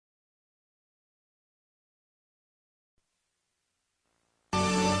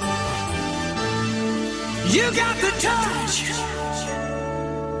You got the touch.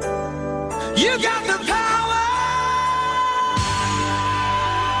 You got the power.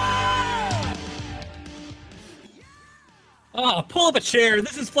 Pull up a chair.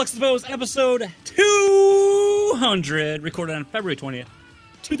 This is Flux Suppose episode 200, recorded on February 20th,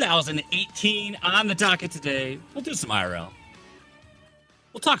 2018. On the docket today, we'll do some IRL.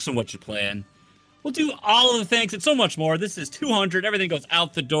 We'll talk some what you're playing. We'll do all of the things and so much more. This is 200. Everything goes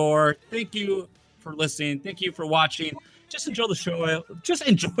out the door. Thank you for listening. Thank you for watching. Just enjoy the show. Just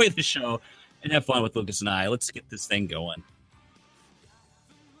enjoy the show and have fun with Lucas and I. Let's get this thing going.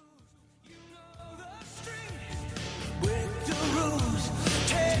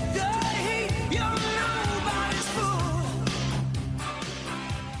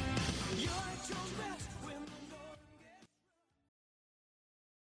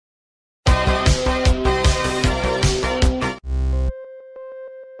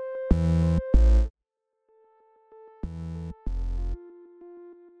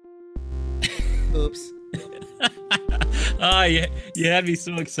 Oops. You had me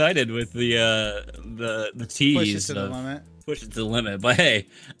so excited with the tease. Push it to the limit. Push it to the limit. But hey,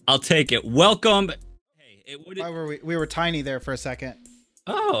 I'll take it. Welcome. Hey, it wouldn't. Why were we were tiny there for a second.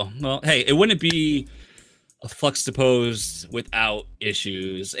 Oh well. Hey, it wouldn't be a Flux Supposed without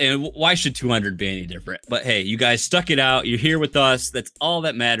issues. And why should 200 be any different? But hey, you guys stuck it out. You're here with us. That's all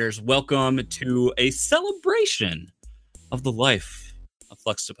that matters. Welcome to a celebration of the life of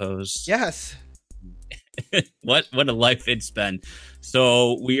Flux Supposed. Yes. What a life it's been.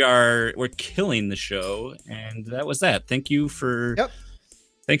 So we're killing the show, and that was that. Thanks for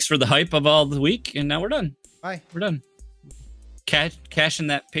the hype of all the week, and now we're done. Bye. We're done. Cashing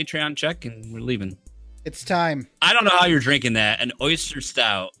that Patreon check, and we're leaving. It's time. I don't know how you're drinking that. An oyster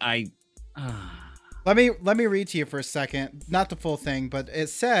stout. Let me read to you for a second. Not the full thing, but it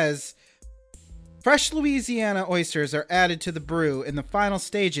says fresh Louisiana oysters are added to the brew in the final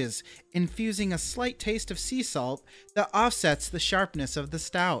stages, infusing a slight taste of sea salt that offsets the sharpness of the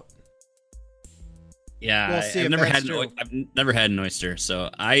stout. Yeah, We'll see I've never had an oyster, so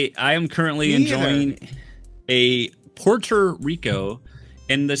I am currently enjoying a Puerto Rico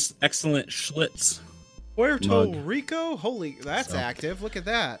in this excellent Schlitz. Puerto mug. Rico? Holy, that's active. Look at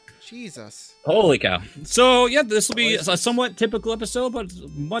that. Jesus. Holy cow. So, yeah, this will be a somewhat typical episode, but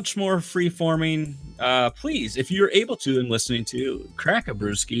much more free-forming. Please, if you're able to and listening to, crack a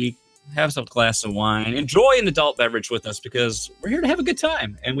brewski, have some glass of wine, enjoy an adult beverage with us because we're here to have a good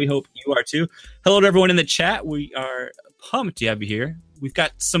time, and we hope you are too. Hello to everyone in the chat. We are pumped to have you here. We've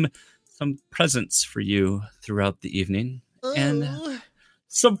got some presents for you throughout the evening, and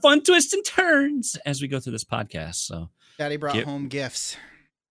some fun twists and turns as we go through this podcast. So, Daddy brought home gifts.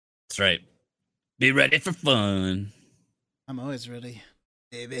 That's right. Be ready for fun. I'm always ready,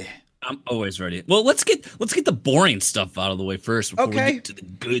 baby. I'm always ready. Well, let's get the boring stuff out of the way first before we get to the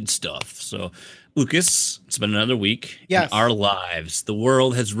good stuff. So, Lucas, it's been another week in our lives. The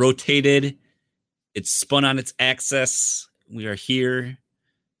world has rotated. It's spun on its axis. We are here.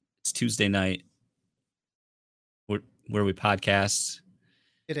 It's Tuesday night where we podcast.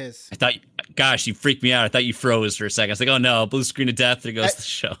 It is. I thought, gosh, you freaked me out. I thought you froze for a second. I was like, oh no, blue screen of death. There goes the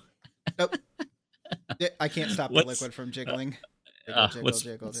show. Nope. I can't stop the liquid from jiggling.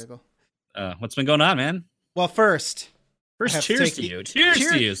 Jiggle. What's been going on, man? Well, first, cheers to you. Cheers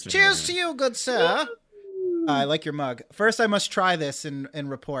to you. Cheers to you, good sir. I like your mug. First, I must try this and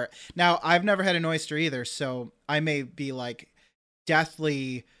report. Now, I've never had an oyster either, so I may be like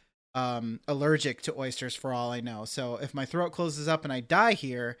deathly allergic to oysters for all I know. So if my throat closes up and I die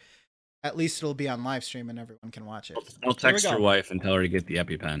here, at least it'll be on live stream and everyone can watch it. I'll text your wife and tell her to get the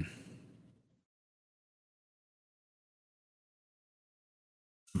EpiPen.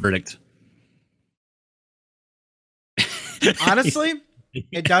 Verdict. Honestly,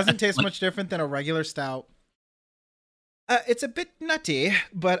 it doesn't taste much different than a regular stout. It's a bit nutty,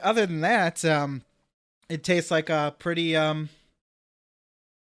 but other than that, it tastes like a pretty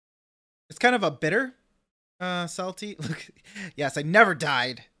it's kind of a bitter, salty. Look, yes, I never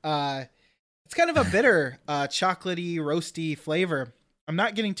died. It's kind of a bitter, chocolatey, roasty flavor. I'm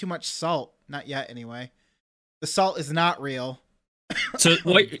not getting too much salt, not yet anyway. The salt is not real. So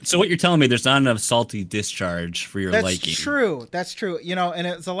what you're telling me, there's not enough salty discharge for your liking. That's true. You know, and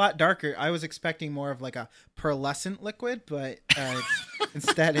it's a lot darker. I was expecting more of like a pearlescent liquid, but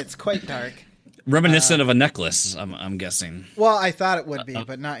instead it's quite dark. Reminiscent of a necklace, I'm guessing. Well, I thought it would be,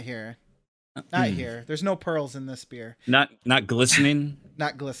 but not here. Not here. There's no pearls in this beer. Not glistening?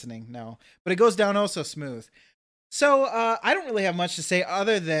 Not glistening, no. But it goes down oh so smooth. So I don't really have much to say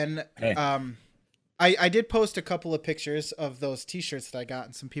other than I did post a couple of pictures of those T-shirts that I got,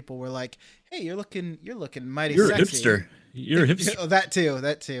 and some people were like, "Hey, you're looking mighty You're sexy." a hipster. You're a hipster. Oh, that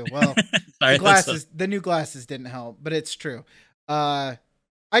too. Well, Sorry, the new glasses didn't help, but it's true.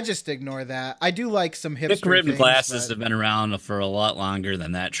 I just ignore that. I do like some hipster thick rimmed things, glasses but have been around for a lot longer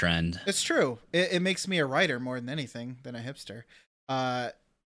than that trend. it's true. It makes me a writer more than anything than a hipster.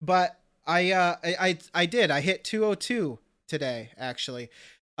 But I did. I hit 202 today. Actually,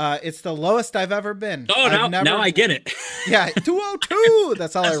 it's the lowest I've ever been. Oh, now I get it. Yeah, 202.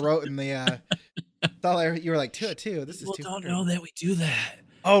 That's all I wrote in the. You were like 202. This is People 200. don't know that we do that.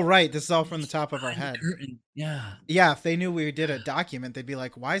 Oh, right. This is all from the top of our head. Curtain. Yeah. Yeah, if they knew we did a document, they'd be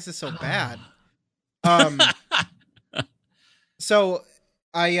like, "Why is this so bad?" So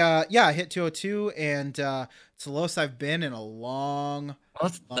I hit 202, and it's the lowest I've been in a long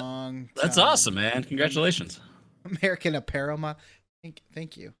time. That's awesome, man. Congratulations. American Apparel model.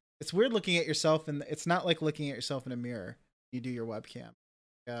 Thank you. It's weird looking at yourself, and it's not like looking at yourself in a mirror. You do your webcam.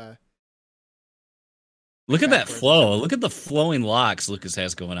 Look at that flow. Look at the flowing locks Lucas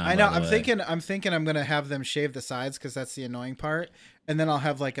has going on. I know. I'm thinking I'm gonna have them shave the sides because that's the annoying part, and then I'll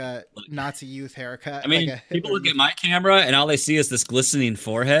have like a Nazi youth haircut. I mean, like people look at my camera and all they see is this glistening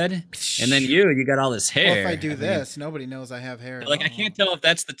forehead, and then you got all this hair. Well, if I do this, nobody knows I have hair. Like I can't tell if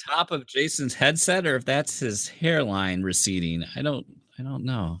that's the top of Jason's headset or if that's his hairline receding. I don't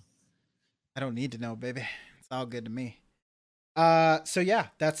know. I don't need to know, baby. It's all good to me. So yeah,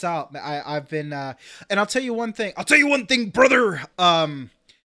 that's all. I've been and I'll tell you one thing, brother. One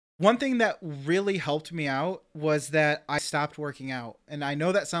thing that really helped me out was that I stopped working out. And I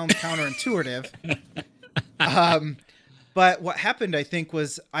know that sounds counterintuitive. But what happened, I think,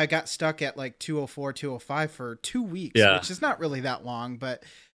 was I got stuck at like 204, 205 for 2 weeks, which is not really that long, but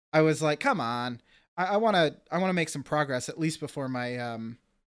I was like, come on, I want to make some progress at least before my,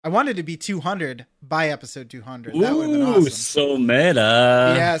 I wanted to be 200 by episode 200. That would have been awesome. So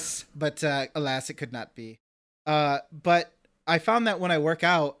meta. Yes, but alas, it could not be. But I found that when I work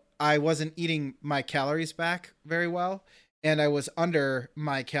out, I wasn't eating my calories back very well, and I was under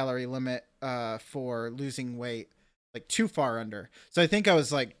my calorie limit for losing weight, like too far under. So I think I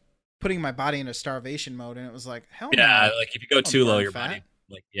was like putting my body into starvation mode, and it was like, hell no. Yeah, like if you go too low, your body,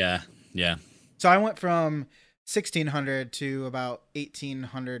 like, yeah. So I went from 1,600 to about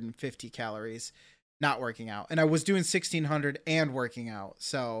 1,850 calories not working out, and I was doing 1,600 and working out,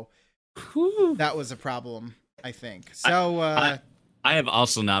 so that was a problem, I think. So I have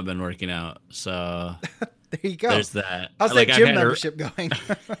also not been working out, so there you go. There's that. How's that gym membership going?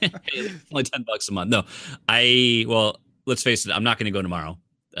 It's only $10 a month. No, let's face it, I'm not going to go tomorrow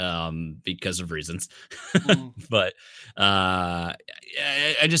because of reasons. But I've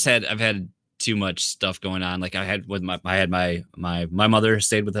had too much stuff going on. Like I had my mother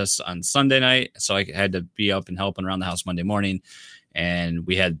stayed with us on Sunday night, so I had to be up and helping around the house Monday morning, and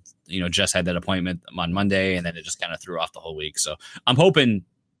we had Jess had that appointment on Monday, and then it just kind of threw off the whole week. So I'm hoping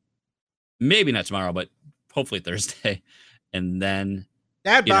maybe not tomorrow, but hopefully Thursday, and then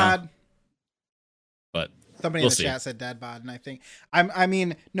dad bod. But somebody in the chat said dad bod, and I think I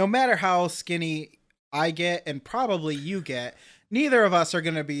mean no matter how skinny I get, and probably you get, neither of us are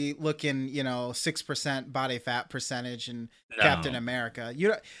going to be looking, 6% body fat percentage and Captain America.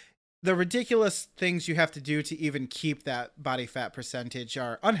 The ridiculous things you have to do to even keep that body fat percentage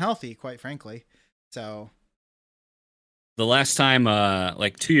are unhealthy, quite frankly. So the last time,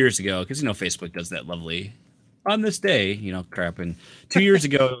 like 2 years ago, because Facebook does that lovely on this day, crap. And 2 years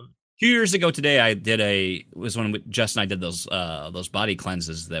ago, 2 years ago today, was when Jess and I did those body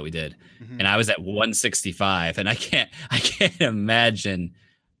cleanses that we did, and I was at 165, and I can't imagine.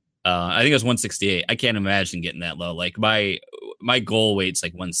 I think it was 168. I can't imagine getting that low. Like my goal weight's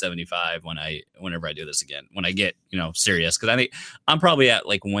like 175 whenever I do this again, when I get serious, because I think I'm probably at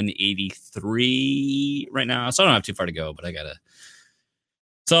like 183 right now, so I don't have too far to go, but I gotta.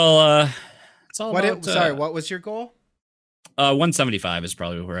 It's all what was your goal? 175 is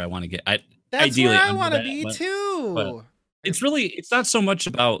probably where I want to get. That's ideally where I want to be too. But it's not so much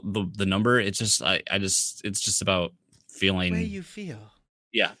about the number. It's just it's just about feeling the way you feel.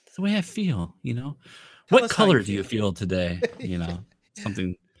 Yeah, the way I feel. What color do you feel today?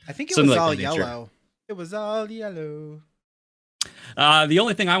 Something. I think it was all yellow. It was all yellow. The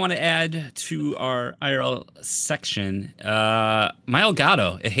only thing I want to add to our IRL section, my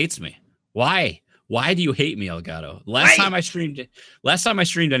Elgato, it hates me. Why? Why do you hate me, Elgato? Last time I streamed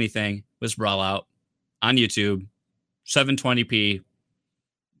anything was Brawl Out on YouTube, 720p,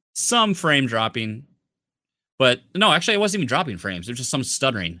 some frame dropping, but no, actually, it wasn't even dropping frames. There's just some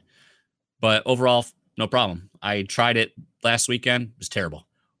stuttering, but overall, no problem. I tried it last weekend. It was terrible,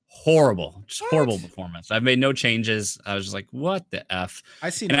 horrible, just What? horrible performance. I've made no changes. I was just like, what the f? I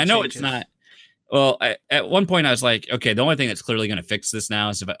see. And No I know changes. it's not. Well, at one point I was like, okay, the only thing that's clearly going to fix this now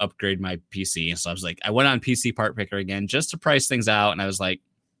is if I upgrade my PC. So I was like, I went on PC Part Picker again just to price things out, and I was like,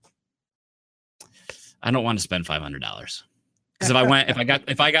 I don't want to spend $500 because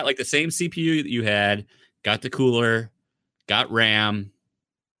if I got like the same CPU that you had, got the cooler, got RAM,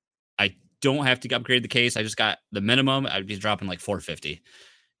 I don't have to upgrade the case. I just got the minimum. I'd be dropping like $450,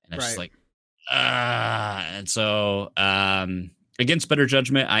 and I was just like, and so against better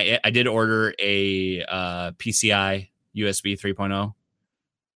judgment, I did order a PCI USB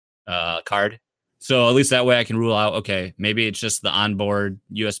 3.0 card. So at least that way I can rule out, okay, maybe it's just the onboard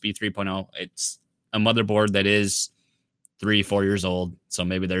USB 3.0. It's a motherboard that is 3-4 years old. So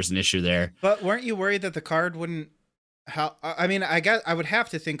maybe there's an issue there. But weren't you worried that the card wouldn't? I mean, I guess I would have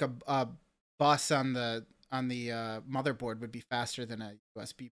to think a bus on the motherboard would be faster than a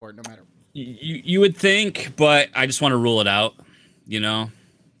USB port, no matter. You would think, but I just want to rule it out, you know?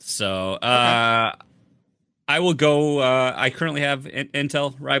 So okay. I will go. I currently have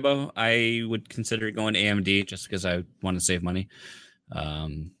Intel Ribo. I would consider going AMD just because I want to save money.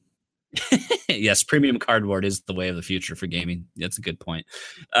 Yes, premium cardboard is the way of the future for gaming. That's a good point.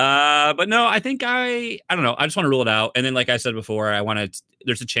 But no, I think I don't know. I just want to rule it out. And then, like I said before,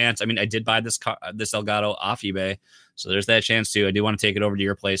 there's a chance. I mean, I did buy this Elgato off eBay, so there's that chance too. I do want to take it over to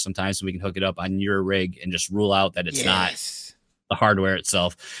your place sometime so we can hook it up on your rig and just rule out that it's not the hardware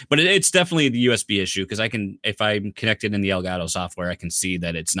itself. But it's definitely the USB issue because if I'm connected in the Elgato software, I can see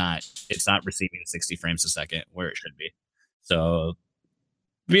that it's not receiving 60 frames a second where it should be. So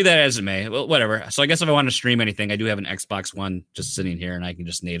be that as it may, well, whatever. So I guess if I want to stream anything, I do have an Xbox One just sitting here, and I can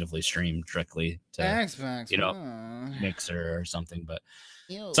just natively stream directly to Xbox, Mixer or something. But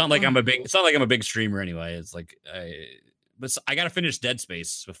it's not like I'm a big streamer anyway. It's like but I got to finish Dead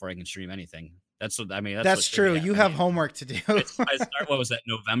Space before I can stream anything. That's what I mean. That's true. You have homework to do. What was that?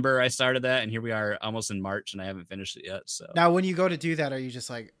 November I started that, and here we are almost in March, and I haven't finished it yet. So now, when you go to do that, are you just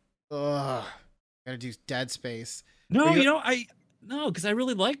like, ugh, gotta do Dead Space? No, No, because I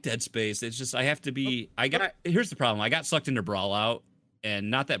really like Dead Space. It's just I have to be. Here's the problem. I got sucked into Brawlout, and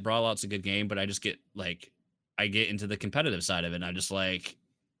not that Brawlout's a good game, but I just get I get into the competitive side of it. And I just like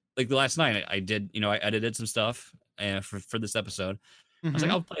the last night I did. I edited some stuff for this episode. I was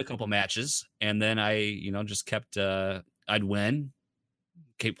like, I'll play a couple matches, and then I just kept. I'd win,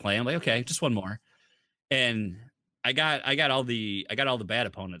 keep playing. I'm like, okay, just one more, and I got all the bad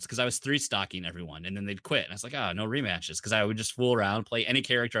opponents because I was 3-stocking everyone, and then they'd quit. And I was like, no rematches because I would just fool around, play any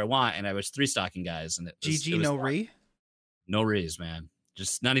character I want, and I was 3-stocking guys. And no re's, man,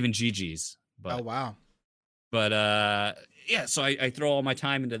 just not even GGs. But, oh wow. But yeah, so I throw all my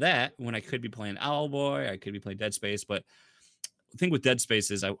time into that when I could be playing Owlboy, I could be playing Dead Space. But the thing with Dead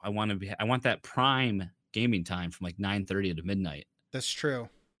Space is I want that prime gaming time from like 9:30 to midnight. That's true.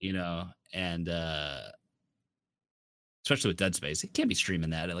 And especially with Dead Space, it can't be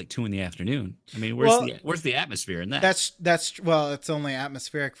streaming that at like 2 PM. I mean, where's the atmosphere in that? That's it's only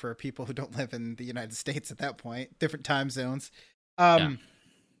atmospheric for people who don't live in the United States at that point. Different time zones.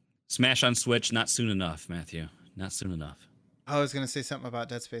 Smash on Switch, not soon enough, Matthew. Not soon enough. I was gonna say something about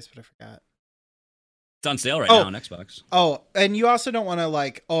Dead Space, but I forgot. It's on sale right now on Xbox. Oh, and you also don't want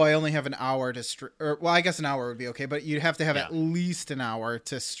to I only have an hour to stream. Well, I guess an hour would be okay, but you'd have to have at least an hour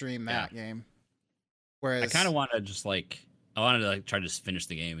to stream that game. Whereas I kind of want to just I wanted to try to just finish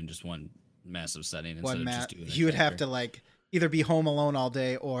the game in just one massive setting. You would have to either be home alone all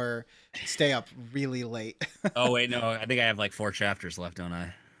day or stay up really late. Oh wait, no, I think I have 4 chapters left, don't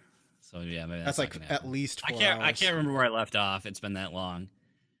I? So yeah, maybe that's at least 4 hours. I can't remember where I left off. It's been that long.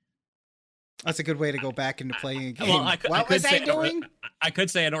 That's a good way to go back into playing a game. Well, what was I doing? I could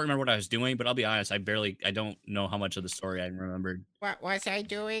say I don't remember what I was doing, but I'll be honest, I don't know how much of the story I remembered. What was I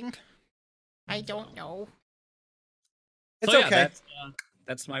doing? I don't know. It's okay.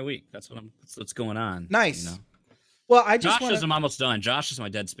 That's my week. That's what's going on. Nice. Well, I'm almost done. Josh is my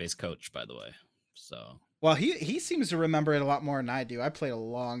Dead Space coach, by the way. So. Well, he seems to remember it a lot more than I do. I played a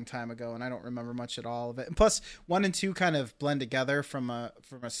long time ago, and I don't remember much at all of it. And plus, 1 and 2 kind of blend together from a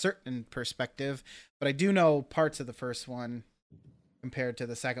certain perspective, but I do know parts of the first one compared to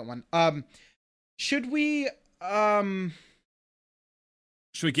the second one. Should we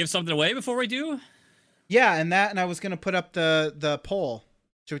give something away before we do? Yeah, and I was going to put up the poll.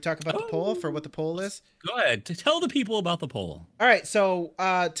 Should we talk about the poll for what the poll is? Go ahead. Tell the people about the poll. All right. So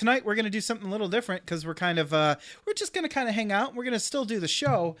tonight we're going to do something a little different because we're we're just going to kind of hang out. We're going to still do the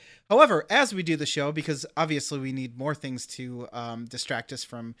show. However, as we do the show, because obviously we need more things to distract us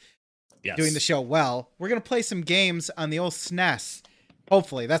from doing the show well, we're going to play some games on the old SNES.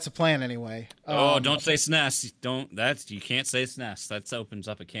 Hopefully, that's a plan anyway. Don't say SNES. You can't say SNES. That opens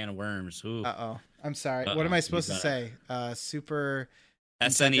up a can of worms. Ooh. I'm sorry. What am Uh-oh. I supposed to say? Super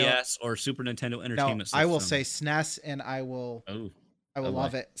Nintendo? SNES or Super Nintendo Entertainment No, System. I will say SNES, and I will Oh,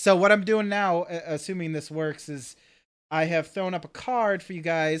 love it. So what I'm doing now, assuming this works, is I have thrown up a card for you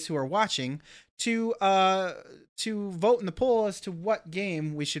guys who are watching to vote in the poll as to what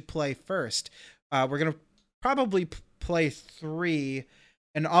game we should play first. We're gonna probably play 3,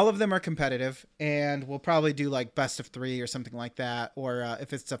 and all of them are competitive, and we'll probably do like best of 3 or something like that. Or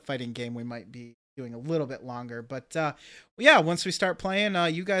if it's a fighting game, we might be doing a little bit longer. But yeah, once we start playing,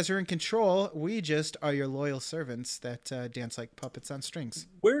 you guys are in control. We just are your loyal servants that dance like puppets on strings.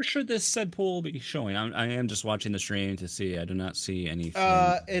 Where should this said poll be showing? I am just watching the stream to see. I do not see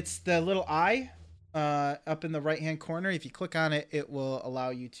anything. It's the little eye up in the right hand corner. If you click on it, it will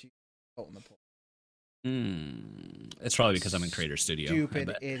allow you to vote in the poll. It's probably because I'm in Creator Studio.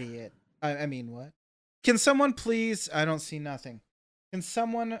 Stupid idiot. I mean, what? Can someone please? I don't see nothing.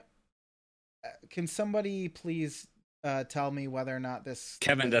 Can somebody please tell me whether or not this?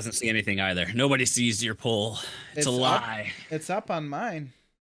 Kevin doesn't see anything either. Nobody sees your poll. It's a lie. It's up on mine.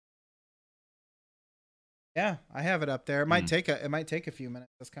 Yeah, I have it up there. It might take a few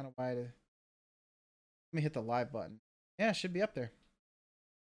minutes. That's kind of why. Let me hit the live button. Yeah, it should be up there.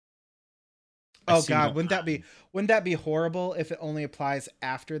 Oh God, wouldn't that be horrible if it only applies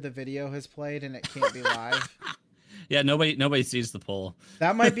after the video has played and it can't be live? Yeah, nobody sees the poll.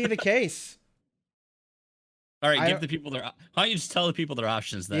 That might be the case. All right, give the people their. Why don't you just tell the people their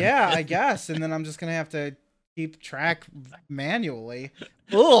options then? Yeah, I guess, and then I'm just gonna have to keep track manually.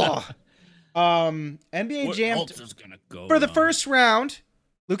 Ugh. NBA Jam for the first round.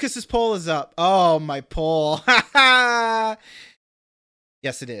 Lucas's poll is up. Oh, my poll.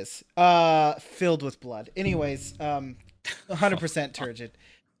 Yes, it is. Filled with blood. Anyways, 100% turgid.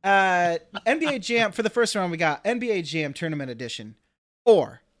 NBA Jam for the first round. We got NBA Jam Tournament Edition,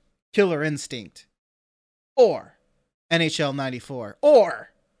 or Killer Instinct, or NHL 94,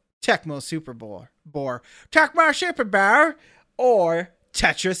 or Tecmo Super Bowl, Tecmo Super Bowl, or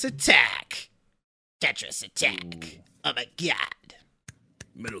Tetris Attack. Tetris Attack. Ooh. Oh my God.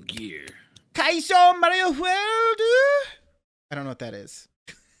 Metal Gear. Kaizo Mario World. I don't know what that is.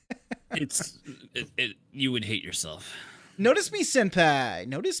 You would hate yourself. Notice me, senpai.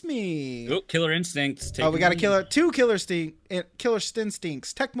 Notice me. Oh, Killer Instincts. We got two Killer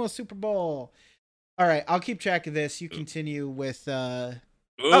Instincts. Tecmo Super Bowl. All right, I'll keep track of this. You continue with.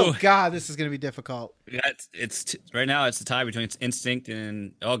 Oh God, this is gonna be difficult. It's right now. It's the tie between Instinct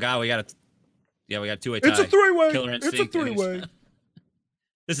and. Oh God, we got a two-way tie. It's a three-way. Killer Instinct. It's a three-way.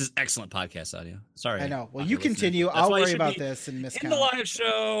 This is excellent podcast audio. Sorry. I know. Well, you continue. I'll worry about this and miscount. In the live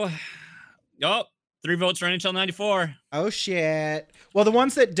show. Oh, 3 votes for NHL 94. Oh, shit. Well, the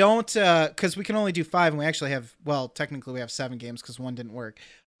ones that don't, because we can only do 5, and we actually have, well, technically we have 7 games because 1 didn't work.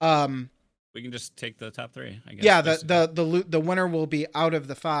 We can just take the top 3, I guess. Yeah, the winner will be out of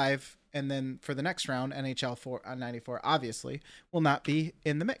the 5, and then for the next round, NHL 94, obviously, will not be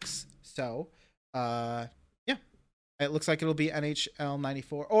in the mix. So, yeah. It looks like it'll be NHL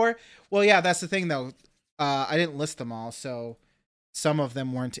 94. Or, well, yeah, that's the thing, though. I didn't list them all, so some of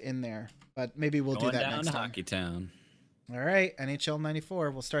them weren't in there. But maybe we'll do that next time. Hockey Town. All right, NHL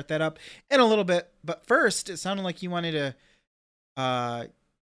 94. We'll start that up in a little bit. But first, it sounded like you wanted to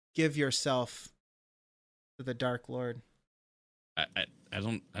give yourself to the Dark Lord. I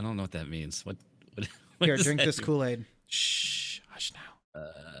don't know what that means. What Here, drink this Kool-Aid. Shh, hush now.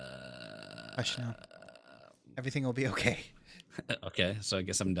 Hush now. Everything will be okay. Okay, so I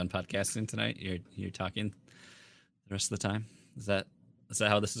guess I'm done podcasting tonight. You're talking the rest of the time. Is that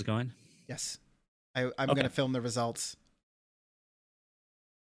how this is going? Yes. I'm going to film the results.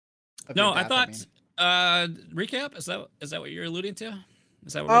 No, I thought recap. Is that what you're alluding to?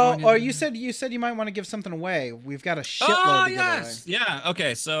 Is that what or you said you might want to give something away. We've got a shitload to give away. Yeah.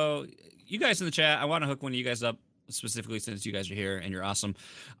 Okay. So you guys in the chat, I want to hook one of you guys up specifically since you guys are here and you're awesome.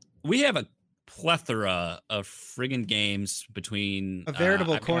 We have a plethora of friggin' games between a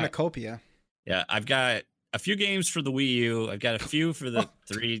veritable cornucopia. Yeah, I've got a few games for the Wii U. I've got a few for the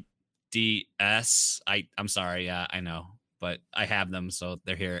 3DS. I'm sorry, yeah, I know, but I have them, so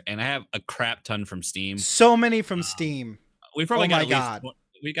they're here, and I have a crap ton from Steam. So many from Steam. We probably got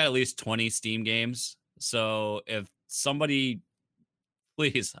at least 20 Steam games. So if somebody,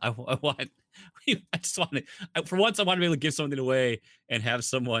 please, for once, I want to be able to give something away and have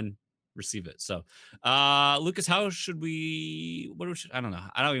someone receive it. So, Lucas, how should we? I don't know.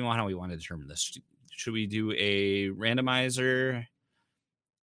 I don't even know how we want to determine this. Should we do a randomizer?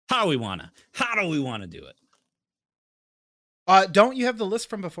 How do we want to do it? Don't you have the list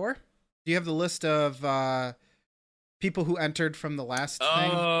from before? Do you have the list of people who entered from the last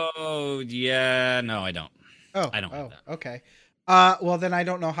thing? Oh, yeah. No, I don't. I don't have that. Okay. Well, then I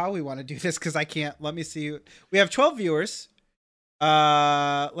don't know how we want to do this because I can't. Let me see. We have 12 viewers.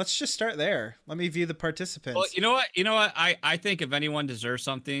 Let's just start there. Let me view the participants. Well, you know what? I think if anyone deserves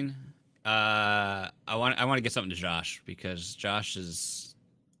something, I want to get something to Josh, because Josh has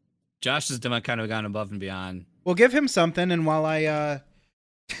kind of gone above and beyond. We'll give him something, and while I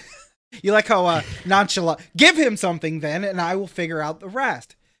you like how nonchalant, give him something then, and I will figure out the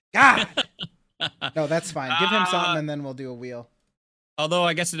rest. God. No, that's fine. Give him something, and then we'll do a wheel. Although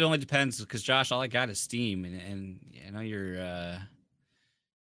I guess it only depends, because Josh, all I got is Steam, and I know your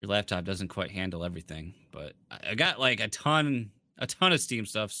laptop doesn't quite handle everything, but I got like a ton of Steam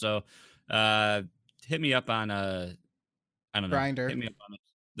stuff. So hit me up on I don't know, Grindr.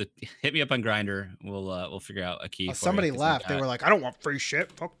 Hit me up on Grindr. We'll figure out a key. For Somebody you, left. They were like, I don't want free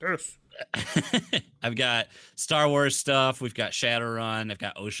shit. Fuck this. I've got Star Wars stuff. We've got Shadowrun. I've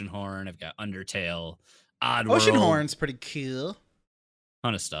got Oceanhorn. I've got Undertale. Oddworld. Oceanhorn's pretty cool.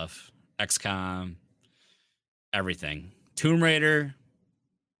 Ton of stuff. XCOM. Everything. Tomb Raider.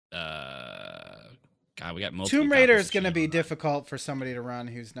 God, we got multiple. Tomb Raider is going to be difficult for somebody to run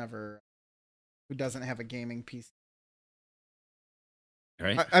who doesn't have a gaming PC.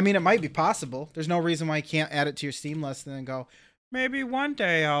 Right. I mean, it might be possible. There's no reason why you can't add it to your Steam list and then go, maybe one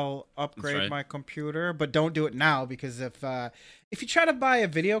day I'll upgrade my computer, but don't do it now, because if you try to buy a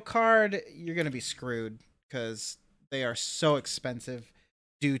video card, you're going to be screwed, because they are so expensive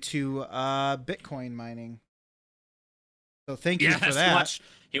due to Bitcoin mining. So thank you for that.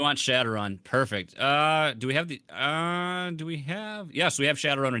 He wants Shadowrun. Perfect. Do we have yes, we have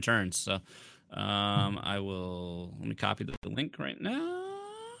Shadowrun Returns. So let me copy the link right now.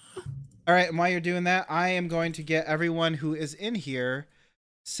 All right, and while you're doing that, I am going to get everyone who is in here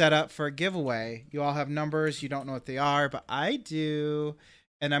set up for a giveaway. You all have numbers. You don't know what they are, but I do.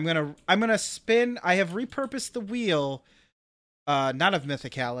 And I'm gonna spin. I have repurposed the wheel, not of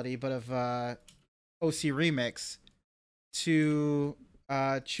Mythicality, but of OC Remix, to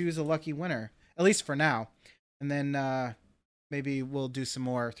choose a lucky winner, at least for now. And then maybe we'll do some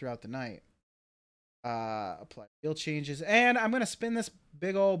more throughout the night. Apply wheel changes, and I'm gonna spin this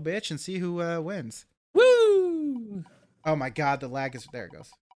big old bitch and see who wins. Woo! Oh my god, the lag is there. It goes.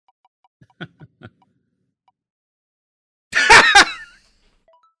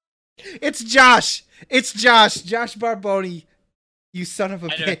 It's Josh. Josh Barboni. You son of a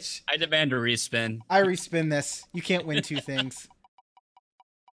bitch. I demand a respin. I respin this. You can't win two things.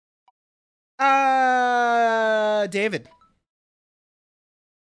 David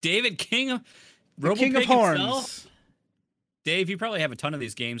King of Horns. Himself? Dave, you probably have a ton of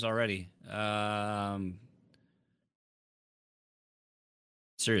these games already.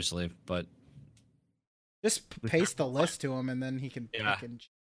 Seriously, but just paste the list to him, and then he can. Yeah.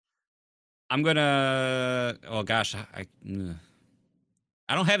 I'm gonna. Oh gosh, I don't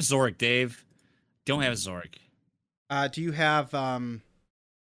have Zorik, Dave. Don't have Zorik. Do you have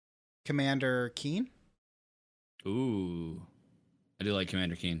Commander Keen? Ooh, I do like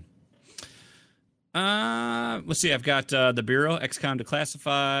Commander Keen. Let's see. I've got the Bureau, XCOM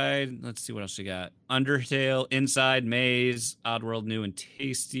Declassified. Let's see what else we got. Undertale, Inside, Maze, Oddworld, New and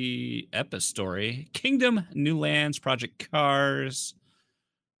Tasty, Epistory, Kingdom, New Lands, Project Cars.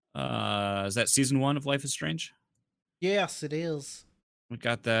 Is that season 1 of Life is Strange? Yes, it is. We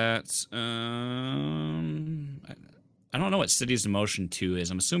got that. I don't know what Cities in Motion 2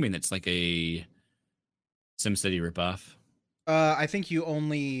 is. I'm assuming it's like a SimCity ripoff. I think you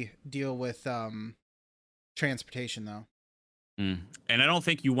only deal with transportation, though. And I don't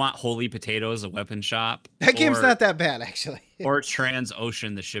think you want Holy Potatoes, a weapon shop. That game's not that bad, actually. Or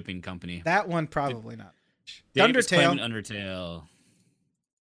Transocean, the shipping company. That one probably not. Undertale.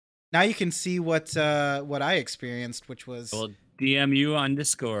 Now you can see what I experienced, which was. Well, DM you on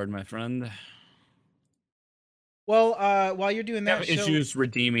Discord, my friend. Well, while you're doing that, issues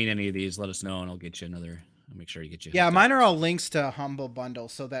redeeming any of these, let us know, and I'll get you another. I'll make sure you get you. Yeah, mine are all links to Humble Bundle,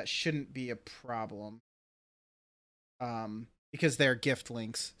 so that shouldn't be a problem. Because they're gift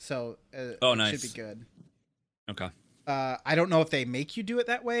links, so it should be good. Okay. I don't know if they make you do it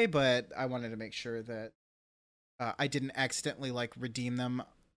that way, but I wanted to make sure that I didn't accidentally redeem them,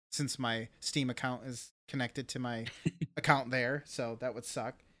 since my Steam account is connected to my account there, so that would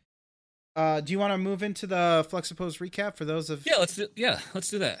suck. Do you want to move into the Flexipose recap for those of? Let's do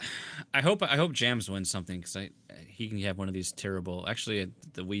that. I hope Jams wins something, because he can have one of these terrible. Actually,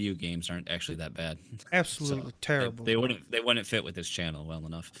 the Wii U games aren't actually that bad. Absolutely terrible. They wouldn't fit with this channel well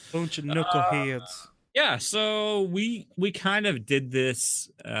enough. Bunch of knuckleheads. Yeah, so we kind of did this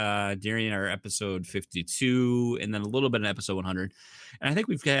during our episode 52 and then a little bit in episode 100. And I think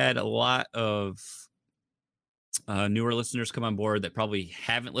we've had a lot of newer listeners come on board that probably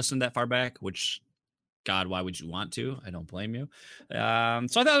haven't listened that far back, which God, why would you want to? I don't blame you. So I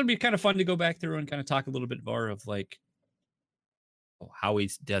thought it'd be kind of fun to go back through and kind of talk a little bit more of like how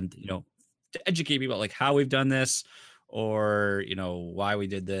we've done, to educate people like how we've done this, or why we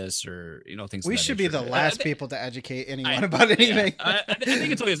did this, or things. We of that should be nature. the last people to educate anyone I- about yeah, anything. I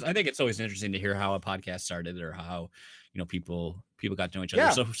think it's always interesting to hear how a podcast started, or how people got to know each other. Yeah.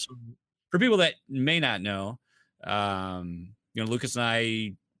 So for people that may not know, Lucas and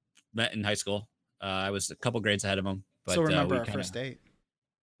I met in high school. I was a couple grades ahead of him, but So remember we our kinda, first date.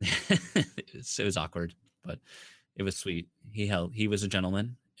 it was awkward, but it was sweet. He was a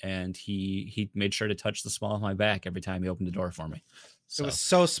gentleman, and he made sure to touch the small of my back every time he opened the door for me. So It was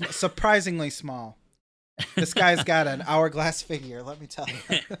so surprisingly small. This guy's got an hourglass figure, let me tell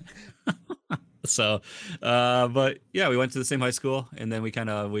you. so but yeah, we went to the same high school, and then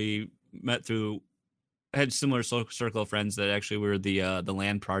we met through, had similar circle of friends that actually were the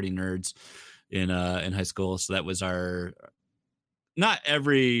LAN party nerds in high school. So that was our, not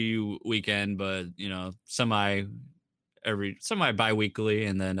every weekend, but semi bi-weekly,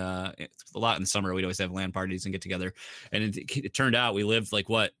 and then a lot in the summer we'd always have LAN parties and get together. And it turned out we lived like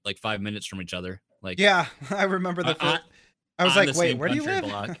 5 minutes from each other. Like, Yeah, I remember the first. I was on like, the wait, same where do you country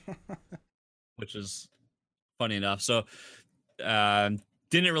live? block. Which is funny enough. So didn't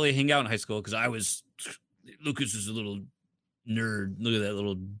really hang out in high school because Lucas is a little nerd. Look at that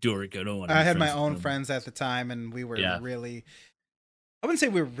little dork. I don't want. I had my own friends at the time, and we were really, I wouldn't say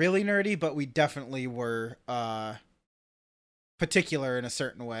we were really nerdy, but we definitely were particular in a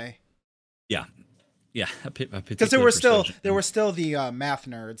certain way. Yeah. Because there were still the math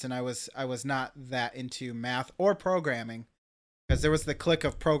nerds, and I was not that into math or programming, because there was the clique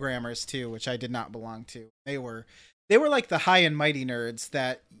of programmers too, which I did not belong to. They were like the high and mighty nerds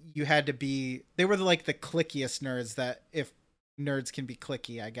that you had to be. They were like the clickiest nerds, that if nerds can be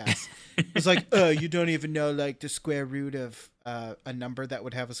clicky, I guess. It's like, oh, you don't even know like the square root of a number that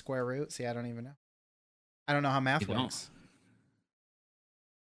would have a square root. See, I don't even know. I don't know how math works.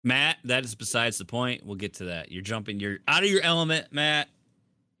 Matt, that is besides the point. We'll get to that. You're out of your element, Matt.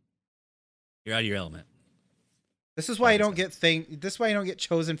 You're out of your element. This is why you don't get This is why you don't get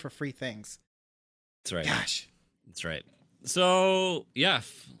chosen for free things. That's right. Gosh. That's right. So yeah,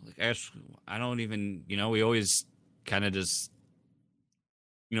 I don't even. We always kind of just.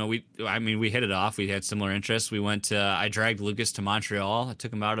 We hit it off. We had similar interests. We went to. I dragged Lucas to Montreal. I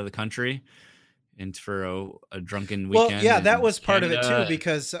took him out of the country, and for a drunken weekend. Well, yeah, that was part of it Canada. too,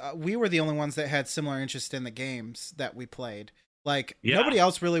 because we were the only ones that had similar interest in the games that we played. Like, nobody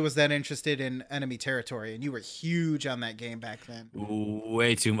else really was that interested in Enemy Territory, and you were huge on that game back then.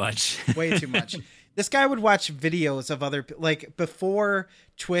 Way too much. Way too much. This guy would watch videos of other, like, before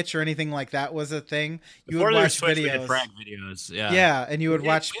Twitch or anything like that was a thing. You would watch Twitch, videos. we had frag videos. Yeah. Yeah, and you would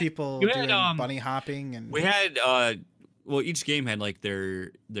watch people doing bunny hopping, and we had each game had like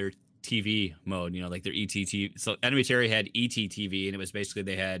their TV mode, like their ETT. So Enemy Terry had ETTV, and it was basically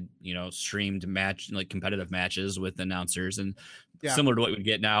they had streamed competitive matches with announcers, and similar to what we'd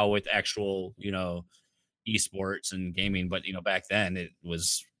get now with actual esports and gaming. But back then it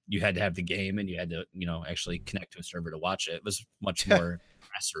was, you had to have the game, and you had to actually connect to a server to watch it. It was much more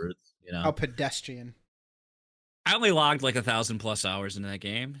grassroots. How pedestrian. I only logged like 1,000+ hours into that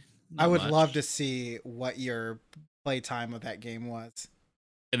game. I would love to see what your playtime of that game was.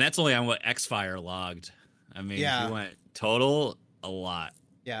 And that's only on what Xfire logged. I mean, Yeah. if you went total, a lot.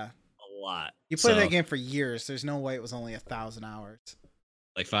 Yeah. A lot. You played that game for years. There's no way it was only 1,000 hours.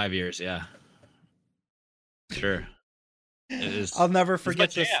 Like 5 years, yeah. Sure. It is. I'll never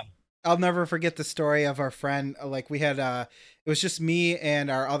forget this. jam. I'll never forget the story of our friend. Like, we had it was just me and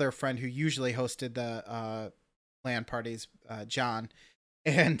our other friend who usually hosted the LAN parties, John.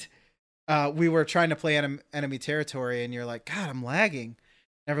 And we were trying to play Enemy Territory, and you're like, God, I'm lagging.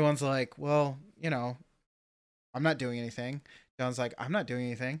 Everyone's like, well, I'm not doing anything. John's like, I'm not doing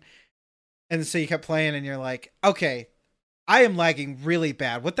anything. And so you kept playing, and you're like, okay, I am lagging really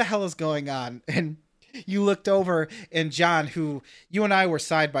bad. What the hell is going on? And you looked over, and John, who you and I were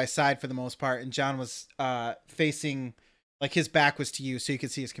side by side for the most part, and John was facing, like, his back was to you, so you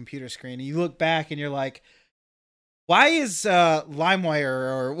could see his computer screen. And you look back, and you're like, why is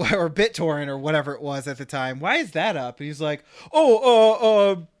LimeWire or BitTorrent or whatever it was at the time, why is that up? And he's like,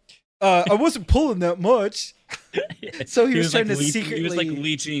 I wasn't pulling that much. So he was trying to secretly. He was like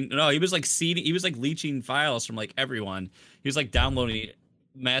leeching. No, he was like seeding. He was like leeching files from like everyone. He was like downloading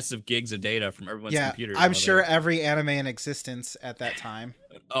massive gigs of data from everyone's Yeah, computers. I'm while sure they're- every anime in existence at that time.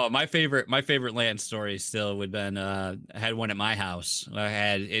 Oh, my favorite land story still would have been I had one at my house. I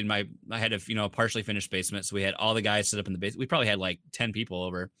had a partially finished basement, so we had all the guys sit up in the basement. We probably had like 10 people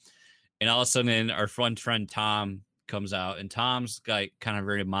over, and all of a sudden our friend Tom comes out, and Tom's like kind of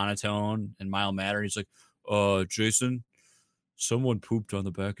very monotone and mild mannered. He's like, Jason, someone pooped on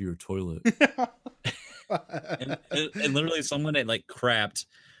the back of your toilet. and literally someone had like crapped,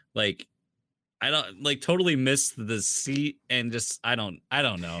 like I don't like totally missed the seat and just I don't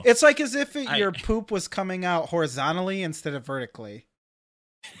know. It's like as if your poop was coming out horizontally instead of vertically.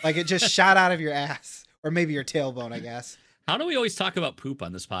 Like it just shot out of your ass, or maybe your tailbone, I guess. How do we always talk about poop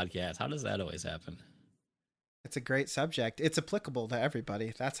on this podcast? How does that always happen? It's a great subject. It's applicable to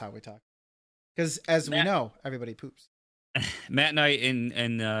everybody. That's how we talk. Because as we know, everybody poops. Matt and I,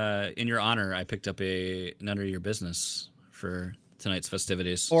 in your honor, I picked up none of your business for tonight's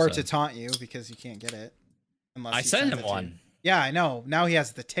festivities. Or to taunt you because you can't get it. Unless I sent him one. Yeah, I know. Now he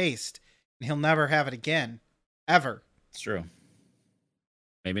has the taste, and he'll never have it again, ever. It's true.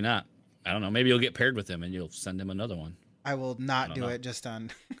 Maybe not. I don't know. Maybe you'll get paired with him, and you'll send him another one. I will not do it just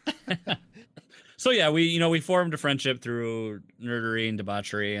on. So yeah, we formed a friendship through nerdery and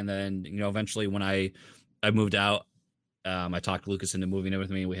debauchery, and then eventually when I moved out, I talked Lucas into moving in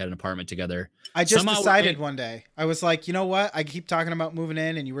with me. We had an apartment together. I just decided one day. I was like, you know what? I keep talking about moving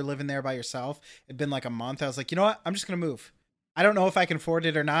in, and you were living there by yourself. It'd been like a month. I was like, you know what? I'm just gonna move. I don't know if I can afford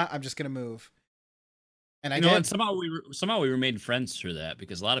it or not. I'm just gonna move. And I did. And somehow we remained friends through that,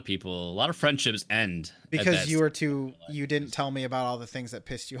 because a lot of friendships end because you didn't tell me about all the things that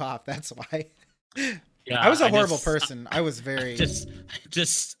pissed you off. That's why. Yeah, I was a horrible person. I was very I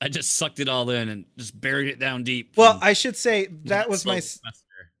just sucked it all in and just buried it down deep. Well, I should say that's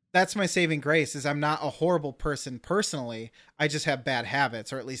my saving grace is I'm not a horrible person personally. I just have bad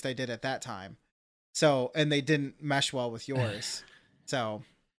habits, or at least I did at that time. So, and they didn't mesh well with yours. So,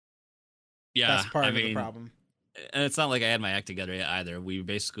 yeah, that's part of the problem. And it's not like I had my act together yet either. We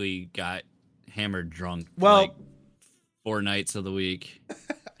basically got hammered drunk. Well, like 4 nights of the week.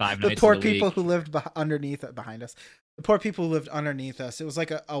 5 the nights poor of the people week. who lived behind us. The poor people who lived underneath us. It was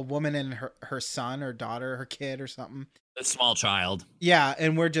like a woman and her son or daughter, her kid or something. A small child. Yeah,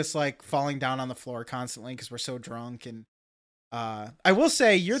 and we're just like falling down on the floor constantly because we're so drunk. And I will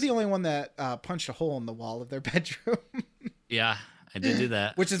say you're the only one that punched a hole in the wall of their bedroom. Yeah, I did do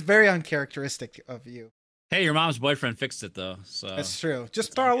that. Which is very uncharacteristic of you. Hey, your mom's boyfriend fixed it though. So that's true.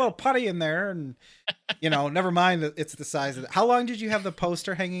 Just throw a little putty in there, and never mind that it's the size of it. How long did you have the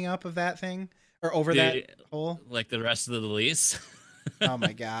poster hanging up of that thing, or over that hole? Like the rest of the lease. Oh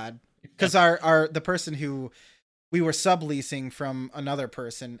my god! Because the person who we were subleasing from another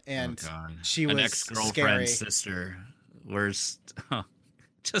person, and she was an ex-girlfriend, scary. sister.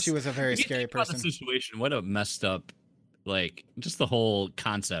 She was a very scary person. The situation. What a messed up. Like, just the whole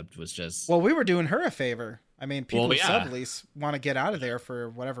concept was just. Well, we were doing her a favor. I mean, people who yeah. sublease want to get out of there for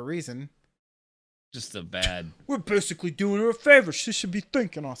whatever reason. Just a bad. We're basically doing her a favor. She should be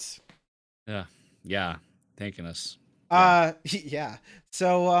thanking us. Yeah, thanking us. Yeah.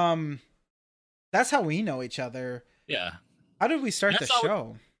 So, that's how we know each other. Yeah. How did we start the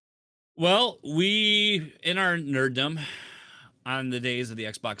show? Well, we, in our nerddom, on the days of the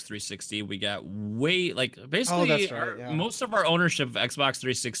Xbox 360, we got basically most of our ownership of Xbox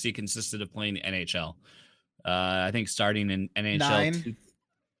 360 consisted of playing the NHL. I think starting in NHL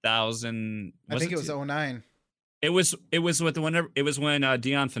 2000. I think it was 09. It was when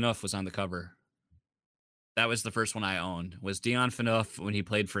Dion Phaneuf was on the cover. That was the first one I owned. Was Dion Phaneuf when he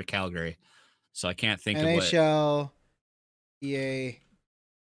played for Calgary. So I can't think of what NHL EA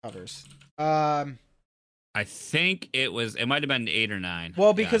covers. I think it might have been 8 or 9.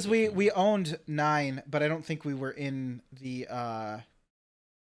 Well, because we owned 9, but I don't think we were in the I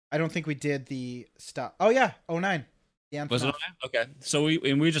don't think we did the stuff. Oh yeah, 09. Was it 09? Okay. So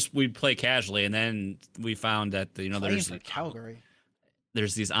we'd play casually, and then we found that there's Calgary.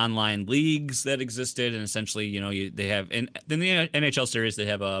 There's these online leagues that existed, and essentially, they have in the NHL series they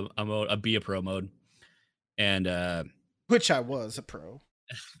have a be a pro mode, and which I was a pro.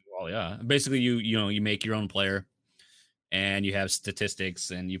 Well, yeah. Basically, you make your own player, and you have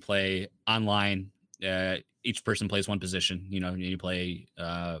statistics, and you play online. Each person plays one position. You play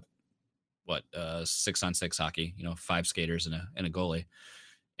 6-on-6 hockey. 5 skaters and a goalie,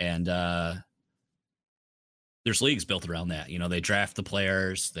 and there's leagues built around that. They draft the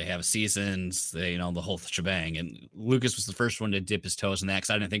players, they have seasons, the whole shebang. And Lucas was the first one to dip his toes in that because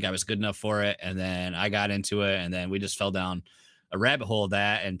I didn't think I was good enough for it, and then I got into it, and then we just fell down a rabbit hole of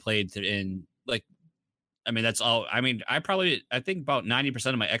that and played in I mean, that's all. I mean, I think about 90%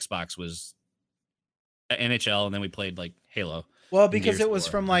 of my Xbox was NHL, and then we played like Halo. Well, and because Gears it of was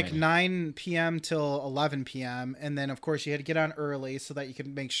War. from I like mean, 9 p.m. till 11 p.m. And then, of course, you had to get on early so that you could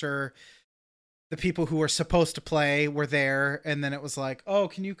make sure the people who were supposed to play were there. And then it was like, oh,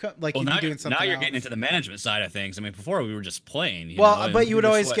 can you come? Like well, you'd be now doing something you're else. getting into the management side of things. I mean, before we were just playing, Well, and but you we would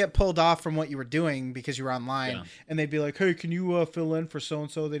just always get pulled off from what you were doing because you were online. Yeah. And they'd be like, hey, can you fill in for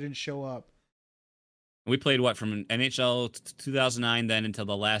so-and-so? They didn't show up. We played what from NHL 2009 then until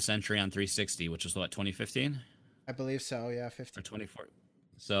the last entry on 360, which was what 2015 I believe so. Yeah, or 50. 24.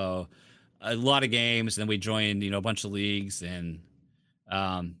 So a lot of games. Then we joined, a bunch of leagues. And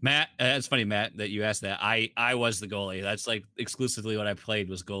Matt, it's funny, Matt, that you asked that. I was the goalie. That's like exclusively what I played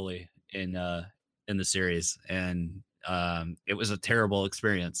was goalie in the series, and it was a terrible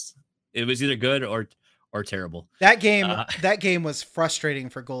experience. It was either good or terrible. That game, Uh, that game was frustrating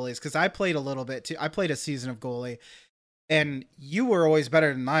for goalies because I played a little bit too. I played a season of goalie, and you were always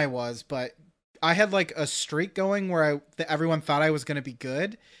better than I was, but I had like a streak going where everyone thought I was going to be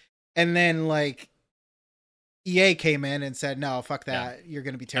good, and then like EA came in and said, "No, fuck that. You're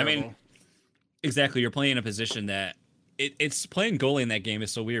going to be I terrible." mean, exactly. You're playing a position that it's playing goalie in that game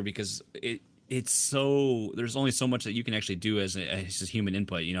is so weird because it's so there's only so much that you can actually do as a human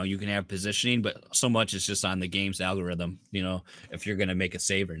input. You can have positioning, but so much is just on the game's algorithm. If you're going to make a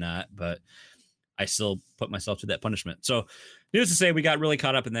save or not. But I still put myself to that punishment. So, needless to say, we got really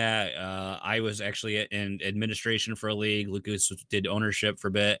caught up in that. I was actually in administration for a league. Lucas did ownership for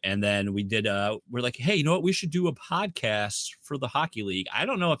a bit, and then we did. We're like, hey, you know what? We should do a podcast for the hockey league. I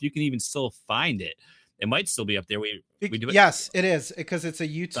don't know if you can even still find it. It might still be up there. We do it. Yes, it is because it's a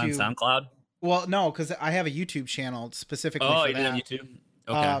It's on YouTube. SoundCloud. Well, no, because I have a YouTube channel specifically Oh, for you did that. on YouTube.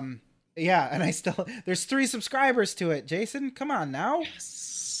 Okay. Yeah, and I still there's 3 subscribers to it. Jason, come on now.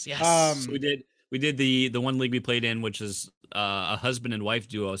 Yes. So we did the one league we played in, which is a husband and wife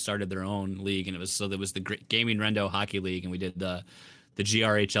duo started their own league, and there was the Gaming Rendo Hockey League, and we did the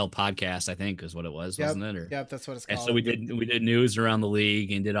GRHL podcast, I think is what it was, wasn't it? Yep, that's what it's And called. so we did news around the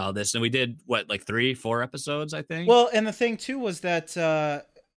league and did all this, and we did what, like 3-4 episodes, I think. Well, and the thing too was that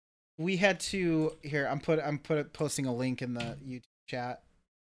we had to here. I'm posting a link in the YouTube chat.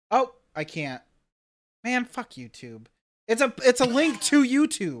 Oh, I can't. Man, fuck YouTube. It's a link to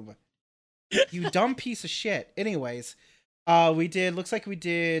YouTube. You dumb piece of shit. Anyways, looks like we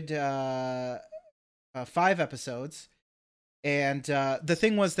did 5 episodes, and the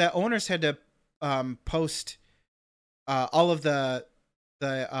thing was that owners had to post all of the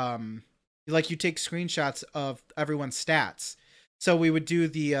like you take screenshots of everyone's stats. So we would do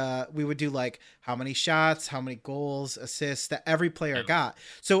like how many shots, how many goals, assists that every player got.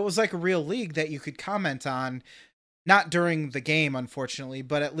 So it was like a real league that you could comment on, not during the game, unfortunately,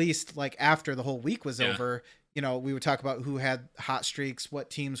 but at least like after the whole week was over, we would talk about who had hot streaks, what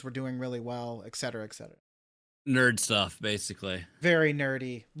teams were doing really well, et cetera, et cetera. Nerd stuff, basically. Very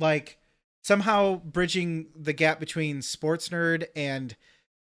nerdy. Like somehow bridging the gap between sports nerd and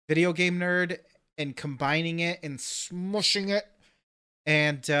video game nerd and combining it and smushing it.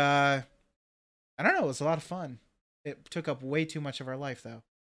 And I don't know, it was a lot of fun. It took up way too much of our life, though.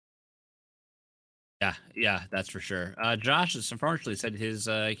 Yeah, that's for sure. Josh has unfortunately said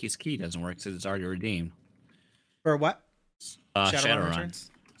his key doesn't work since it's already redeemed. For what? Shadowrun. Returns?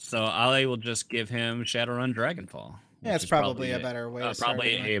 So I will just give him Shadowrun Dragonfall. Yeah, it's probably a better way to start.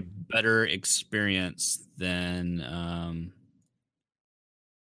 Probably a better experience than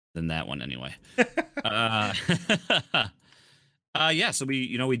that one anyway. Yeah, so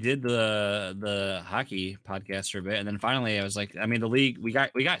we did the hockey podcast for a bit, and then finally I was like, I mean, the league we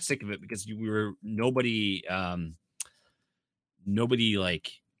got sick of it because nobody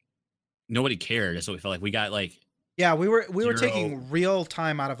cared, so we felt like we got like we were zero. taking real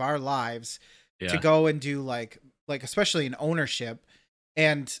time out of our lives to go and do like especially in ownership,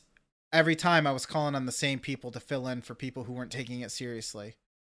 and every time I was calling on the same people to fill in for people who weren't taking it seriously.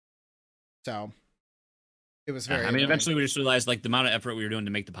 So it was very annoying. Eventually we just realized like the amount of effort we were doing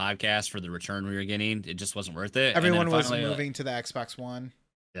to make the podcast for the return we were getting, it just wasn't worth it. Everyone was moving to the Xbox One.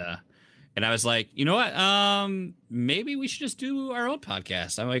 Yeah. And I was like, you know what? Maybe we should just do our own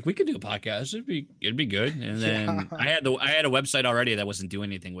podcast. I'm like, we could do a podcast. It'd be good. And then I had a website already that wasn't doing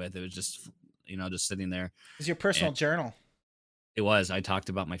anything with. It was just, just sitting there. It's your personal journal. It was. I talked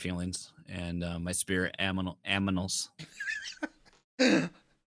about my feelings and my spirit aminals. I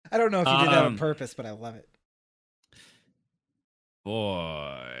don't know if you did that on purpose, but I love it. Boy,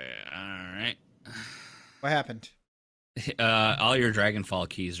 all right. What happened? All your Dragonfall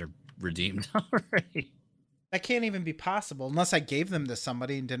keys are redeemed already. That can't even be possible unless I gave them to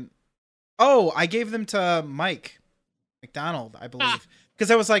somebody and didn't. Oh, I gave them to Mike McDonald, I believe,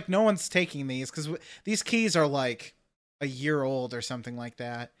 because I was like, no one's taking these because these keys are like a year old or something like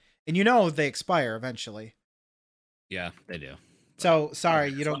that, and they expire eventually. Yeah, they do. So sorry,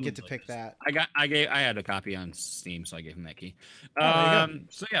 you don't get to pick that. I had a copy on Steam, so I gave him that key. there you go.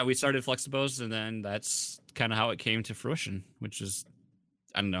 So yeah, we started Flexibos, and then that's kind of how it came to fruition, which is,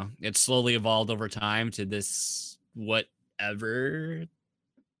 I don't know, it slowly evolved over time to this whatever.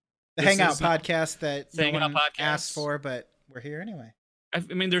 The Hangout podcast that no one asked for, but we're here anyway. I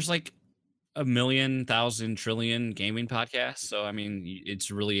mean, there's like 1,000,000 trillion gaming podcasts, so I mean, it's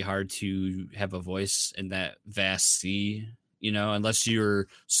really hard to have a voice in that vast sea, unless you're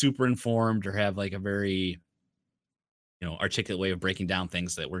super informed or have like a very, articulate way of breaking down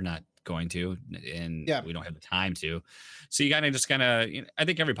things that we're not going to, and we don't have the time to. So you gotta just I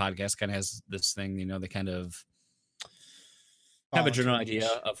think every podcast kind of has this thing, they kind of have a general idea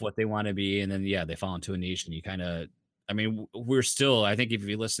of what they want to be, and then they fall into a niche, and you kind of, I mean, we're still, I think if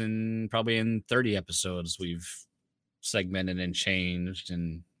you listen, probably in 30 episodes we've segmented and changed,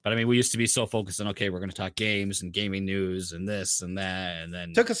 but I mean, we used to be so focused on, okay, we're going to talk games and gaming news and this and that, and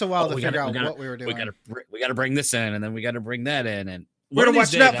then took us a while to figure out what we were doing. We got to bring this in, and then we got to bring that in, and we're going to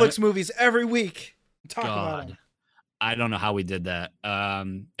watch Netflix movies every week and talk about them. I don't know how we did that.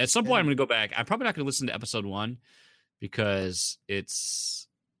 At some point I'm going to go back. I'm probably not going to listen to episode 1 because it's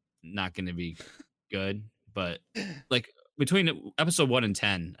not going to be good, but like between episode 1 and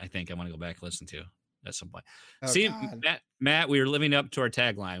 10, I think I want to go back and listen to at some point. Matt, we are living up to our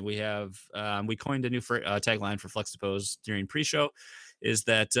tagline. We have we coined a new tagline for Flexipose during pre-show, is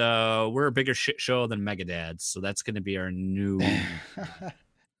that we're a bigger shit show than Megadads. So that's going to be our new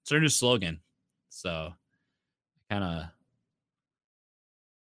it's our new slogan. So kind of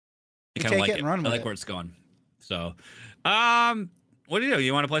like it. I like where it's going. So what do?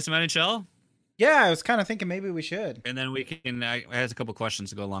 You want to play some NHL? Yeah, I was kind of thinking maybe we should. And then we can I have a couple questions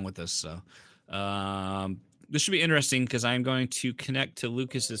to go along with this. So this should be interesting because I'm going to connect to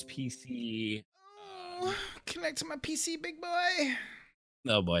Lucas's PC. Connect to my PC, big boy.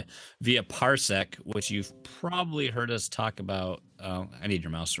 Oh boy, via Parsec, which you've probably heard us talk about. I need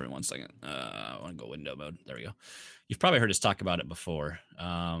your mouse for 1 second. I want to go window mode. There we go. You've probably heard us talk about it before.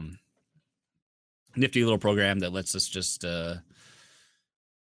 Nifty little program that lets us just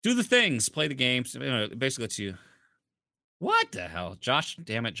do the things, play the games. Basically lets you. What the hell, Josh?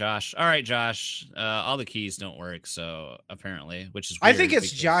 Damn it, Josh! All right, Josh. All the keys don't work, so apparently, which is weird. I think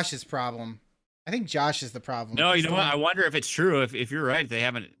it's Josh's problem. I think Josh is the problem. No, you know what? I wonder if it's true. If you're right, they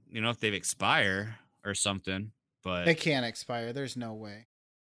haven't. If they've expired or something. But they can't expire. There's no way.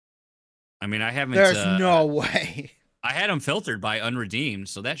 I mean, I haven't. There's no way. I had them filtered by unredeemed,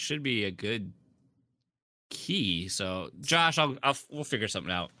 so that should be a good key. So, Josh, we'll figure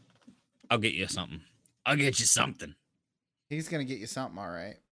something out. I'll get you something. I'll get you something. He's gonna get you something, all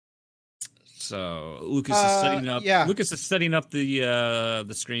right. So Lucas is setting up. Yeah. Lucas is setting up the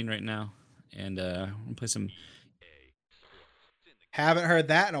screen right now, and we'll play some. Haven't heard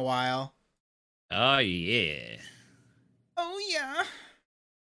that in a while. Oh yeah. Oh yeah.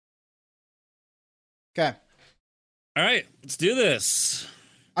 Okay. All right, let's do this.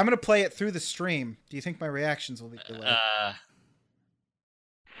 I'm gonna play it through the stream. Do you think my reactions will be delayed?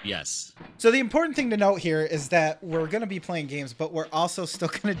 Yes. So the important thing to note here is that we're going to be playing games, but we're also still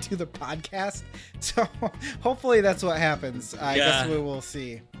going to do the podcast. So hopefully that's what happens. I guess we will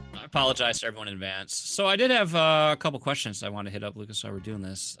see. I apologize to everyone in advance. So I did have a couple questions I want to hit up, Lucas, while we're doing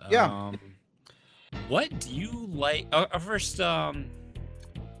this. Yeah. What do you like? First,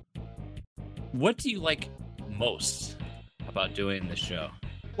 what do you like most about doing this show?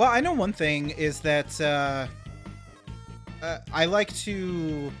 Well, I know one thing is that I like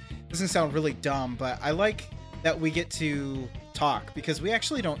to, this doesn't sound really dumb, but I like that we get to talk because we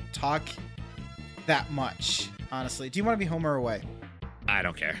actually don't talk that much, honestly. Do you want to be home or away? I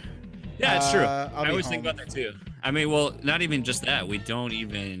don't care. Yeah, it's true. I always think about that too. I mean, well, not even just that. We don't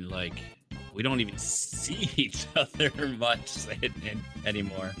even see each other much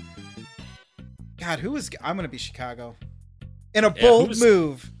anymore. God, I'm going to be Chicago. In a bold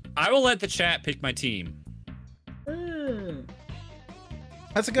move. I will let the chat pick my team.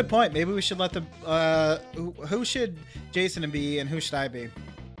 That's a good point. Maybe we should let the who should Jason be and who should I be?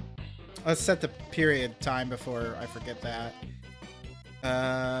 Let's set the period time before I forget that.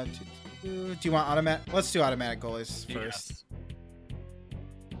 Do you want automatic? Let's do automatic goalies first.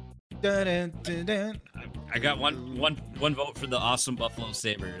 Dun, dun, dun, dun. I got one vote for the awesome Buffalo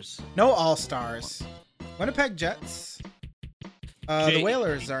Sabres. No all-stars. Winnipeg Jets. The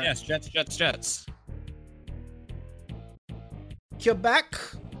Whalers are. Yes, Jets. Quebec.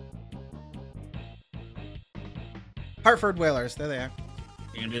 Hartford Whalers. There they are.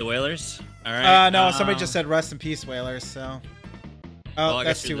 You're gonna be the Whalers. All right. No, somebody just said rest in peace, Whalers. So. Well, Oh, I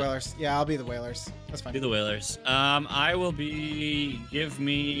that's guess two you're the- Whalers. Yeah, I'll be the Whalers. That's fine. Do the Whalers. I will be. Give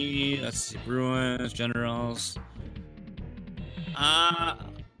me. Let's see. Bruins, Generals.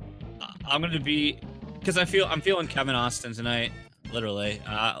 I'm gonna be because I'm feeling Kevin Austin tonight. Literally.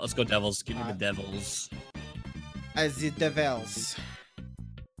 Let's go Devils. Give me the Devils. As the Devils.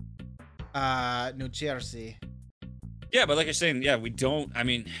 New Jersey. Yeah, but like you're saying, yeah, we don't. I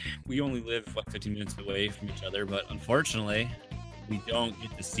mean, we only live 15 minutes away from each other, but unfortunately, we don't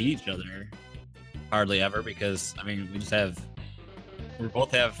get to see each other hardly ever because I mean, we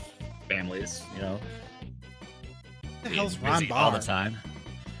both have families, you know. What the hell's Busy Ron all Barr? the time?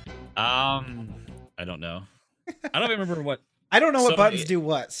 I don't know. I don't even remember what I don't know what So, buttons do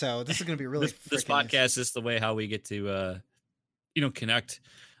what, so this is going to be really this freaking podcast is the way how we get to connect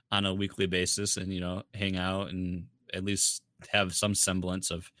on a weekly basis and hang out and at least have some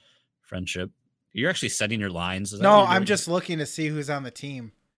semblance of friendship. You're actually setting your lines. Is that No, what you're I'm doing? just looking to see who's on the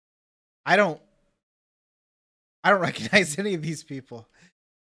team. I don't recognize any of these people.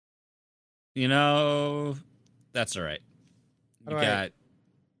 That's all right. You All right. got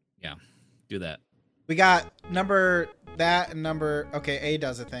do that. We got number that and number. Okay, A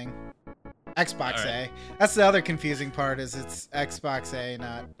does a thing. Xbox All right. A. That's the other confusing part. Is it's Xbox A,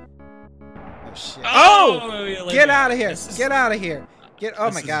 not. Oh shit! yeah, Get out of here! This is- Get out of here! Get! Oh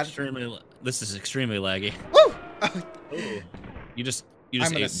this my is god! This is extremely laggy. Woo! Ooh. You just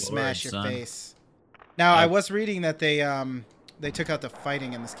I'm gonna ate smash boards, your son. face. Now I Uh, was reading that they took out the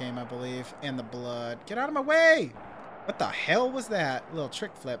fighting in this game, I believe, and the blood. Get out of my way! What the hell was that? Little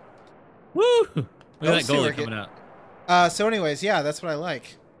trick flip. Woo! Look at Those that two are goalie coming good. out. So anyways, yeah, that's what I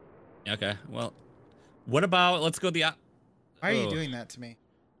like. Okay, well, what about let's go Why are you doing that to me?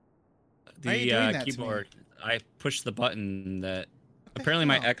 Why are you doing that to me? keyboard? I pushed the button that What the apparently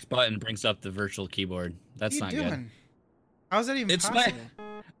my hell? X button brings up the virtual keyboard. That's What not are you good. doing? How's that even It's possible?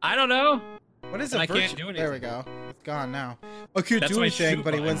 I don't know. What is and a I can't virtual? do There we anything. go. It's gone now. I can't That's do my anything, shoot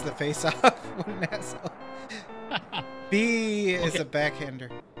but he button. wins the face off. What an asshole. B is Okay. a backhander.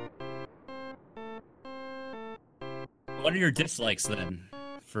 What are your dislikes then?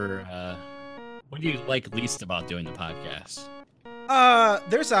 For what do you like least about doing the podcast?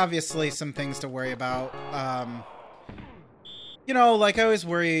 There's obviously some things to worry about. Like I always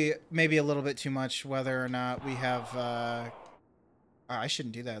worry maybe a little bit too much whether or not we have I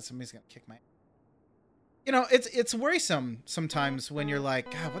shouldn't do that. Somebody's gonna kick my it's worrisome sometimes when you're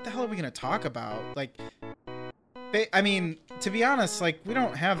like, God, what the hell are we gonna talk about? Like I mean, to be honest, like we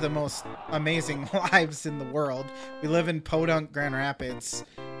don't have the most amazing lives in the world. We live in Podunk, Grand Rapids,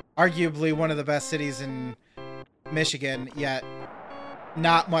 arguably one of the best cities in Michigan, yet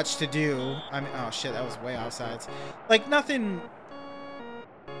not much to do. I mean, oh shit, that was way offsides. Like nothing.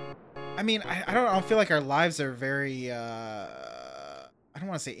 I mean, I don't feel like our lives are very. I don't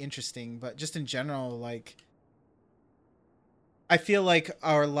want to say interesting, but just in general, like. I feel like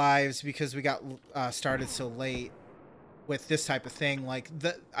our lives, because we got started so late with this type of thing,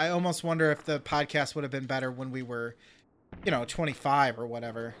 I almost wonder if the podcast would have been better when we were, 25 or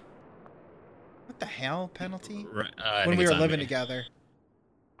whatever. What the hell penalty? Right, When we were living together.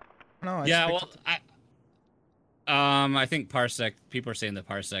 No, I think Parsec. People are saying that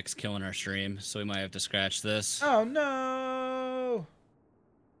Parsec's killing our stream, so we might have to scratch this. Oh no!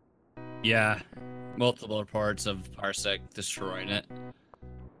 Yeah, multiple reports of Parsec destroying it.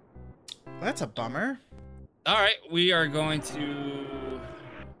 That's a bummer. All right, we are going to.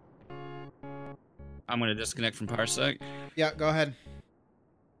 I'm going to disconnect from Parsec. Yeah, go ahead.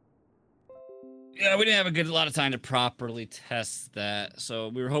 Yeah, we didn't have a lot of time to properly test that, so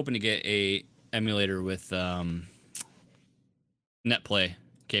we were hoping to get a emulator with net play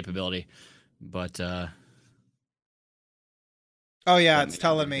capability, but Oh yeah, Let it's me-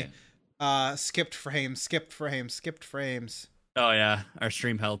 telling me. okay. Skipped frames. Oh yeah, our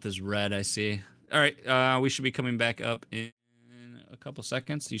stream health is red. I see. All right, we should be coming back up in a couple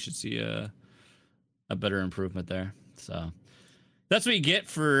seconds. You should see a better improvement there. So that's what you get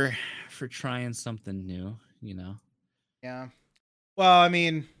for trying something new. Yeah. Well, I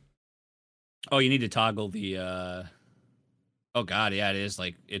mean, Oh, you need to toggle the. Oh God, yeah, it is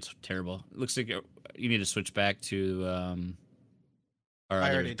it's terrible. It looks like you need to switch back to our I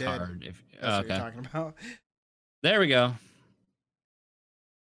other already did. card. that's what you're talking about. There we go.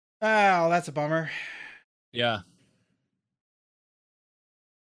 Oh, that's a bummer. Yeah.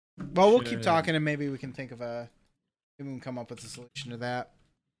 Well, we'll keep Should- talking and maybe we can think of maybe we can come up with a solution to that.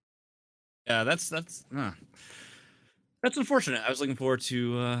 Yeah, that's unfortunate. I was looking forward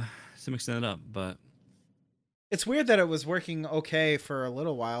to mixing it up, but It's weird that it was working okay for a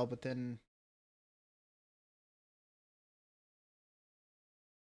little while, but then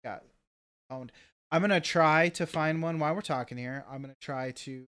got owned. I'm gonna try to find one while we're talking here. I'm gonna try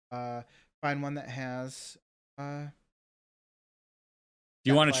to find one that has Do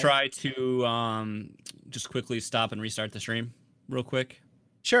you want to play. try to just quickly stop and restart the stream real quick?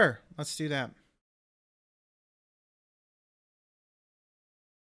 Sure, let's do that.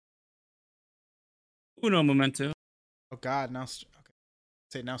 Uno momento. Oh God, now okay.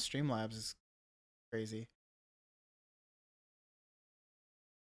 Say now Streamlabs is crazy.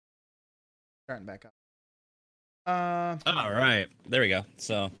 Starting back up. All right, there we go.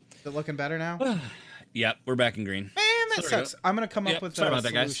 So, Is it looking better now? yep, we're back in green. Man, that sucks. I'm gonna come up with sorry a about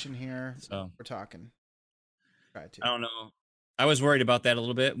that, guys. solution here. So we're talking. Try to. I don't know. I was worried about that a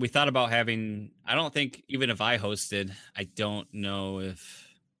little bit. We thought about having. I don't think even if I hosted, I don't know if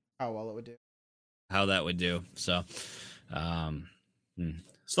How well it would do. how that would do. So,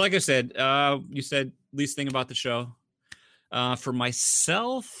 so like I said, you said least thing about the show. For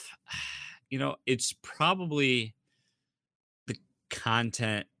myself, it's probably the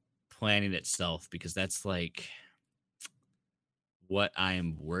content planning itself because that's like what I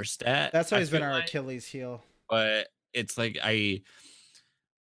am worst at. That's always been our like, Achilles heel. But it's like I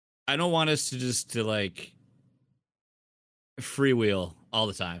don't want us to like freewheel all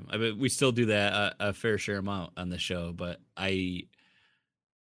the time. I mean, we still do that a fair share amount on the show, but I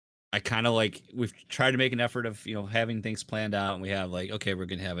kind of like we've tried to make an effort of having things planned out, and we have like, okay, we're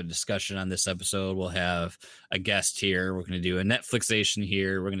gonna have a discussion on this episode. We'll have a guest here. We're gonna do a Netflixation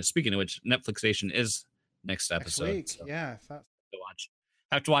here. We're gonna speaking of which, Netflixation is next episode. Next week. So Yeah, I thought.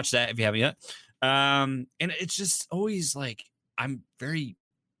 have to watch that if you haven't yet. And it's just always like I'm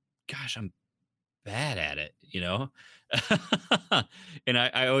bad at it, and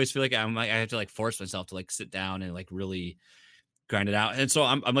I always feel like I have to like force myself to like sit down and like really grind it out. And so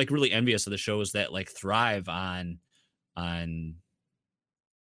I'm like really envious of the shows that like thrive on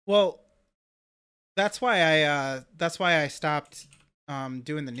Well, that's why I stopped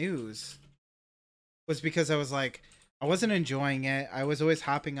doing the news, was because I was like, I wasn't enjoying it. I was always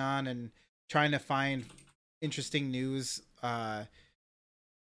hopping on and trying to find interesting news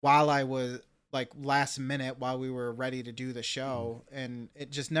while I was like last minute while we were ready to do the show, and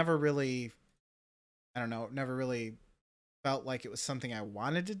it just never really, I don't know, never really felt like it was something I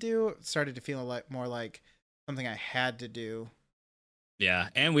wanted to do. It started to feel like more like something I had to do. Yeah,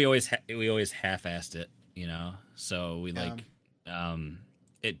 and we always half-assed it, So we like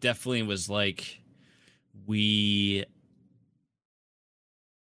it definitely was like it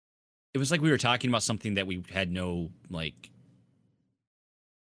was like we were talking about something that we had no like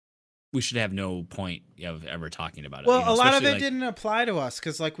we should have no point of ever talking about it. Well, a lot of it didn't apply to us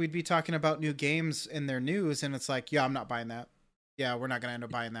because like we'd be talking about new games in their news, and it's like, yeah, I'm not buying that. Yeah, we're not gonna end up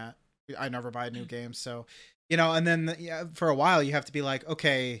buying that. I never buy new games, so and then for a while you have to be like,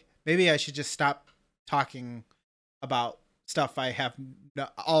 okay, maybe I should just stop talking about stuff I have.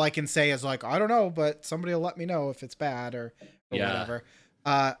 All I can say is like, I don't know, but somebody will let me know if it's bad or whatever.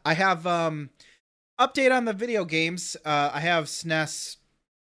 I have update on the video games. I have SNES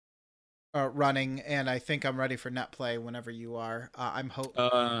running, and I think I'm ready for NetPlay whenever you are.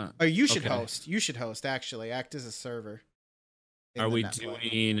 You should host. You should host, actually. Act as a server. Are we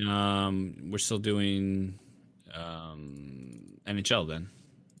doing we're still doing NHL then,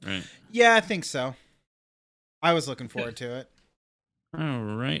 right? Yeah, I think so. I was looking forward to it. All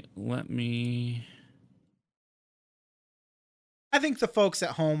right, I think the folks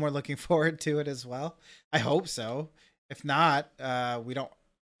at home were looking forward to it as well. I hope so. If not, we don't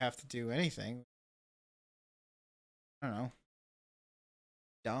have to do anything. I don't know.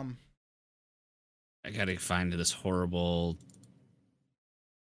 Dumb. I gotta find this horrible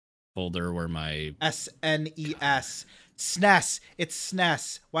folder where my SNES. SNES. It's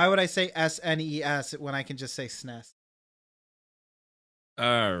SNES. Why would I say SNES when I can just say SNES?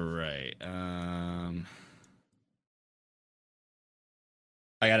 All right.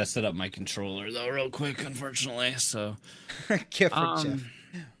 I gotta set up my controller though, real quick. Unfortunately, so. Gift for Jeff.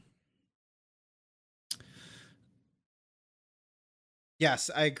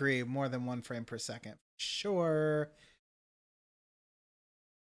 Yes, I agree. More than 1 frame per second. Sure.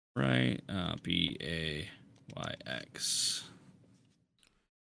 Right. BAYX.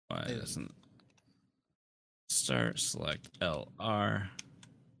 Why doesn't start? Select LR.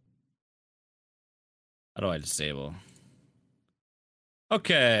 How do I disable?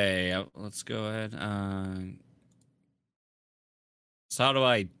 Okay, let's go ahead. So how do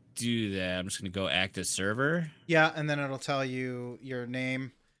I do that? I'm just gonna go act as server. Yeah, and then it'll tell you your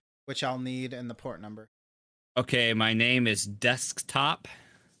name, which I'll need, and the port number. Okay, my name is Desktop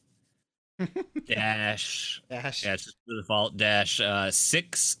dash. Dash. Yeah, it's just the default dash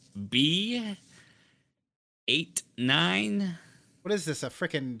 6B89 What is this? A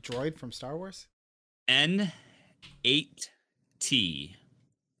freaking droid from Star Wars? N8T.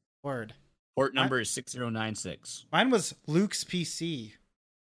 Word. Port number is 6096. Mine was Luke's PC.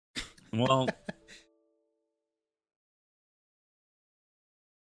 Well,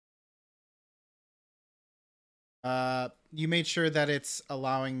 You made sure that it's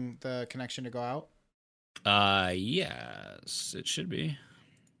allowing the connection to go out. yes, it should be.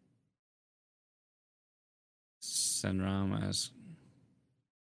 Senram as.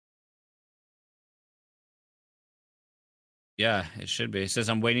 Yeah, it should be. It says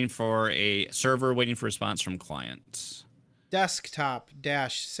I'm waiting for a server, waiting for response from client. Desktop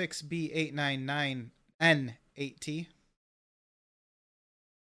dash 6B899N8T.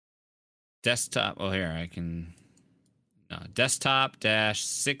 Desktop. Oh, here I can. No, desktop dash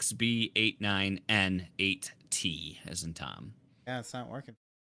 6B89N8T as in Tom. Yeah, it's not working.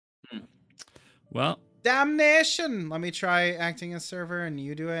 Well, Damnation! Let me try acting as server and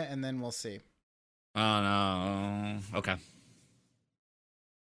you do it, and then we'll see. oh no. Okay.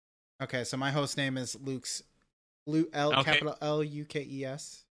 Okay, so my host name is Luke's Okay. capital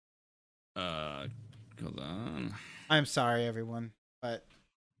Lukes. Hold on. I'm sorry, everyone, but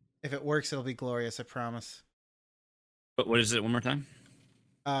if it works, it'll be glorious. I promise. But what is it? One more time.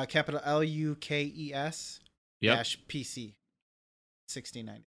 Capital Lukes Yep. dash PC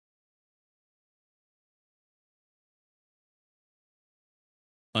 6090.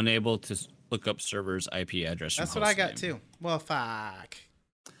 Unable to look up server's IP address. That's what I got too. Well, fuck.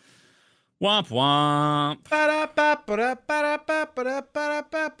 Womp womp.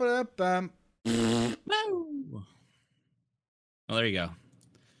 Ba-da-ba-ba-da-ba-da-ba-da-ba-da-ba-da-ba. Well, there you go.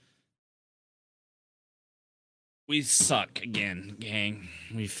 We suck again, gang.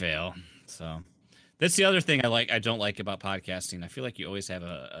 We fail. So that's the other thing I don't like about podcasting. I feel like you always have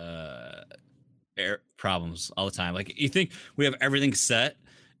problems all the time. Like you think we have everything set,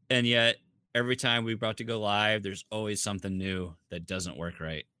 and yet every time we're about to go live, there's always something new that doesn't work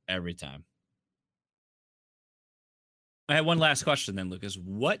right every time. I have one last question then, Lucas.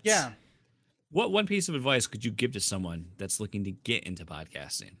 What one piece of advice could you give to someone that's looking to get into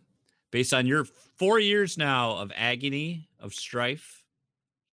podcasting based on your 4 years now of agony, of strife,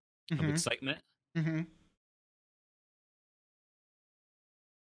 of excitement? Mm-hmm.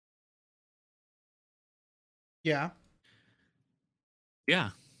 Yeah.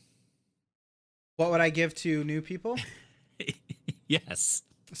 Yeah. What would I give to new people? Yes.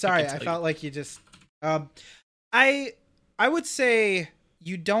 Sorry, I felt like you just. I would say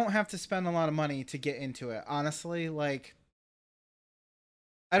you don't have to spend a lot of money to get into it. Honestly, like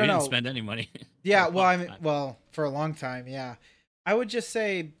I don't know. Didn't spend any money. Yeah, well, for a long time, yeah. I would just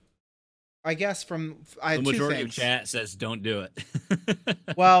say, I guess I the have two majority of things. chat says don't do it.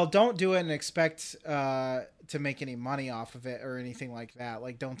 Well, don't do it and expect to make any money off of it or anything like that.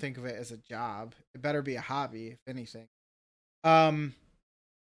 Like, don't think of it as a job. It better be a hobby, if anything. And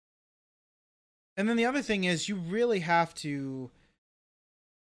then the other thing is, you really have to,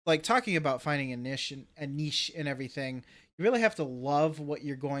 like, talking about finding a niche and everything. You really have to love what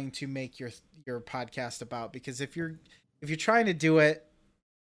you're going to make your podcast about, because if you're trying to do it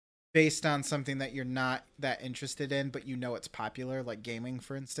based on something that you're not that interested in, but you know it's popular, like gaming,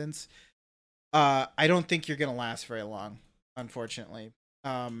 for instance, I don't think you're gonna last very long, unfortunately.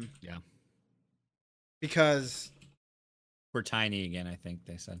 Yeah. Because We're tiny again, I think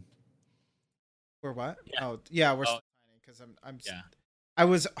they said. we're what? Yeah. Oh, yeah, we're Oh. tiny because I'm. Yeah. I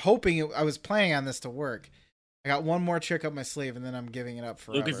was planning on this to work. I got one more trick up my sleeve, and then I'm giving it up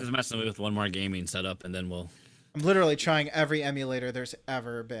forever. Lucas is messing with one more gaming setup, and then I'm literally trying every emulator there's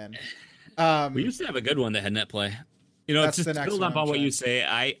ever been. we used to have a good one that had net play. You know, That's just the to next build one up I'm on what you trying.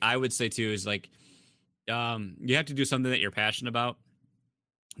 say, I would say too is like, you have to do something that you're passionate about,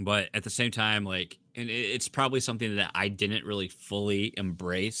 but at the same time, like, and it's probably something that I didn't really fully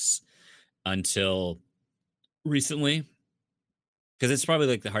embrace until recently, because it's probably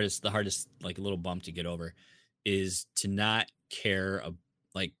like the hardest like little bump to get over is to not care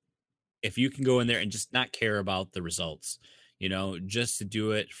like if you can go in there and just not care about the results, you know, just to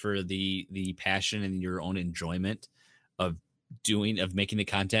do it for the passion and your own enjoyment of making the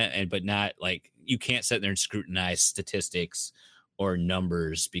content, and but not like you can't sit there and scrutinize statistics or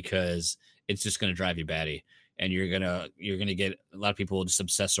numbers, because it's just going to drive you batty, and you're gonna get a lot of people just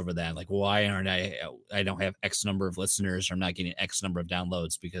obsess over that, like, why aren't I don't have X number of listeners, or I'm not getting X number of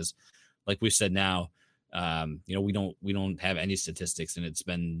downloads, because like we said now, We don't have any statistics, and it's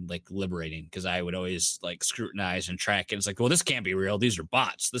been like liberating because I would always like scrutinize and track it. It's like, well, this can't be real. These are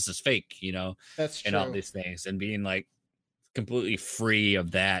bots. This is fake, That's true. and all these things, and being like completely free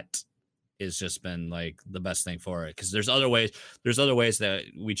of that has just been like the best thing for it. Because there's other ways that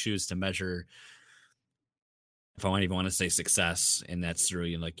we choose to measure, if I even want to say success, and that's through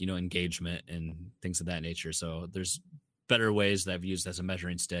engagement and things of that nature. So there's better ways that I've used as a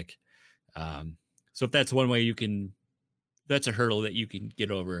measuring stick. So if that's one way that's a hurdle that you can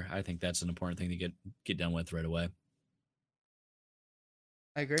get over, I think that's an important thing to get done with right away.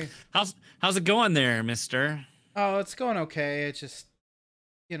 I agree. How's it going there, mister? Oh, it's going okay. It's just,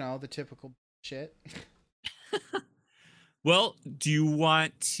 the typical shit. Well, do you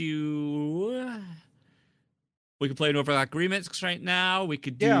want to... We can play an Overclock Remix right now. We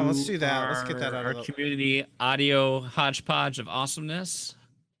could do... Yeah, let's do that. Let's get that out of our community audio hodgepodge of awesomeness.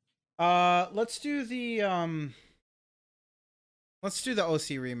 Let's do the OC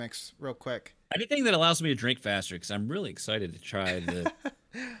remix real quick. Anything that allows me to drink faster, because I'm really excited to try the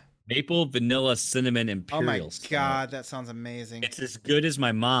maple vanilla cinnamon imperial. Oh my god, that sounds amazing. It's as good as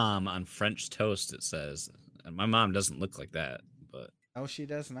my mom on French toast, it says. And my mom doesn't look like that, but no, she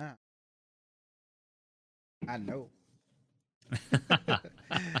does not. I know.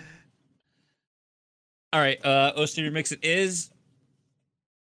 All right, OC remix it is.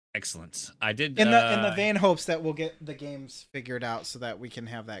 Excellent. I did in the vain hopes that we'll get the games figured out so that we can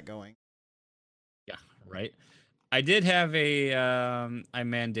have that going. Yeah, right. I did have I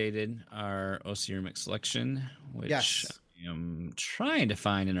mandated our OC remix selection, which yes. I am trying to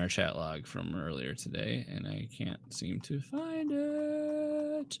find in our chat log from earlier today, and I can't seem to find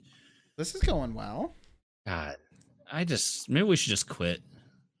it. This is going well. God, maybe we should just quit.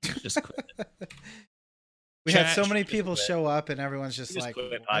 Just quit. We had so many people show up, and everyone's just like,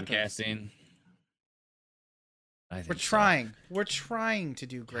 quit podcasting. We're trying. So. We're trying to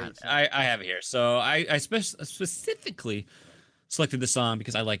do great. I have it here. So I specifically selected this song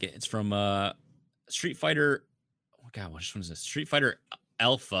because I like it. It's from Street Fighter. Oh God, which one is this? Street Fighter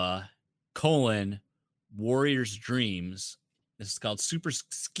Alpha: Warrior's Dreams. This is called Super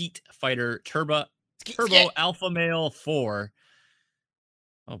Skeet Fighter Turbo Alpha Male 4.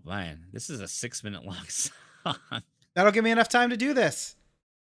 Oh man, this is a 6-minute long song. That'll give me enough time to do this.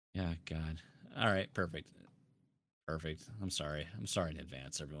 Yeah, God. All right, perfect. I'm sorry in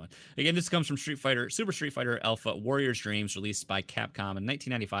advance, everyone. Again, this comes from Super Street Fighter Alpha Warrior's Dreams, released by Capcom in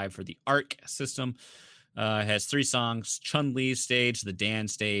 1995 for the ARC system. It has 3 songs: Chun-Li's stage, the Dan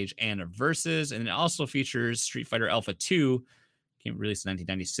stage, and a Versus. And it also features Street Fighter Alpha 2, came released in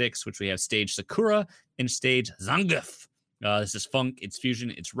 1996, which we have stage Sakura and stage Zangief. This is funk, it's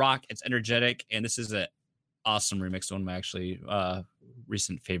fusion, it's rock, it's energetic, and this is an awesome remix, one of my actually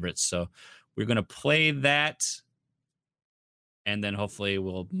recent favorites. So we're going to play that, and then hopefully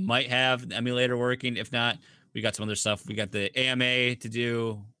might have the emulator working. If not, we got some other stuff. We got the AMA to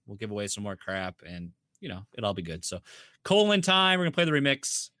do. We'll give away some more crap, and it'll all be good. So time, we're going to play the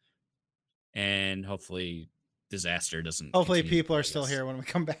remix, and hopefully disaster doesn't. Hopefully people are still here when we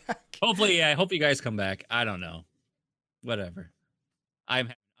come back. Hopefully, yeah. I hope you guys come back. I don't know. Whatever. I'm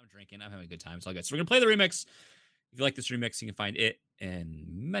drinking. I'm having a good time. It's all good. So we're going to play the remix. If you like this remix, you can find it and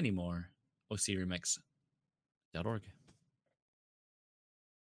many more OCRemix.org.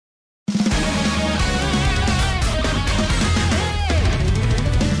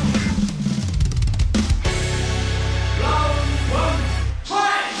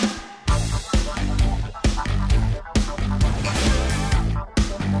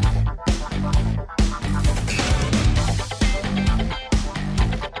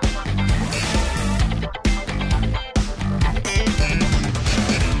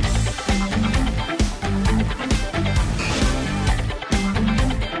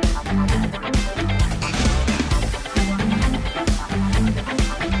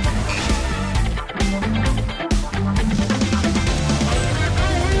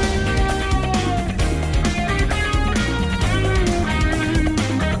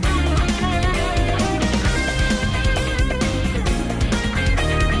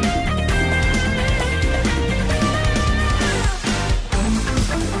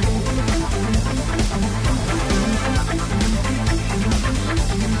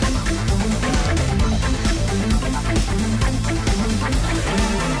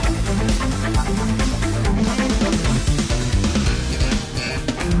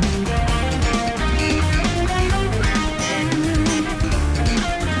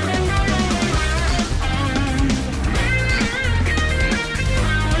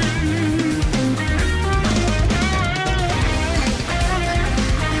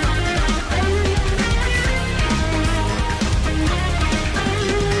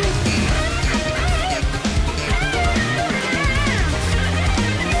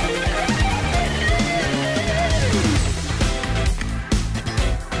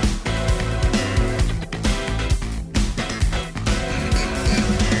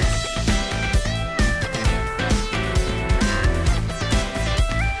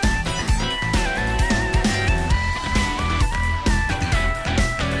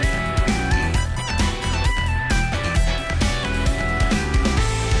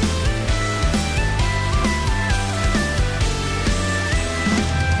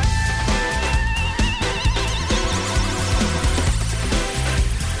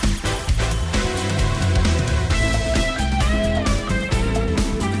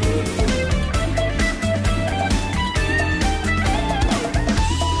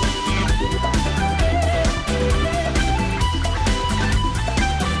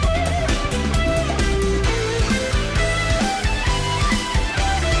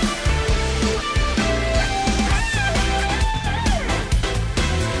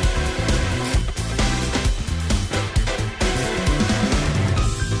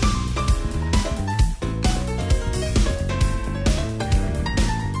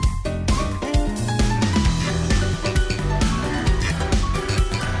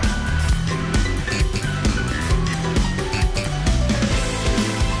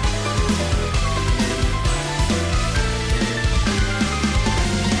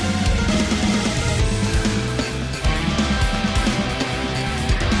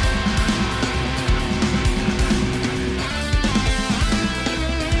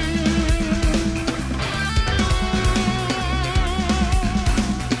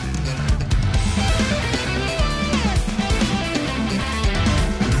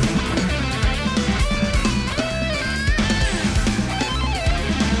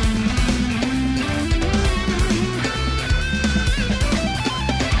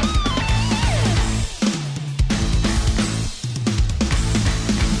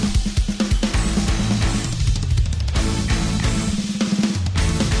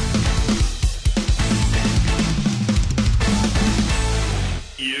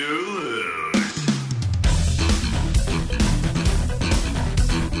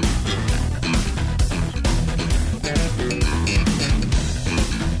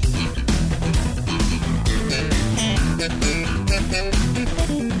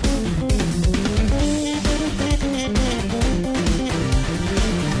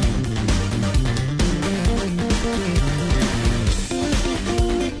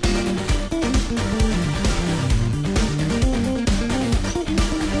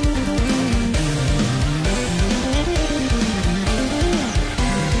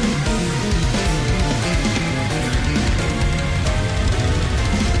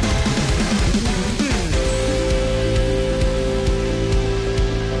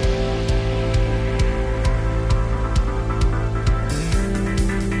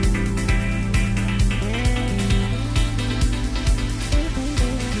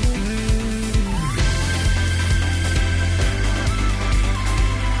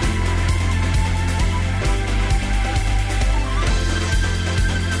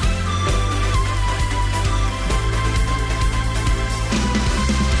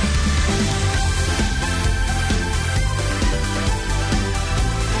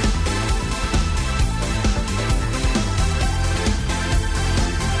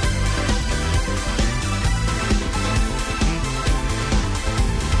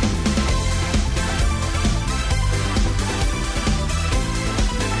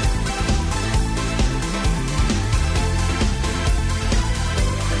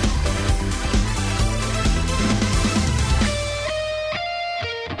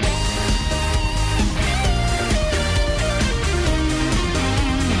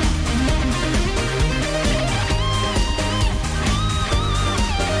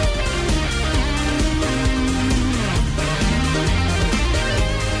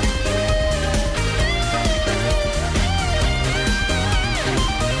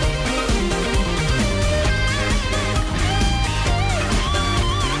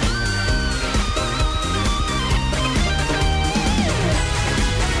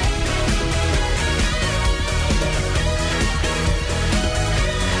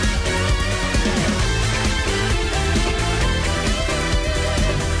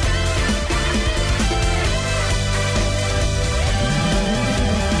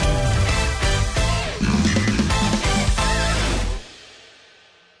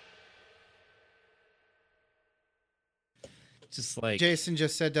 Just like Jason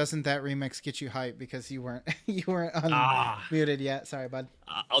just said, "Doesn't that remix get you hype because you weren't you weren't ah, unmuted yet?" Sorry, bud.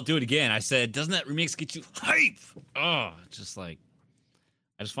 I'll do it again. I said, doesn't that remix get you hype? Oh, just like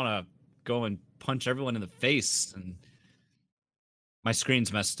I just want to go and punch everyone in the face. And my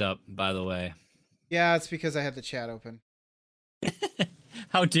screen's messed up, by the way. Yeah, it's because I had the chat open.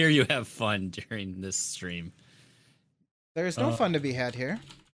 How dare you have fun during this stream? There's no fun to be had here.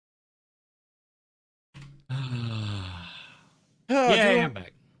 Yeah, I'm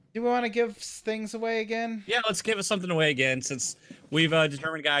back. Do we want to give things away again? Yeah, let's give us something away again since we've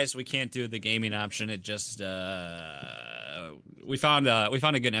determined, guys, we can't do the gaming option. It just we found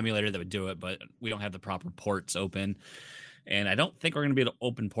a good emulator that would do it, but we don't have the proper ports open, and I don't think we're going to be able to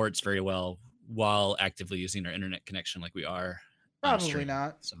open ports very well while actively using our internet connection like we are. Probably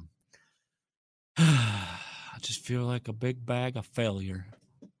not. So I just feel like a big bag of failure.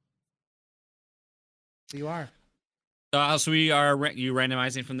 You are. So we are you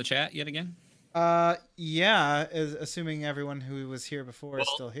randomizing from the chat yet again? Yeah, assuming everyone who was here before is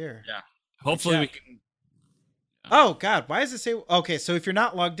still here. Yeah. Hopefully we can. Oh God, why does it say? Okay, so if you're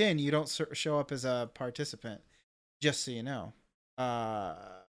not logged in, you don't show up as a participant. Just so you know.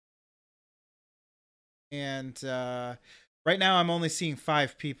 And right now I'm only seeing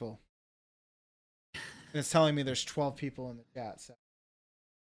 5 people. And it's telling me there's 12 people in the chat. So,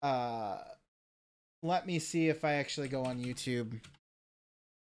 let me see if I actually go on YouTube.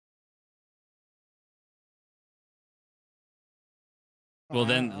 Well,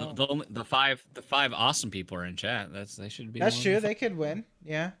 then the five awesome people are in chat. They should be. That's true. They could win.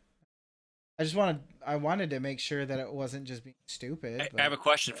 Yeah. I wanted to make sure that it wasn't just being stupid. I have a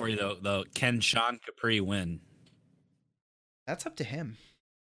question for you though. Can Sean Capri win? That's up to him.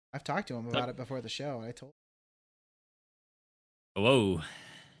 I've talked to him about it before the show. I told him. Whoa.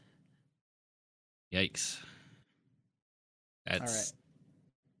 Yikes. That's all right.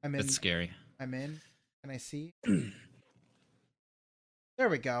 I'm in. That's scary. I'm in. Can I see? There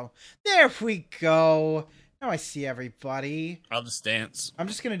we go. There we go. Now I see everybody. I'll just dance. I'm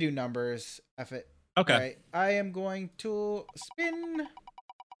just going to do numbers. F it. Okay. All right. I am going to spin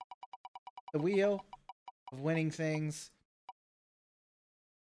the wheel of winning things.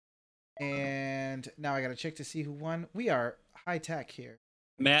 And now I got to check to see who won. We are high tech here.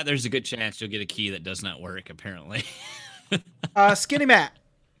 Matt, there's a good chance you'll get a key that does not work, apparently. Skinny Matt.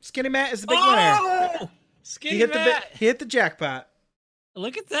 Skinny Matt is the big winner. Skinny Matt. He hit the jackpot.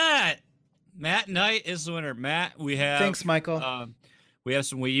 Look at that. Matt Knight is the winner. Matt, we have... Thanks, Michael. We have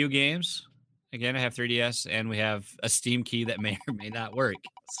some Wii U games. Again, I have 3DS, and we have a Steam key that may or may not work.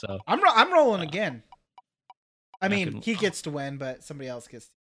 So I'm rolling again. I mean, he gets to win, but somebody else gets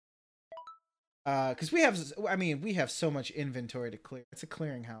to. Because we have so much inventory to clear. It's a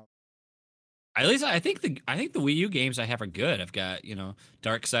clearinghouse. At least I think the Wii U games I have are good. I've got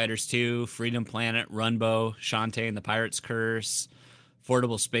Darksiders 2, Freedom Planet, Runbow, Shantae and the Pirate's Curse,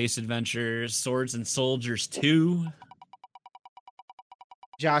 Affordable Space Adventures, Swords and Soldiers 2.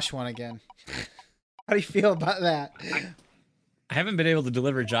 Josh won again. How do you feel about that? I haven't been able to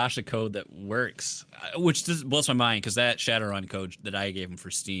deliver Josh a code that works, which just blows my mind because that Shadowrun code that I gave him for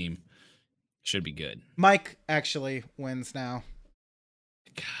Steam should be good. Mike actually wins now.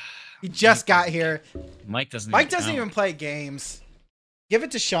 He just got here. Mike doesn't even play games. Give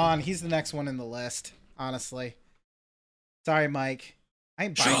it to Sean. He's the next one in the list, honestly. Sorry, Mike. I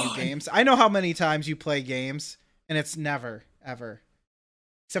ain't buying you games. I know how many times you play games, and it's never, ever.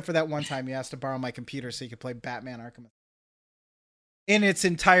 Except for that one time you asked to borrow my computer so you could play Batman Arkham in its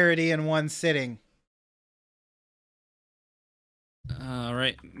entirety in one sitting. All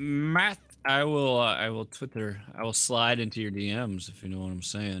right, Matt. I will slide into your DMs if you know what I'm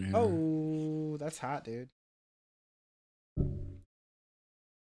saying here. Oh, that's hot, dude.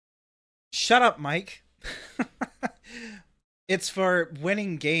 Shut up, Mike. It's for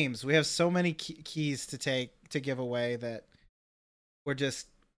winning games. We have so many keys to give away that we're just.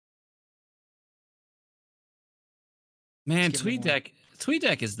 Man,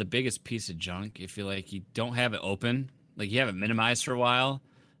 TweetDeck is the biggest piece of junk. If you you don't have it open, you have it minimized for a while,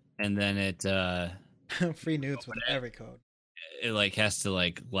 and then it free nudes with every code. It has to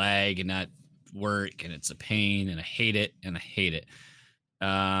lag and not work, and it's a pain, and I hate it.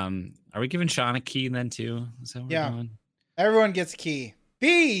 Are we giving Sean a key then too? Is that what we're doing? Everyone gets a key.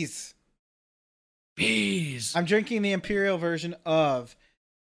 Bees. I'm drinking the Imperial version of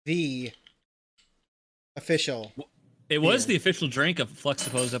the official. It was the official drink of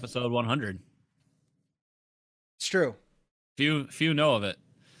Fluxapose episode 100. It's true. Few know of it.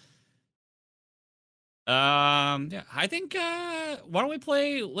 Yeah, I think why don't we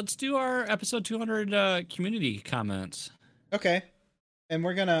play? Let's do our episode 200 community comments. Okay. And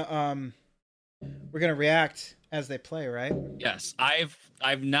we're gonna react as they play, right? Yes,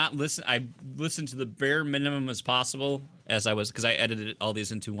 I've not listened. I listened to the bare minimum as possible as I was because I edited all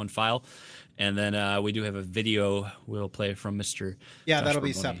these into one file, and then we do have a video we'll play from Mr. Yeah, Josh that'll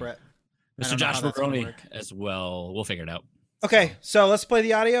be Baroni. separate. I Mr. don't know Josh how that's gonna Baroni work. as well. We'll figure it out. Okay, so let's play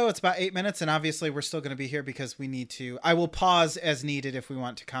the audio. It's about 8 minutes, and obviously we're still going to be here because we need to. I will pause as needed if we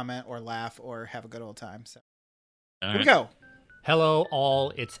want to comment or laugh or have a good old time. So here we go. Hello,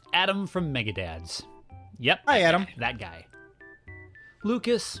 all. It's Adam from Megadads. Yep. Hi, that Adam. guy, that guy.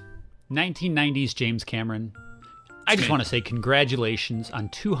 Lucas, 1990s James Cameron. I just want to say congratulations on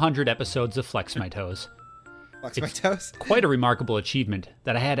 200 episodes of Flex My Toes. Flex my toes. Quite a remarkable achievement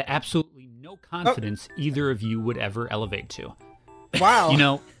that I had absolutely no confidence either of you would ever elevate to. Wow. You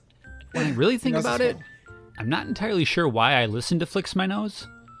know, when I really think Nose is about it, full. I'm not entirely sure why I listen to Flicks My Nose.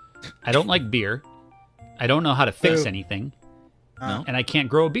 I don't like beer. I don't know how to fix Boo. anything. No. And I can't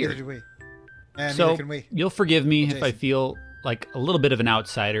grow a Neither beard. do we. And So neither can we. you'll forgive me if I Jason. feel like a little bit of an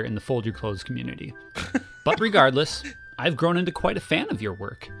outsider in the fold your clothes community. But regardless, I've grown into quite a fan of your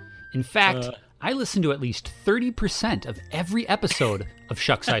work. In fact, I listen to at least 30% of every episode of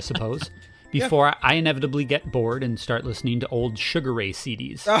Shucks, I Suppose, before I inevitably get bored and start listening to old Sugar Ray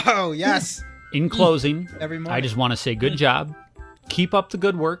CDs. Oh, yes. In closing, Every morning. I just want to say good job, keep up the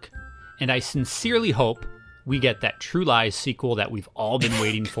good work, and I sincerely hope we get that True Lies sequel that we've all been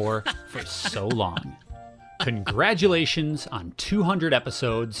waiting for so long. Congratulations on 200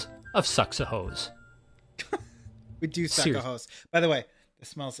 episodes of Sucks a Hose. We do suck Seriously. a host. By the way, it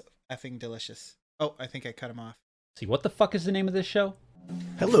smells effing delicious. Oh, I think I cut him off. See, what the fuck is the name of this show?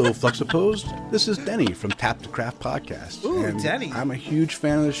 Hello, Fluxopposed. This is Denny from Tap to Craft Podcast. Ooh, and Denny. I'm a huge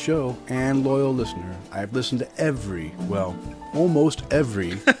fan of the show and loyal listener. I've listened to almost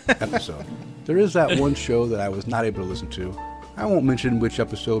every episode. There is that one show that I was not able to listen to. I won't mention which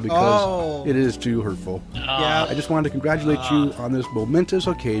episode because it is too hurtful. Yeah. I just wanted to congratulate you on this momentous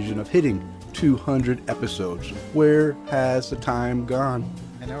occasion of hitting 200 episodes. Where has the time gone?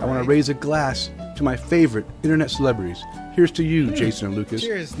 I know, want to right? raise a glass to my favorite internet celebrities. Here's to you, Jason and Lucas.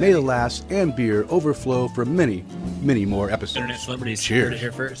 Cheers, May the Danny. laughs and beer overflow for many, many more episodes. Internet celebrities. Cheers. Heard it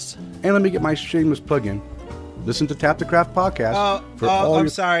here first. And let me get my shameless plug in. Listen to Tap the Craft Podcast for all I'm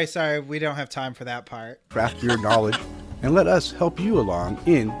your sorry. We don't have time for that part. craft beer knowledge, and let us help you along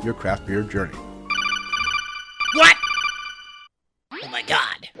in your craft beer journey. What? Oh my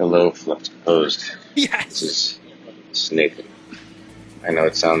god. Hello, Flux Opposed. Yes. This is Nathan. I know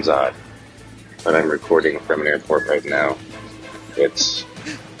it sounds odd, but I'm recording from an airport right now. It's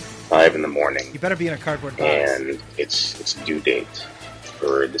 5 in the morning, You better be in a cardboard box. and it's due date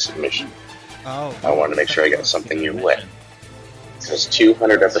for the submission. Oh. I want to make sure I got something your way, because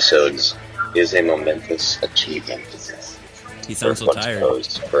 200 episodes is a momentous achievement. He For sounds so Flux tired.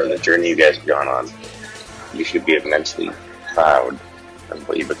 Opposed, for the journey you guys have gone on. You should be immensely proud of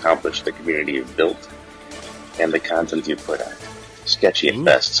what you've accomplished, the community you've built, and the content you've put out. Sketchy at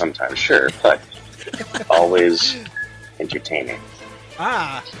best sometimes, sure, but always entertaining.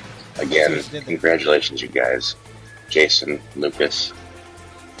 Ah. Again, That's what you did there. congratulations, you guys. Jason, Lucas,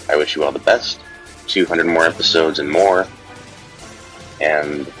 I wish you all the best. 200 more episodes and more.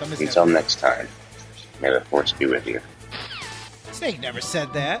 And until next time, may the force be with you. Snake never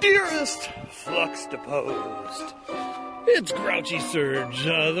said that. Dearest Flux Deposed, it's Grouchy Surge,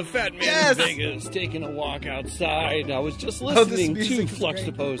 the fat man Yes! in Vegas, taking a walk outside. I was just this listening music to is Flux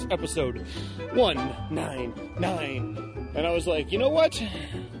great. Deposed episode 199, and I was like, you know what?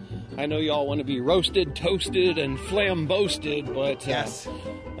 I know y'all want to be roasted, toasted, and flambosted, but Yes.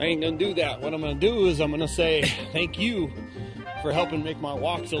 I ain't gonna do that. What I'm gonna do is I'm gonna say thank you for helping make my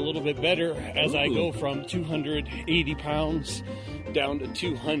walks a little bit better as I go from 280 pounds down to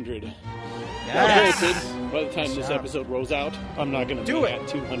 200. Now, Yes. granted, by the time this episode rolls out, I'm not going to Do be it. at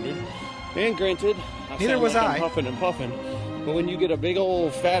 200. And granted, Neither sound was like I. I'm huffing and puffing. But when you get a big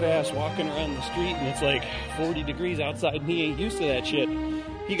old fat ass walking around the street and it's like 40 degrees outside and he ain't used to that shit,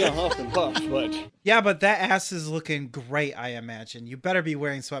 he gonna huff and puff. But Yeah, but that ass is looking great, I imagine. You better be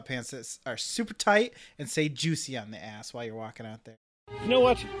wearing sweatpants that are super tight and say juicy on the ass while you're walking out there. you know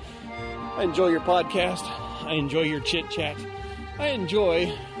what? I enjoy your podcast. I enjoy your chit chat. I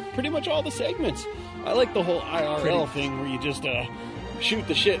enjoy pretty much all the segments. I like the whole IRL thing where you just shoot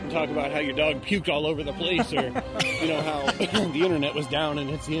the shit and talk about how your dog puked all over the place, or you know how the internet was down and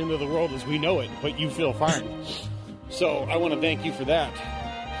it's the end of the world as we know it, but you feel fine. So I want to thank you for that.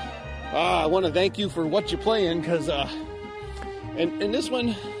 I want to thank you for what you're playing, because and this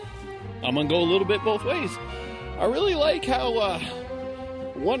one I'm gonna go a little bit both ways. I really like how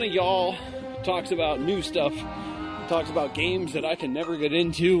one of y'all talks about new stuff talks about games that I can never get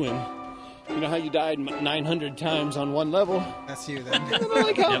into, and you know how you died 900 times on one level. That's you then. And I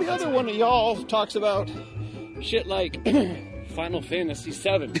like how the other one of y'all talks about shit like Final Fantasy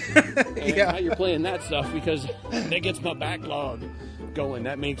VII and how you're playing that stuff, because that gets my backlog going.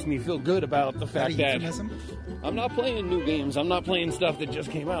 That makes me feel good about the fact that I'm not playing new games. I'm not playing stuff that just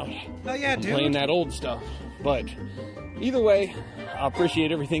came out. Oh yeah, I'm dude. playing that old stuff. But either way, I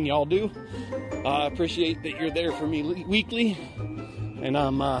appreciate everything y'all do. I appreciate that you're there for me weekly. And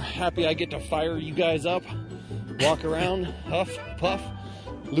I'm happy I get to fire you guys up, walk around, huff, puff,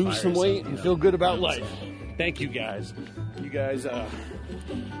 lose some weight, and feel good about life. Thank you guys. You guys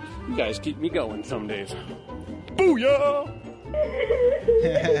keep me going some days. Booyah!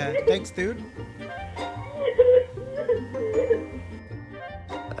 Thanks, dude.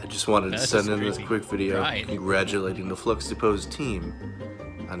 I just wanted to send in this quick video congratulating the Fluxtapose team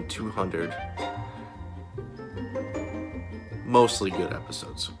on 200 mostly good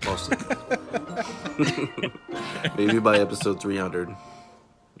episodes. Mostly good. Maybe by episode 300,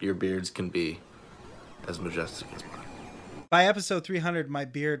 your beards can be as majestic as mine. By episode 300, my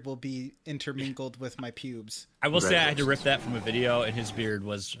beard will be intermingled with my pubes. I will say I had to rip that from a video, and his beard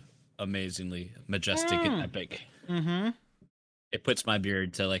was amazingly majestic and epic. Mm-hmm. It puts my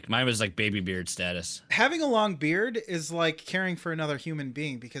beard to mine was like baby beard status. Having a long beard is like caring for another human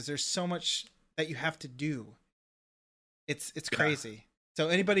being because there's so much that you have to do. It's crazy. So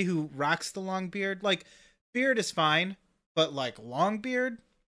anybody who rocks the long beard, beard is fine, but long beard.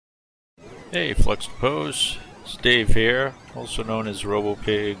 Hey, Fluxtapose. It's Dave here, also known as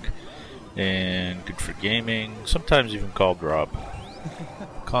RoboPig and Good for Gaming, sometimes even called Rob.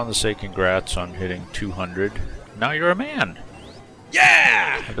 Calling to say congrats on hitting 200. Now you're a man.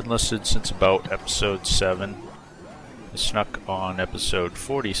 Yeah! I've been listed since about episode 7. I snuck on episode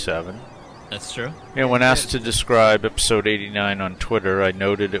 47. That's true. And when asked to describe episode 89 on Twitter, I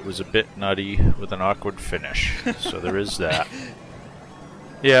noted it was a bit nutty with an awkward finish. So there is that.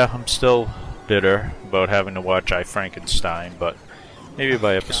 Yeah, I'm still bitter about having to watch I, Frankenstein, but maybe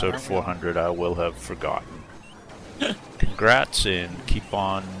by episode 400 I will have forgotten. Congrats and keep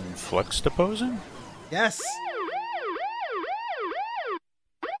on Fluxtaposing? Yes!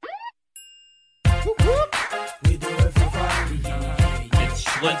 It's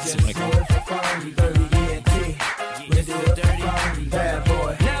Schlitz.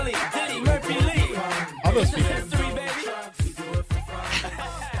 All those people.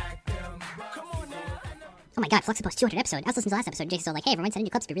 Oh my god, Fluxtapose 200 episode. I was listening to the last episode. Jason was like, hey, everyone, send in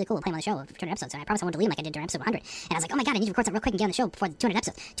your clips. It'd be really cool. We'll play them on the show for 200 episodes. So I promised I wouldn't leave like I did during episode 100. And I was like, oh my god, I need to record something real quick and get on the show before the 200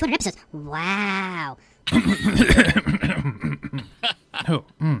 episodes. 200 episodes. Wow.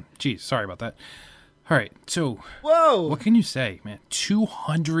 Geez, sorry about that. All right, so whoa, what can you say, man?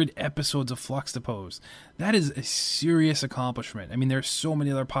 200 episodes of Fluxtapose. That is a serious accomplishment. I mean, there's so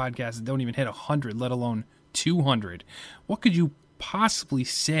many other podcasts that don't even hit 100, let alone 200. What could you possibly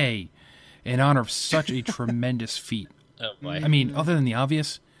say in honor of such a tremendous feat? Oh boy. I mean, other than the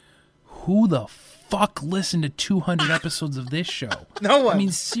obvious, who the fuck listened to 200 episodes of this show? No one. I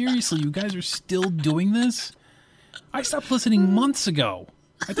mean, seriously, you guys are still doing this? I stopped listening months ago.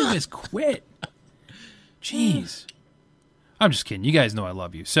 I think you guys quit. Jeez. I'm just kidding. You guys know I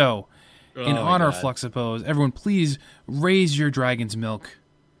love you. So, in honor of Fluxtapose, everyone please raise your dragon's milk.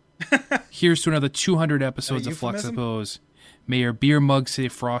 Here's to another 200 episodes of Fluxtapose. May your beer mug stay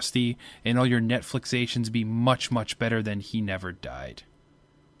frosty and all your Netflixations be much, much better than He Never Died.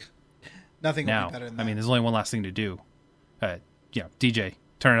 Nothing now, will be better than that. I mean, there's only one last thing to do. DJ,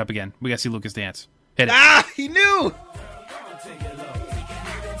 turn it up again. We got to see Lucas dance. Hit it. Ah, he knew!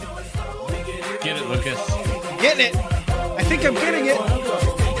 Get it, Lucas. Getting it. I think I'm getting it.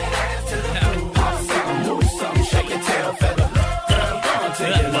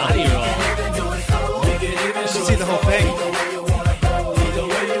 That body roll. You should see the whole thing.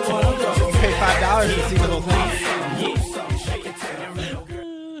 You pay $5 to see the whole thing.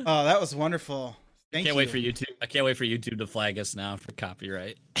 Oh, that was wonderful. Thank you. Wait for YouTube. I can't wait for YouTube to flag us now for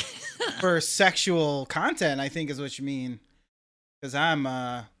copyright. For sexual content, I think is what you mean. Because I'm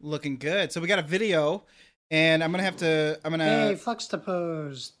looking good. So we got a video, and I'm gonna Hey,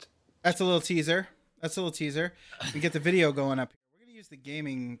 Fluxtapose. That's a little teaser. We get the video going up. We're gonna use the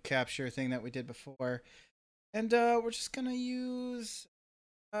gaming capture thing that we did before, and we're just gonna use.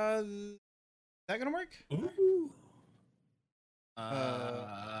 Is that gonna work? Ooh.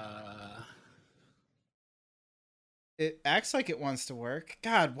 It acts like it wants to work.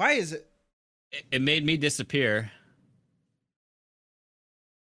 God, why is it? It made me disappear.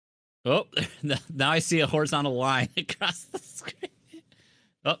 Oh, now I see a horizontal line across the screen.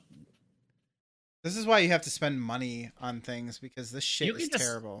 Oh, This is why you have to spend money on things, because this shit You is can just-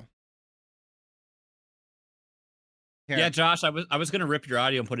 terrible. Here. Yeah, Josh, I was gonna rip your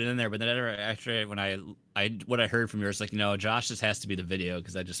audio and put it in there, but then actually when I what I heard from yours, like, no, Josh just has to be the video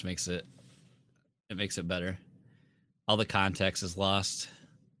because that just makes it better. All the context is lost.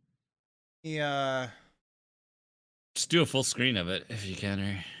 Yeah. Just do a full screen of it if you can.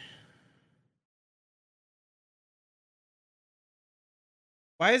 Or...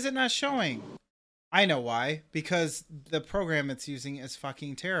 Why is it not showing? I know why. Because the program it's using is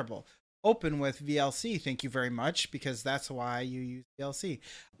fucking terrible. Open with VLC, thank you very much, because that's why you use VLC.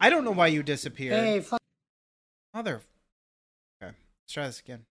 I don't know why you disappeared. Hey, Mother. Okay, let's try this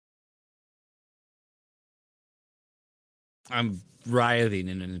again. I'm writhing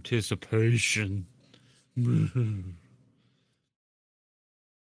in anticipation. All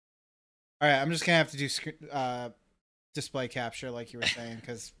right, I'm just gonna have to do display capture like you were saying,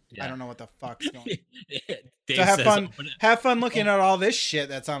 because I don't know what the fuck's going on. So have fun looking at all this shit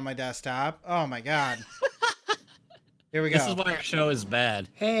that's on my desktop. Oh my god. Here we go. This is why our show is bad.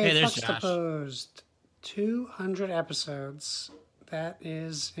 Hey, there's Flux Josh. Proposed. 200 episodes. That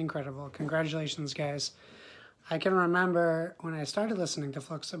is incredible. Congratulations, guys. I can remember when I started listening to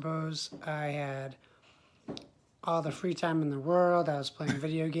Flux Proposed, I had all the free time in the world. I was playing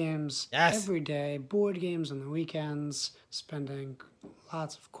video games every day, board games on the weekends, spending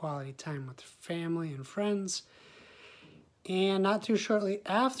lots of quality time with family and friends. And not too shortly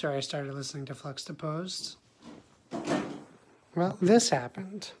after I started listening to Flux Proposed, well, this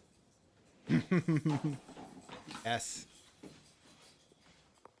happened. Yes.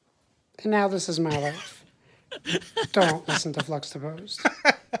 And now this is my life. Don't listen to Flux Proposed.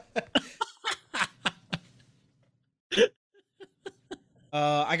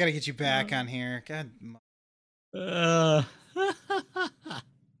 I gotta get you back on here. God.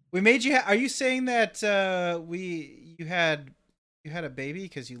 We made you. Are you saying that you had a baby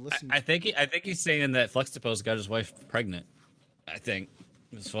because you listened? I think he's saying that Fluxtapose got his wife pregnant. I think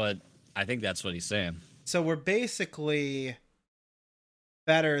that's what he's saying. So we're basically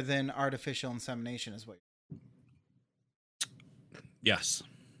better than artificial insemination, is what. Yes.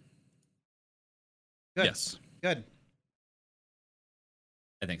 Good. Yes. Good.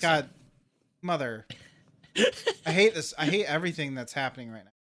 I think God, mother. I hate this. I hate everything that's happening right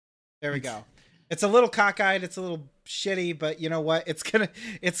now. There we go. It's a little cockeyed. It's a little shitty, but you know what? It's gonna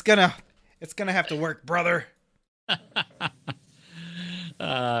have to work, brother.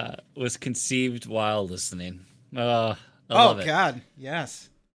 Was conceived while listening. I love it. God, yes.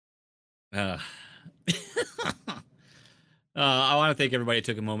 I want to thank everybody who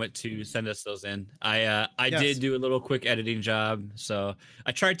took a moment to send us those in. I did do a little quick editing job, so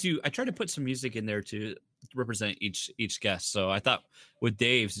I tried to put some music in there to represent each guest. So I thought with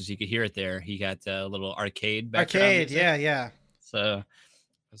Dave's, as you could hear it there, he got a little arcade background music. Yeah. So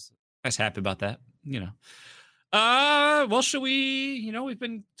I was happy about that. Well, should we? We've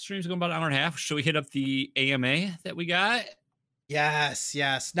been streams going about an hour and a half. Should we hit up the AMA that we got?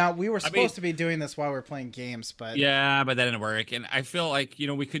 Yes. Now we were supposed to be doing this while we're playing games, but that didn't work. And I feel like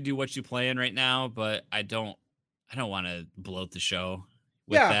we could do what you playing right now, but I don't want to bloat the show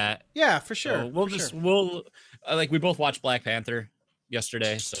with that. Yeah, for sure. So we both watched Black Panther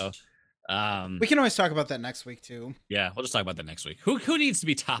yesterday, so we can always talk about that next week too. Yeah, we'll just talk about that next week. Who needs to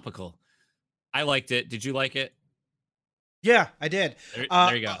be topical? I liked it. Did you like it? Yeah, I did.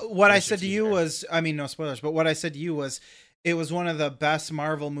 There you go. What I said to you was, no spoilers, but what I said to you was, it was one of the best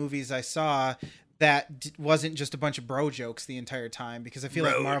Marvel movies I saw that wasn't just a bunch of bro jokes the entire time, because I feel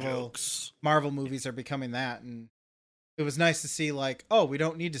like Marvel movies are becoming that, and it was nice to see we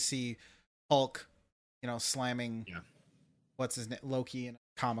don't need to see Hulk, slamming what's his name, Loki, in a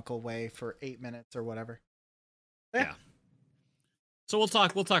comical way for 8 minutes or whatever. Yeah. So we'll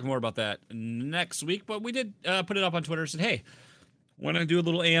talk more about that next week, but we did put it up on Twitter and said, hey, want to do a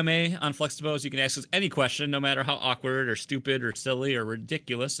little AMA on Flexibles? You can ask us any question, no matter how awkward or stupid or silly or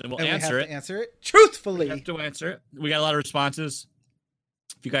ridiculous, and we'll answer it. Answer it truthfully. We have to answer it. We got a lot of responses.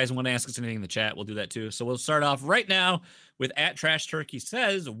 If you guys want to ask us anything in the chat, we'll do that too. So we'll start off right now with @TrashTurkey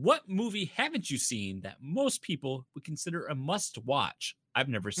says, what movie haven't you seen that most people would consider a must-watch? I've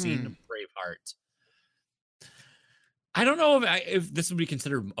never seen Braveheart. I don't know if this would be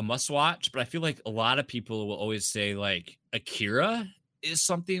considered a must-watch, but I feel like a lot of people will always say Akira is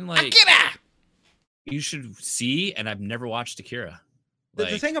something Akira you should see, and I've never watched Akira.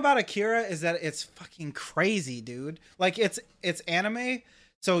 The thing about Akira is that it's fucking crazy, dude. It's anime,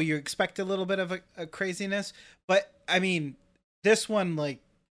 so you expect a little bit of a craziness, but I mean, this one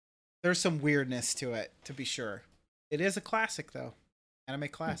there's some weirdness to it, to be sure. It is a classic though, anime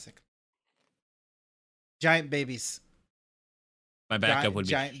classic. Giant babies. My backup would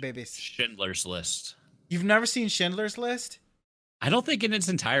be giant babies. Schindler's List. You've never seen Schindler's List? I don't think in its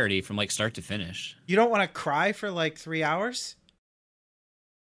entirety from like start to finish. You don't want to cry for like 3 hours?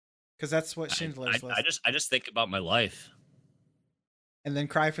 Because that's what Schindler's List. I just think about my life. And then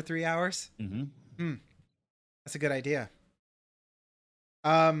cry for 3 hours? Mm-hmm. That's a good idea.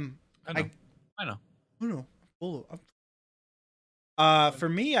 I know. For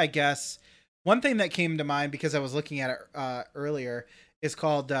me, I guess one thing that came to mind because I was looking at it earlier is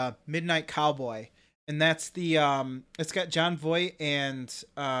called Midnight Cowboy, and that's the it's got Jon Voight and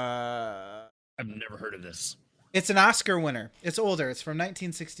I've never heard of this. It's an Oscar winner. It's older. It's from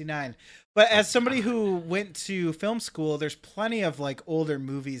 1969. But as somebody who went to film school, there's plenty of like older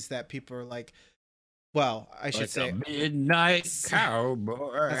movies that people are like, well, I should say Midnight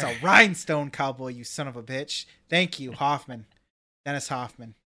Cowboy. That's a rhinestone cowboy, you son of a bitch. Thank you, Hoffman. Dennis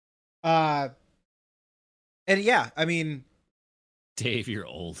Hoffman. And yeah, I mean, Dave, you're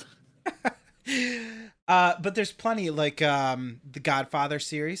old. But there's plenty like the Godfather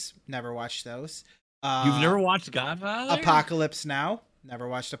series. Never watched those. You've never watched Godfather? Apocalypse Now. Never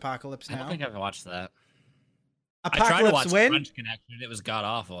watched Apocalypse Now. I don't think I've watched that. Apocalypse I tried to watch When? French Connection. It was god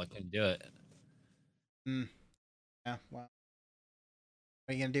awful. I couldn't do it. Yeah, well, what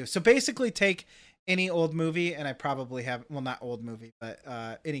are you gonna do? So basically, take any old movie, and I probably have, well, not old movie,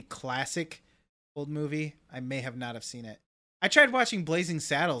 but any classic old movie. I may have not have seen it. I tried watching Blazing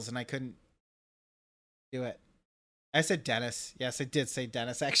Saddles, and I couldn't do it. I said Dennis. Yes, I did say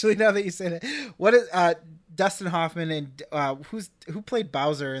Dennis. Actually, now that you said it, what is Dustin Hoffman and who played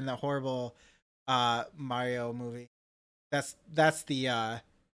Bowser in the horrible Mario movie? That's the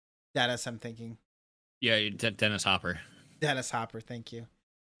Dennis I'm thinking. Yeah, Dennis Hopper. Dennis Hopper, thank you.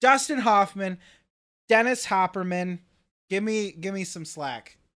 Dustin Hoffman, Dennis Hopperman. Give me some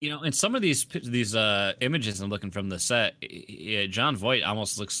slack. You know, in some of these images I'm looking from the set, Jon Voight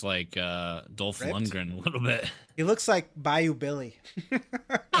almost looks like Dolph Ripped? Lundgren a little bit. He looks like Bayou Billy.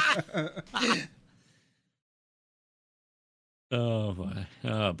 Oh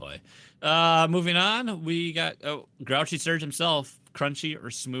boy. Moving on, we got Grouchy Surge himself, crunchy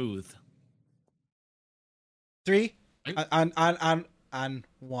or smooth. 3 on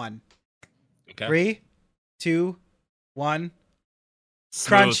 1. Okay. 3, 2, 1.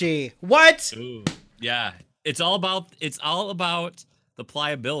 Smooth. Crunchy. What? Ooh. Yeah, it's all about the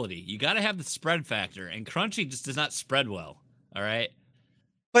pliability. You got to have the spread factor, and crunchy just does not spread well. All right.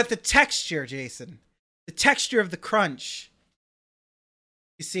 But the texture, Jason, the texture of the crunch.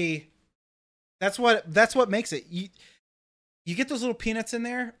 You see, that's what makes it. You get those little peanuts in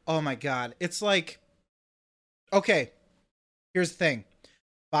there. Oh my god, it's like, okay. Here's the thing: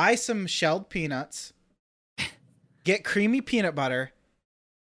 buy some shelled peanuts, get creamy peanut butter.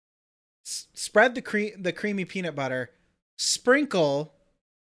 Spread the creamy peanut butter, sprinkle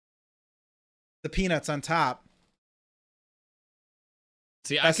the peanuts on top.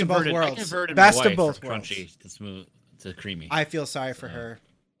 See, Best of both worlds. I converted Best my of wife both from worlds. crunchy to smooth to creamy. I feel sorry for her.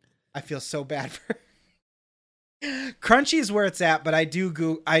 I feel so bad for her. Crunchy is where it's at, but I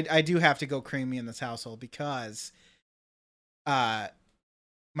do have to go creamy in this household because my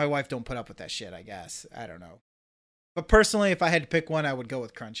wife don't put up with that shit, I guess. I don't know. But personally, if I had to pick one, I would go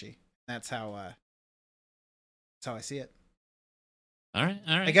with crunchy. That's how I see it. All right.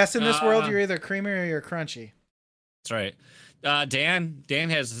 I guess in this world, you're either creamy or you're crunchy. That's right. Dan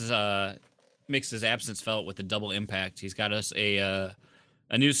has makes his absence felt with the double impact. He's got us a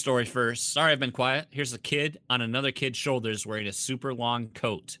news story first. Sorry, I've been quiet. Here's a kid on another kid's shoulders wearing a super long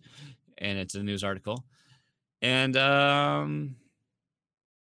coat, and it's a news article. And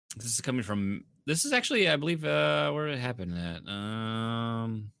this is coming from. This is actually, I believe, where it happened at.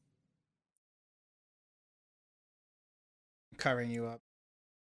 Covering you up.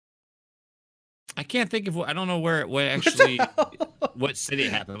 I can't think of what. I don't know where actually what city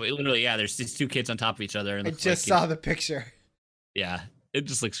it happened. But literally, yeah, there's these two kids on top of each other. And I just saw the picture. Yeah, it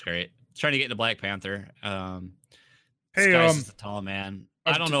just looks great. Trying to get into Black Panther. Hey, Disguised as a tall man.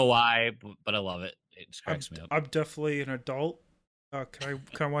 I don't know why, but I love it. It just cracks me up. I'm definitely an adult. Can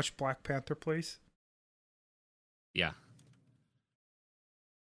I watch Black Panther, please? Yeah,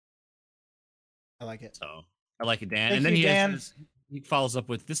 I like it. So I like it, Dan. Thank and then you, Dan. He follows up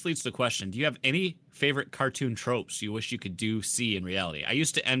with, this leads to the question: do you have any favorite cartoon tropes you wish you could see in reality? I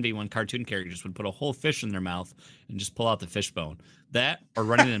used to envy when cartoon characters would put a whole fish in their mouth and just pull out the fish bone. That or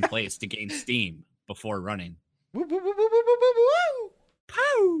running in place to gain steam before running. Woo, woo, woo, woo, woo, woo, woo, woo.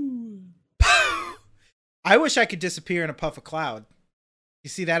 Pow! Pow! I wish I could disappear in a puff of cloud. You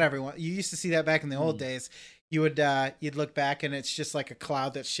see that, everyone? You used to see that back in the old days. You would you'd look back and it's just like a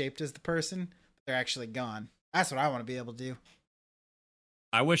cloud that's shaped as the person. they're actually gone. That's what I want to be able to do.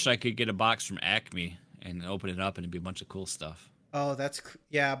 I wish I could get a box from Acme and open it up and it'd be a bunch of cool stuff. Oh,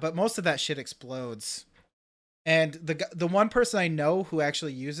 yeah, but most of that shit explodes. And the one person I know who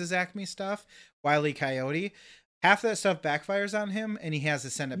actually uses Acme stuff, Wile E. Coyote, half that stuff backfires on him, and he has to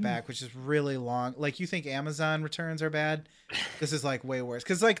send it back, which is really long. Like, you think Amazon returns are bad? This is like way worse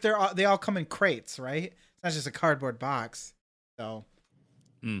because like they all come in crates, right? It's not just a cardboard box. So,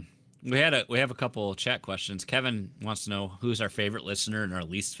 we have a couple chat questions. Kevin wants to know who's our favorite listener and our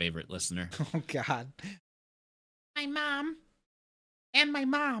least favorite listener. Oh God, my mom, and my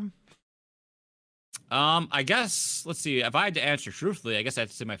mom. I guess, let's see. If I had to answer truthfully, I guess I have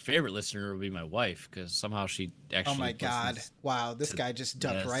to say my favorite listener would be my wife, because somehow she actually. Oh my God! Wow, this guy just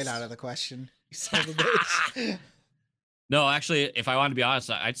ducked right out of the question. You son of a bitch. No, actually, if I want to be honest,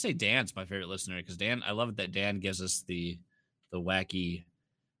 I'd say Dan's my favorite listener, because Dan, I love that Dan gives us the wacky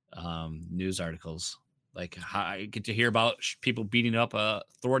news articles. Like, how I get to hear about people beating up,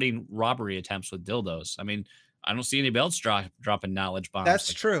 thwarting robbery attempts with dildos. I mean, I don't see anybody else dropping knowledge bombs.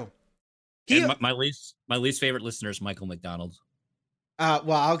 That's true. And my least favorite listener is Michael McDonald.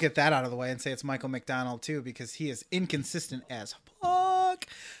 Well, I'll get that out of the way and say it's Michael McDonald too, because he is inconsistent as fuck.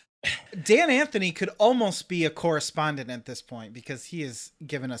 Dan Anthony could almost be a correspondent at this point because he has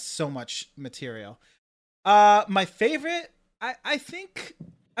given us so much material. My favorite, I think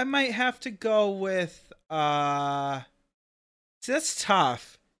I might have to go with. See, that's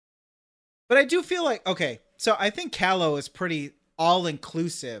tough, but I do feel like okay. So I think Callow is pretty all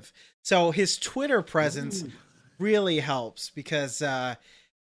inclusive. So his Twitter presence really helps because I'm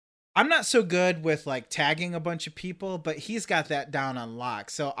not so good with like tagging a bunch of people, but he's got that down on lock.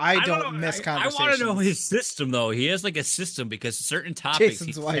 So I don't miss conversations. I want to know his system though. He has like a system because certain topics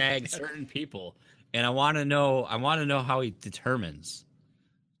Jason's he wife. tags certain people, and I want to know how he determines.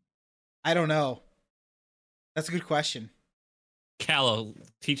 I don't know. That's a good question. Callow,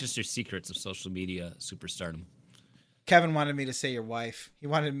 teach us your secrets of social media superstardom. Kevin wanted me to say your wife. He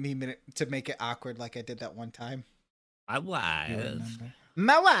wanted me to make it awkward like I did that one time. My wife.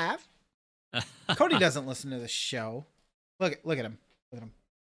 My wife. Cody doesn't listen to the show. Look at him. Look at him.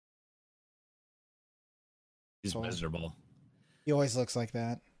 He's miserable. He always looks like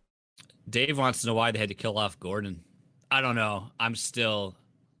that. Dave wants to know why they had to kill off Gordon. I don't know. I'm still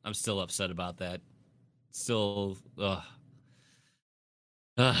upset about that. Still,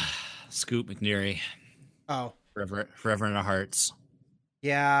 Scoot McNairy. Oh. Forever in our hearts.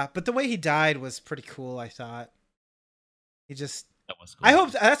 Yeah, but the way he died was pretty cool, I thought. That was cool. I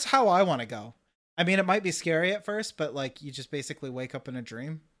hope that's how I want to go. I mean, it might be scary at first, but like you just basically wake up in a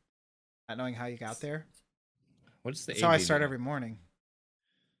dream, not knowing how you got there. That's how I start every morning.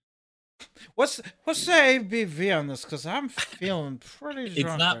 What's the ABV on this? Because I'm feeling pretty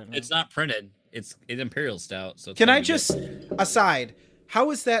drunk right now. It's not printed. It's Imperial Stout. So can I just aside?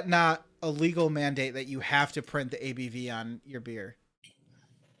 How is that not a legal mandate that you have to print the ABV on your beer?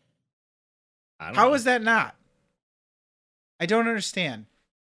 How is that not? I don't understand.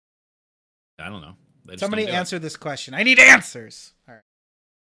 I don't know. Somebody answer this question. I need answers. All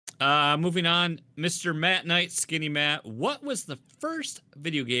right. Moving on, Mr. Matt Knight, Skinny Matt. What was the first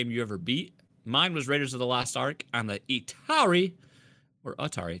video game you ever beat? Mine was Raiders of the Lost Ark on the Atari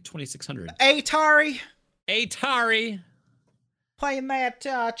 2600. Atari. Playing that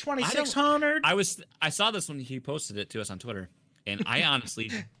 2600. I saw this when he posted it to us on Twitter, and I honestly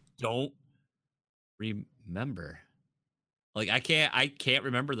don't remember. Like I can't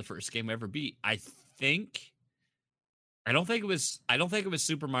remember the first game I ever beat. I don't think it was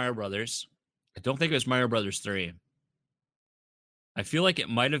Super Mario Brothers. I don't think it was Mario Brothers 3. I feel like it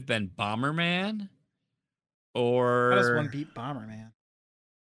might have been Bomberman, or how does one beat Bomberman?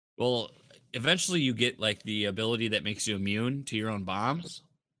 Well, eventually you get like the ability that makes you immune to your own bombs.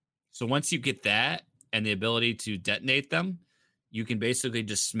 So once you get that and the ability to detonate them, you can basically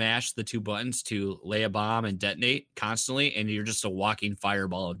just smash the two buttons to lay a bomb and detonate constantly, and you're just a walking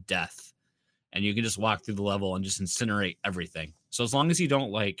fireball of death. And you can just walk through the level and just incinerate everything. So as long as you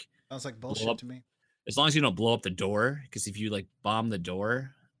don't like sounds like bullshit to me. As long as you don't blow up the door, because if you like bomb the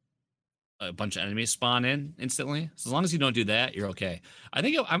door, a bunch of enemies spawn in instantly. So as long as you don't do that, you're okay. I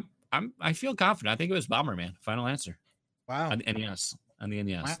think I feel confident. I think it was Bomberman. Final answer. Wow. On the NES. On the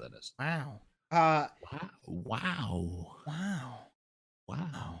NES, wow. That is. Wow.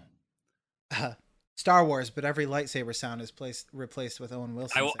 Wow. Star Wars, but every lightsaber sound is replaced with Owen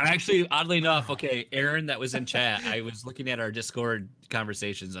Wilson. I actually, oddly enough, okay, Aaron, that was in chat. I was looking at our Discord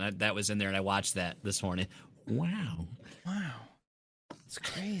conversations, and that was in there, and I watched that this morning. Wow. It's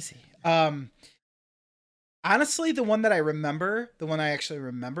crazy. Honestly, the one I actually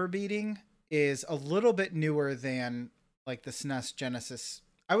remember beating is a little bit newer than like the SNES Genesis.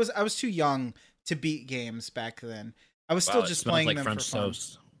 I was too young to beat games back then. I was still Wow, it just smells playing like them French for fun.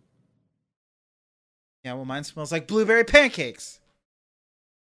 toast. Yeah, well, mine smells like blueberry pancakes.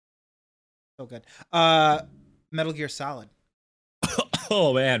 So good. Metal Gear Solid.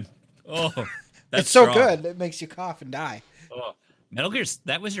 Oh man. Oh, that's It's so strong. good. It makes you cough and die. Oh, Metal Gear.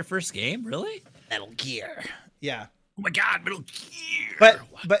 That was your first game, really? Metal Gear. Yeah. Oh my God, Metal Gear.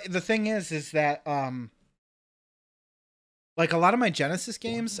 But the thing is that like a lot of my Genesis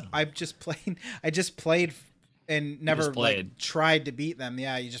games, I just played and never just played. like tried to beat them.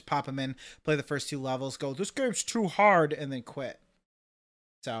 Yeah, you just pop them in, play the first 2 levels, go, this game's too hard, and then quit.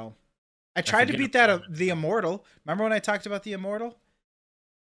 So I tried to beat that the Immortal. Remember when I talked about the Immortal?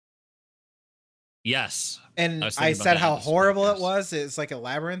 Yes. And was I thinking about said that how in this horrible podcast. it was. It's like a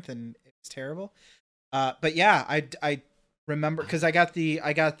labyrinth and it's terrible. But yeah, I remember because I got the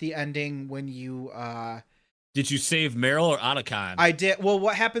ending when you Did you save Meryl or Otacon? I did. Well,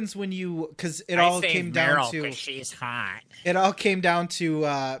 what happens when you because it I all saved came down Meryl to 'cause she's hot. it all came down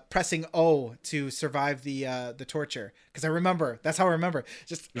to pressing O to survive the torture. Because I remember that's how I remember.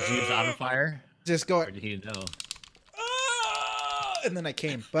 Just Did you use Auto Fire? Just go. Or did he know? And then I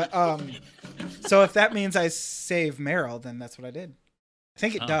came. But so if that means I save Meryl, then that's what I did. I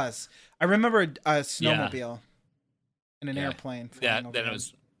think it Oh. does. I remember a snowmobile and an Yeah. airplane. Yeah, flying then it overhead.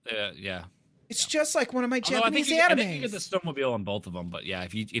 was. Yeah. It's just like one of my Although I Japanese think animes. you get the snowmobile on both of them, but yeah,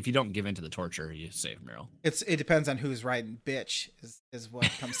 if you don't give in to the torture, you save Meryl. It depends on who's riding. Bitch is what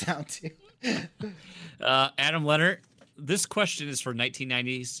it comes down to. Adam Leonard, this question is for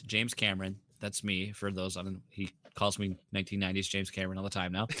 1990s James Cameron. That's me. For those on, he calls me 1990s James Cameron all the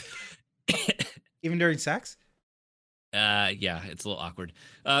time now. Even during sex? Yeah, it's a little awkward.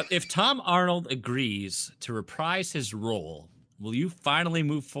 If Tom Arnold agrees to reprise his role, will you finally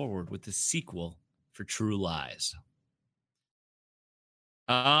move forward with the sequel for True Lies?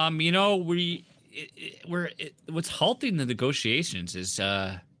 You know, what's halting the negotiations is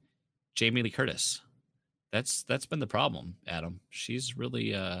Jamie Lee Curtis. That's been the problem, Adam. She's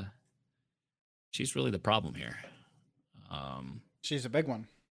really the problem here. She's a big one.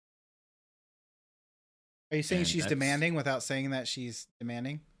 Are you saying And she's that's- demanding without saying that she's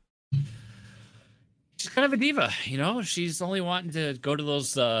demanding? She's kind of a diva, you know. She's only wanting to go to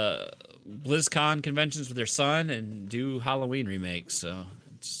those BlizzCon conventions with her son and do Halloween remakes. So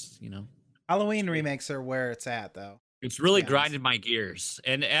it's, you know, Halloween remakes are where it's at, though. it's really To be honest. grinded my gears.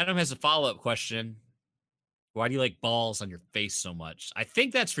 And Adam has a follow-up question. Why do you like balls on your face so much? I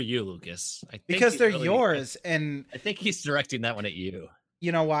think that's for you, Lucas. I think Because he's they're really- yours, and I think he's directing that one at you.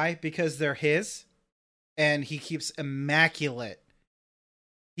 you know why? Because they're his, and he keeps immaculate.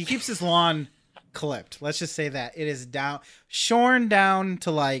 He keeps his lawn clipped. Let's just say that it is shorn down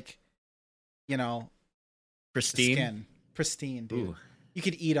to like, you know, the Pristine. skin, pristine, dude. Ooh. You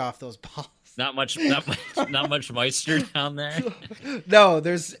could eat off those balls. Not much moisture down there. No,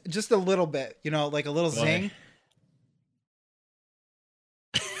 there's just a little bit, you know, like a little Boy. zing.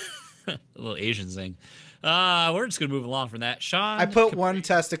 A little Asian zing. We're just gonna move along from that. Sean, I put one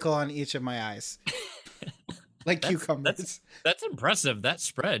testicle on each of my eyes, like cucumbers. That's impressive. That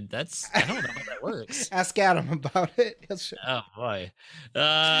spread. I don't know how that works. Ask Adam about it. He'll show- Oh boy.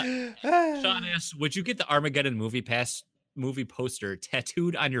 Sean asks, would you get the Armageddon movie poster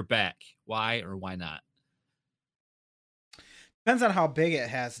tattooed on your back? Why or why not? Depends on how big it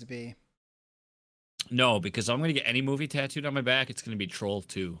has to be. No, because I'm gonna get any movie tattooed on my back, it's gonna be Troll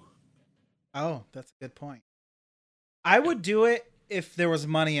 2. Oh, that's a good point. I would do it if there was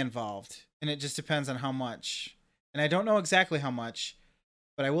money involved, and it just depends on how much. And I don't know exactly how much,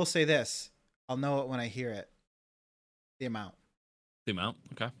 but I will say this: I'll know it when I hear it. The amount. The amount?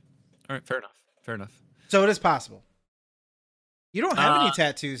 Okay. All right, fair enough. So it is possible. You don't have any Uh,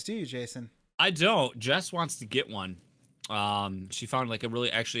 tattoos, do you, Jason? I don't. Jess wants to get one. She found like a really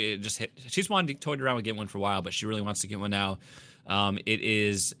actually it just hit. She's wanted to toy around with getting one for a while, but she really wants to get one now.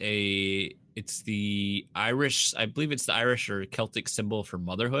 It's the Irish, I believe it's the Irish or Celtic symbol for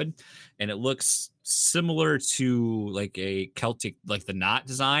motherhood, and it looks similar to like a Celtic, like the knot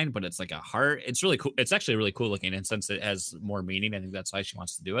design, but it's like a heart. It's really cool. It's actually really cool looking, and since it has more meaning, I think that's why she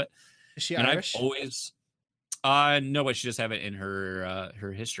wants to do it. Is she and Irish? I've always, no, but she just have it in her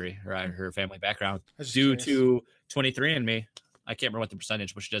history, her family background I was just due curious. to 23andMe. I can't remember what the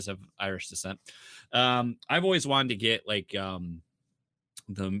percentage, but she does have Irish descent. I've always wanted to get like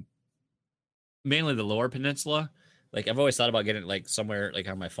mainly the Lower Peninsula. Like I've always thought about getting it like somewhere like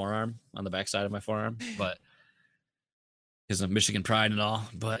on my forearm, on the backside of my forearm, but because of Michigan pride and all.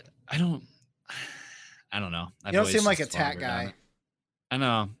 But I don't know. You don't seem like a tat guy. I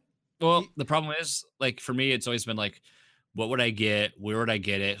know. Well, the problem is, like, for me, it's always been like, what would I get? Where would I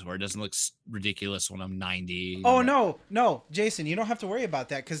get it? Where it doesn't look ridiculous when I'm 90. Oh, no, Jason, you don't have to worry about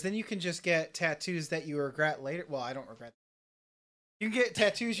that because then you can just get tattoos that you regret later. Well, I don't regret. You can get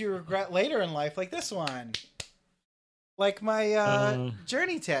tattoos you regret later in life, like this one. Like my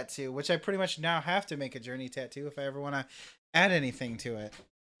Journey tattoo, which I pretty much now have to make a Journey tattoo if I ever want to add anything to it.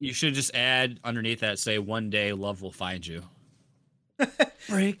 You should just add underneath that, say, one day love will find you.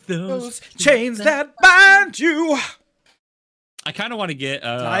 Break those chains that bind you. I kind of want to get. It's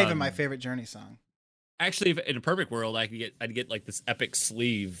not even my favorite Journey song. Actually, if in a perfect world, I'd get like this epic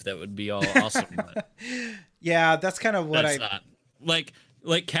sleeve that would be all awesome. But yeah, that's kind of what not. Like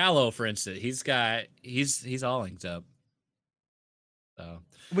Callow, for instance. He's all inked up. So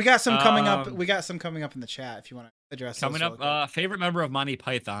we got some coming up. We got some coming up in the chat if you want to address. Coming up, favorite member of Monty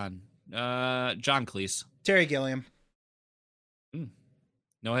Python, John Cleese, Terry Gilliam.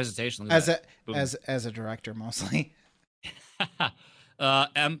 No hesitation. As a director, mostly.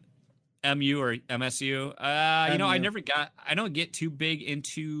 MU or MSU. You know, I don't get too big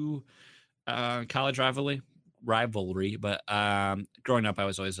into college rivalry, but growing up, I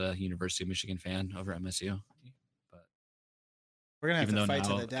was always a University of Michigan fan over MSU. But we're gonna have to fight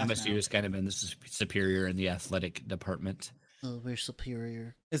to the death. MSU has kind of been superior in the athletic department. Oh, we're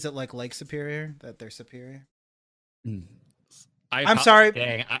superior. Is it like Lake Superior that they're superior? I'm sorry.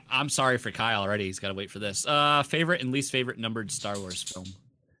 Dang, I'm sorry for Kyle already. He's got to wait for this. Favorite and least favorite numbered Star Wars film.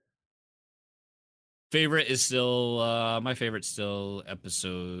 Favorite is still my favorite's still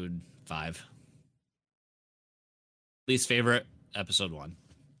Episode 5. Least favorite, Episode 1.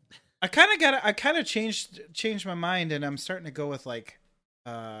 I kind of changed my mind, and I'm starting to go with like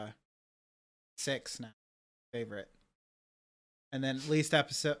 6 now. Favorite, and then least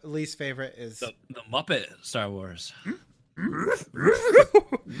favorite is the Muppet Star Wars.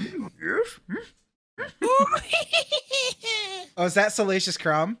 Oh, is that Salacious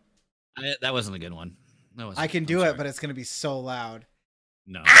Crumb? That wasn't a good one. I can do it, but it's gonna be so loud.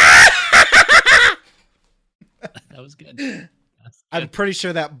 No. That was good. I'm pretty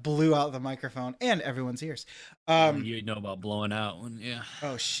sure that blew out the microphone and everyone's ears. You know about blowing out one, yeah.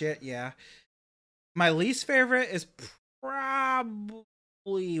 Oh shit, yeah. My least favorite is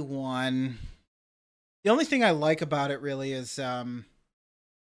probably 1. The only thing I like about it really is the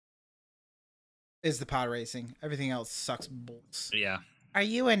pod racing. Everything else sucks bolts. Yeah. Are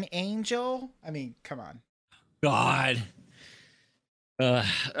you an angel? I mean, come on. God.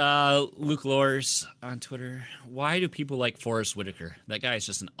 Luke Lors on Twitter. Why do people like Forrest Whitaker? That guy is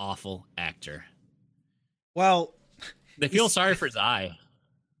just an awful actor. Well, they feel sorry for his eye.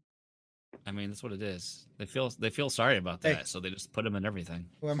 I mean, that's what it is. They feel sorry about that, so they just put him in everything.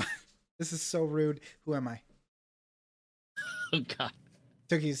 Who am I? This is so rude. Who am I? Oh God.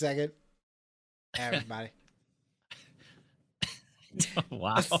 Took you a second. Everybody.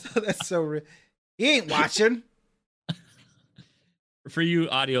 Wow. That's so rude. He ain't watching. For you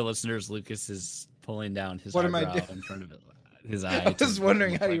audio listeners, Lucas is pulling down his eyebrow in front of his eye. I was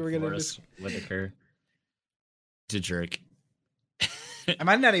wondering how you were going to Whitaker. It's a jerk. I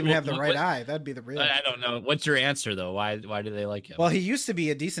might not even have the right eye. That'd be the real. I don't know. What's your answer though? Why do they like him? Well, he used to be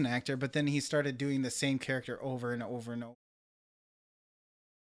a decent actor, but then he started doing the same character over and over and over.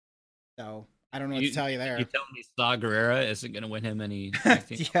 So I don't know what to tell you there. You telling me Saw Gerrera isn't going to win him any?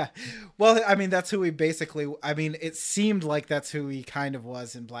 Yeah. Well, I mean, that's who he basically. I mean, it seemed like that's who he kind of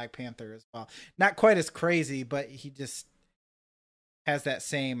was in Black Panther as well. Not quite as crazy, but he just has that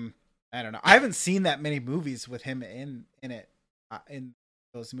same. I don't know. I haven't seen that many movies with him in it. In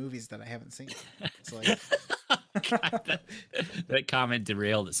those movies that I haven't seen. It's like God, that comment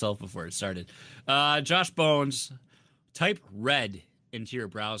derailed itself before it started. Josh Bones, type red into your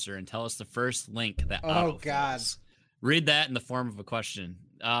browser and tell us the first link that God. Read that in the form of a question.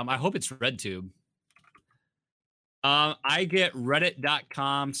 I hope it's RedTube. I get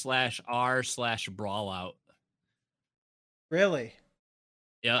reddit.com/r/brawlout. Really?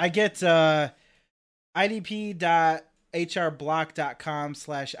 Yeah. I get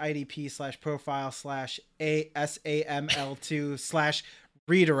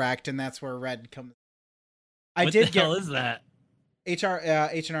idp.hrblog.com/idp/profile/ASAML2/redirect, and that's where red comes. What the hell is that?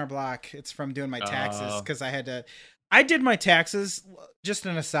 H&R Block. It's from doing my taxes because I did my taxes. Just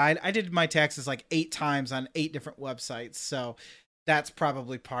an aside, I did my taxes like 8 times on 8 different websites, so that's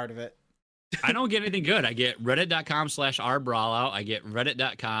probably part of it. I don't get anything good. I get reddit.com/rbrawlout. I get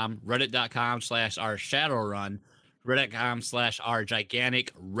reddit.com/r/shadowrun,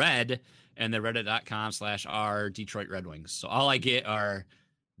 reddit.com/r/gigantic-red, and then reddit.com/r/Detroit Red Wings. So all I get are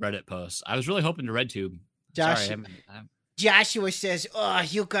Reddit posts. I was really hoping to RedTube. Josh, sorry, Joshua says, "Oh,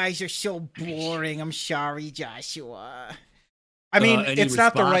 you guys are so boring. I'm sorry, Joshua." I mean, any it's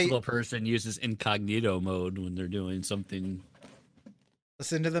not the right. responsible person uses incognito mode when they're doing something.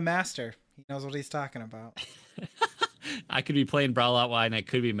 Listen to the master. He knows what he's talking about. I could be playing Brawl Out Wide, and I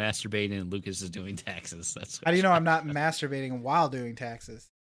could be masturbating, and Lucas is doing taxes. That's How do you know I'm not masturbating while doing taxes?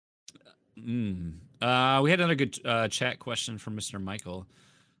 We had another good chat question from Mr. Michael.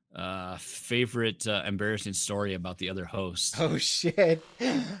 Favorite embarrassing story about the other host? Oh shit.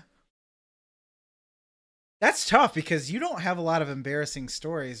 That's tough because you don't have a lot of embarrassing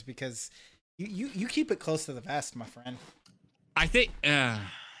stories because you keep it close to the vest, my friend. I think, yeah.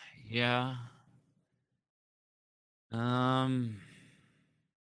 I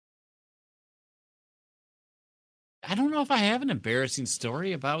don't know if I have an embarrassing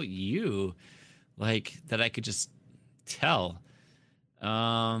story about you, like that I could just tell.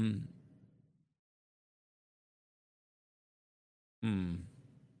 Almost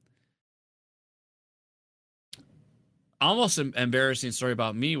an embarrassing story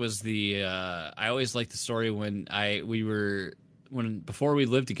about me was the I always liked the story when before we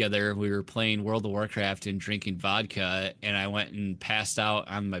lived together, we were playing World of Warcraft and drinking vodka, and I went and passed out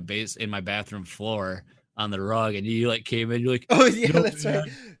on my in my bathroom floor on the rug, and you like came in, you're like, "Oh yeah, no, that's man.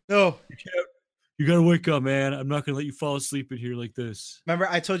 right. No, you gotta wake up, man. I'm not gonna let you fall asleep in here like this." Remember,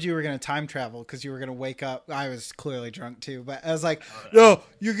 I told you were gonna time travel because you were gonna wake up. I was clearly drunk too, but I was like, "No,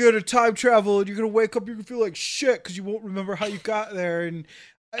 you're gonna time travel, and you're gonna wake up. You're gonna feel like shit because you won't remember how you got there." And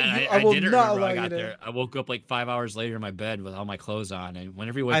I will didn't not remember allow I you got to. there. I woke up like 5 hours later in my bed with all my clothes on, and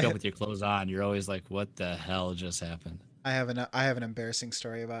whenever you wake up with your clothes on, you're always like, "What the hell just happened?" I have an embarrassing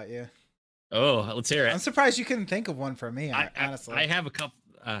story about you. Oh, let's hear it. I'm surprised you couldn't think of one for me. Honestly, I have a couple.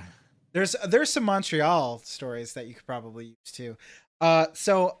 There's some Montreal stories that you could probably use too.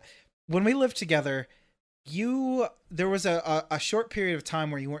 So when we lived together, there was a short period of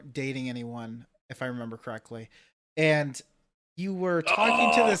time where you weren't dating anyone, if I remember correctly, and you were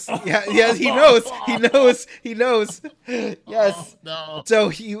talking to this. Yeah, he knows. Yes. No. So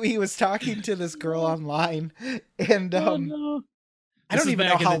he was talking to this girl online, and no. I don't even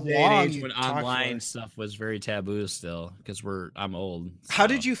know how long you when talked for. online stuff was very taboo still because I'm old. So. How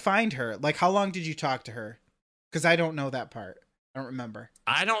did you find her? Like, how long did you talk to her? Because I don't know that part. I don't remember.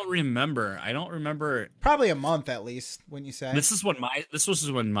 I don't remember. Probably a month at least. Wouldn't you say? This was when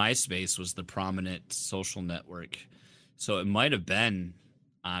MySpace was the prominent social network, so it might have been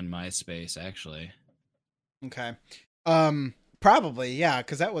on MySpace actually. Okay. Probably, yeah,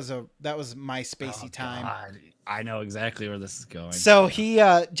 because that was my spacey time. God. I know exactly where this is going. So he,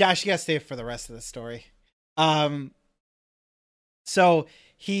 Josh, you gotta stay for the rest of the story. So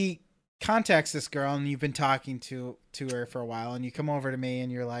he contacts this girl, and you've been talking to her for a while, and you come over to me,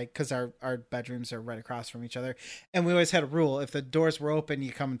 and you're like, because our bedrooms are right across from each other, and we always had a rule: if the doors were open,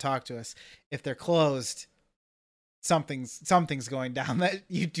 you come and talk to us. If they're closed, something's going down that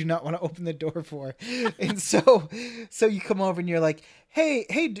you do not want to open the door for. And so you come over and you're like, hey,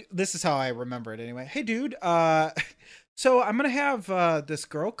 this is how I remember it anyway. Hey dude, so I'm going to have this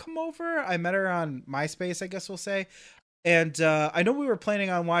girl come over. I met her on MySpace, I guess we'll say. And I know we were planning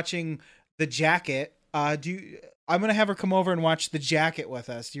on watching The Jacket. I'm going to have her come over and watch The Jacket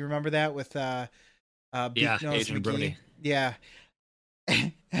with us. Do you remember that with yeah, Agent Brody. Yeah.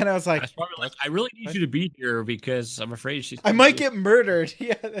 And I was like, I really need you to be here because I'm afraid I might get murdered.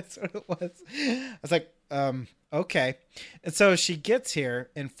 Yeah, that's what it was. I was like, okay. And so she gets here,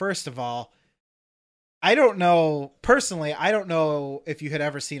 and first of all, I don't know if you had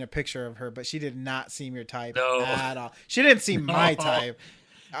ever seen a picture of her, but she did not seem your type at all. She didn't seem my type.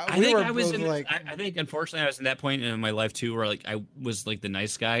 I think unfortunately I was in that point in my life too, where like I was like the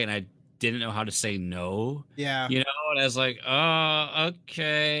nice guy, and I didn't know how to say no. Yeah. You know, and I was like, oh,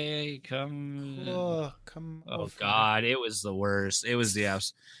 okay, come. Oh God, it was the worst. It was the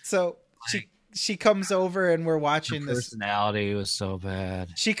abs. So she comes over and we're watching Her this. Personality was so bad.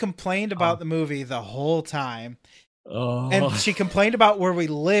 She complained about the movie the whole time. Oh. And she complained about where we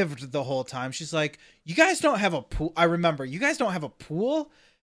lived the whole time. She's like, you guys don't have a pool. I remember, you guys don't have a pool?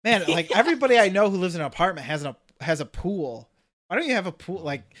 Man, like everybody I know who lives in an apartment has a pool. Why don't you have a pool?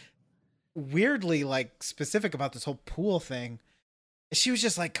 Like, weirdly like specific about this whole pool thing. She was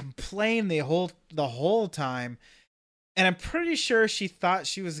just like complaining the whole time, and I'm pretty sure she thought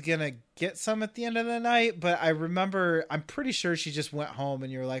she was gonna get some at the end of the night, but I'm pretty sure she just went home,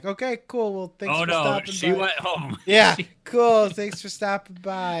 and you're like, okay, cool, well, thanks for stopping by. She went home. Yeah, cool, thanks for stopping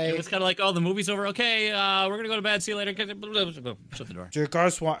by. It was kind of like, oh, the movie's over, okay, we're gonna go to bed, see you later. Shut the door. Do you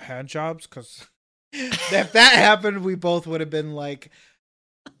guys want hand jobs? Because if that happened, we both would have been like,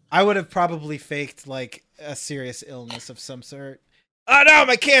 I would have probably faked like a serious illness of some sort. Oh no,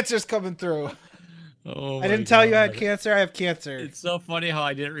 my cancer's coming through. Oh, I didn't tell you I had cancer. I have cancer. It's so funny how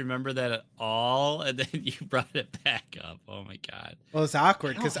I didn't remember that at all, and then you brought it back up. Oh my god. Well, it's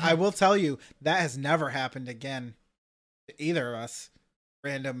awkward because I will tell you that has never happened again to either of us.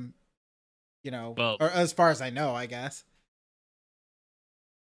 Random, or as far as I know, I guess.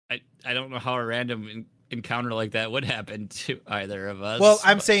 I don't know how a random encounter like that would happen to either of us. Well,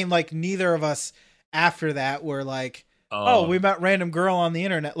 I'm saying like neither of us after that were like, oh, we met random girl on the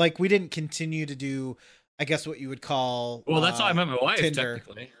internet. Like we didn't continue to do, I guess what you would call. Well, that's how I met my wife. Tinder.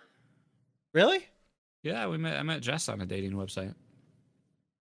 Technically. Really? Yeah, I met Jess on a dating website.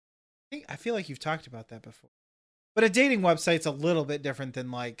 I feel like you've talked about that before. But a dating website's a little bit different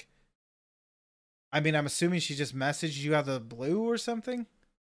than like. I mean, I'm assuming she just messaged you out of the blue or something.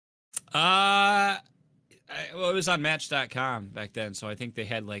 Well, it was on Match.com back then, so I think they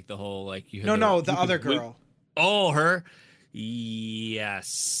had like the whole like you. Had the other girl. Oh, her.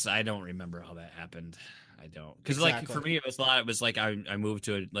 Yes, I don't remember how that happened. I don't, because like for me, it was a lot. It was like I moved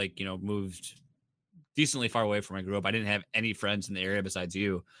to moved decently far away from where I grew up. I didn't have any friends in the area besides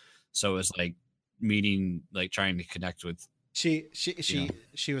you, so it was like meeting, like trying to connect with. She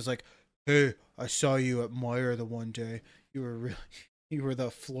was like, "Hey, I saw you at Meyer the one day. You were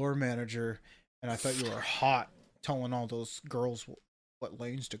the floor manager, and I thought you were hot, telling all those girls what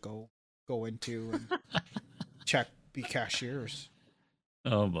lanes to go into and be cashiers."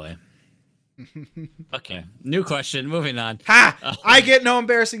 Oh boy. Okay, new question. Moving on. Ha! I get no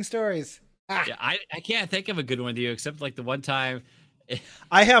embarrassing stories. Ha! Yeah, I can't think of a good one to you except like the one time.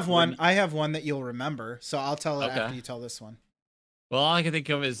 I have one. I have one that you'll remember, so I'll tell it after you tell this one. Well, all I can think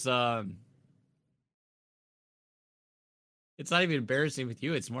of is it's not even embarrassing with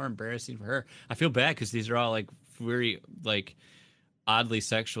you. It's more embarrassing for her. I feel bad because these are all like very like oddly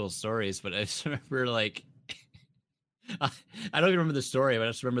sexual stories, but I just remember like I don't even remember the story, but I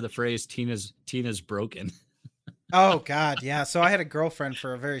just remember the phrase Tina's broken. Oh God, yeah. So I had a girlfriend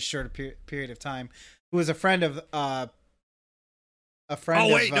for a very short period of time who was a friend of a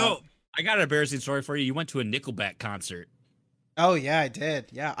friend. Oh wait, no, I got an embarrassing story for you. You went to a Nickelback concert. Oh yeah, I did.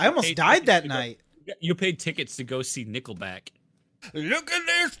 Yeah, I almost died that night. You paid tickets to go see Nickelback. Look at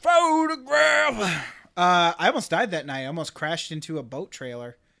this photograph. I almost died that night. I almost crashed into a boat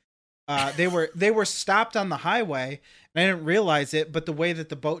trailer. They were stopped on the highway, and I didn't realize it. But the way that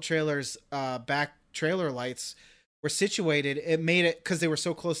the boat trailer's back trailer lights were situated, it made it, because they were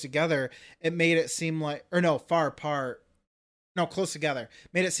so close together, it made it seem like, or no, far apart. No, close together.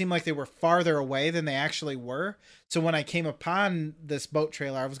 Made it seem like they were farther away than they actually were. So when I came upon this boat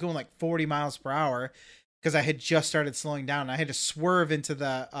trailer, I was going like 40 miles per hour because I had just started slowing down. I had to swerve into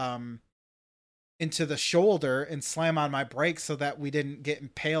the shoulder and slam on my brakes so that we didn't get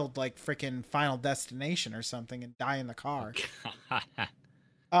impaled like freaking Final Destination or something and die in the car.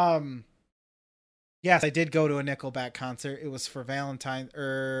 Yes, I did go to a Nickelback concert. It was for Valentine,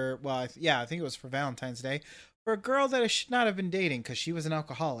 I think it was for Valentine's Day. For a girl that I should not have been dating because she was an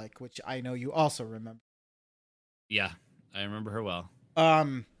alcoholic, which I know you also remember. Yeah, I remember her well.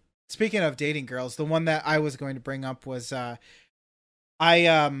 Speaking of dating girls, the one that I was going to bring up was I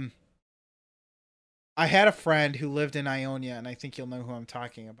had a friend who lived in Ionia, and I think you'll know who I'm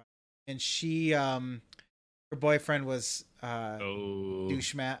talking about. And she, her boyfriend was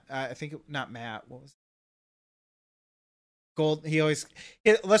douche Matt. I think not Matt. What was it? Gold.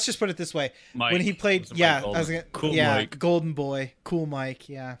 Let's just put it this way. Mike. When he played, Mike. Golden Boy, Cool Mike,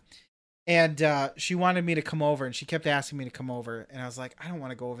 yeah. And she wanted me to come over, and she kept asking me to come over, and I was like, I don't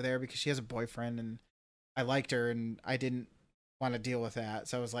want to go over there because she has a boyfriend, and I liked her, and I didn't want to deal with that,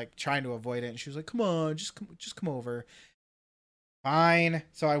 so I was like trying to avoid it. And she was like, "Come on, just come over." Fine.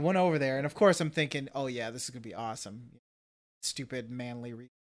 So I went over there, and of course I'm thinking, "Oh yeah, this is gonna be awesome." Stupid manly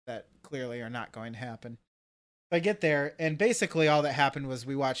reasons that clearly are not going to happen. I get there, and basically all that happened was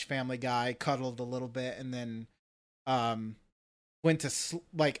we watched Family Guy, cuddled a little bit, and then went to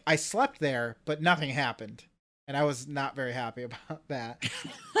I slept there, but nothing happened, and I was not very happy about that,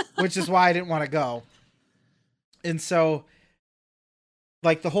 which is why I didn't want to go. And so,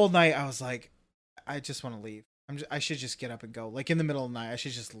 like the whole night, I was like, I just want to leave. I should just get up and go. Like in the middle of the night, I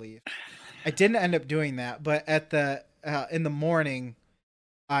should just leave. I didn't end up doing that, but at the in the morning,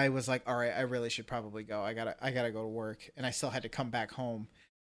 I was like, all right, I really should probably go. I gotta go to work, and I still had to come back home.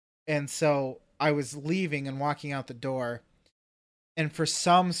 And so I was leaving and walking out the door, and for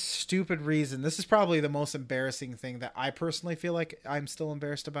some stupid reason, this is probably the most embarrassing thing that I personally feel like I'm still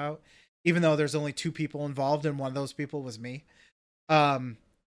embarrassed about, even though there's only 2 people involved, and one of those people was me.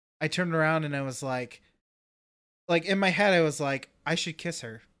 I turned around and I was like in my head, I was like, I should kiss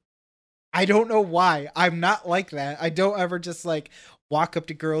her. I don't know why. I'm not like that. I don't ever just like walk up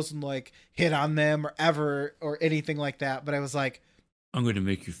to girls and like hit on them or anything like that. But I was like, I'm going to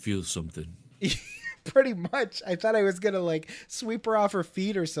make you feel something. pretty much. I thought I was going to like sweep her off her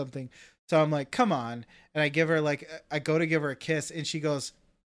feet or something. So I'm like, come on. And I go to give her a kiss and she goes,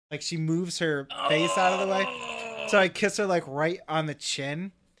 like she moves her face out of the way. So I kiss her like right on the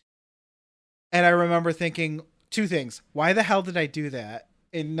chin. And I remember thinking two things. Why the hell did I do that?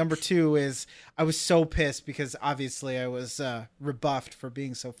 And number two is I was so pissed because obviously I was rebuffed for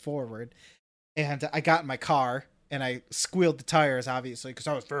being so forward. And I got in my car and I squealed the tires, obviously, because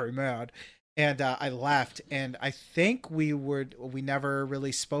I was very mad. And I left. And I think we never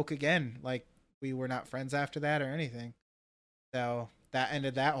really spoke again. Like we were not friends after that or anything. So that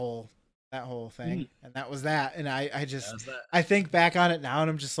ended that whole thing. And that was that. And I think back on it now and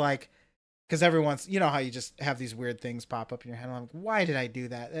I'm just like, because everyone's, you know how you just have these weird things pop up in your head. I'm like, why did I do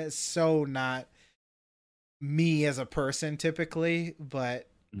that? That's so not me as a person typically, but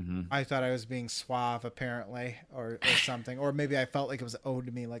I thought I was being suave apparently or something. Or maybe I felt like it was owed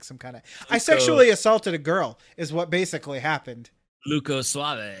to me like some kind of... I sexually assaulted a girl is what basically happened. Luco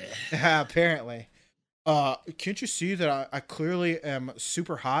Suave. Apparently. Can't you see that I clearly am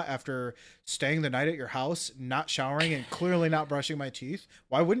super hot after staying the night at your house, not showering, and clearly not brushing my teeth?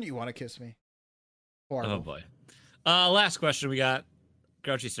 Why wouldn't you want to kiss me? Horrible. Oh boy. Last question we got.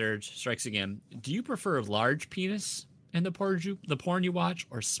 Grouchy Surge strikes again. Do you prefer large penis in the porn you watch,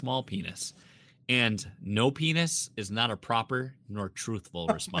 or small penis? And no penis is not a proper nor truthful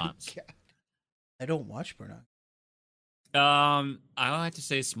response. I don't watch porn. I like to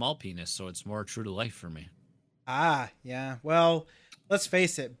say small penis, so it's more true to life for me. Ah, yeah. Well, let's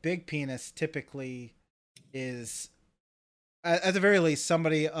face it. Big penis typically is, at the very least,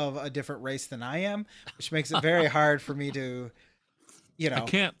 somebody of a different race than I am, which makes it very hard for me to, you know.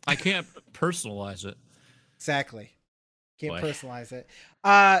 I can't personalize it. Exactly. Can't Boy. personalize it.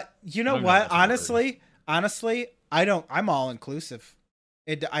 You know what? Honestly, I'm all inclusive.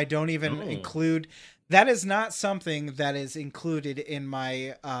 I don't even include. That is not something that is included in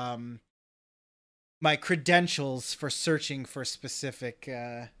my my credentials for searching for specific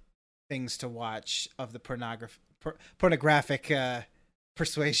things to watch of the pornographic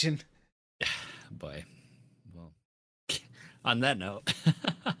persuasion. Boy. Well, on that note.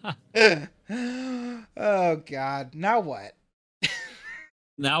 Oh God. Now what?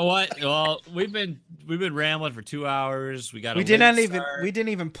 Now what? Well, we've been rambling for 2 hours. We didn't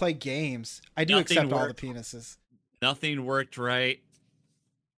even play games. I do accept all the penises. Nothing worked right.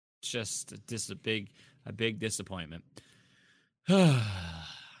 Just a big disappointment. Are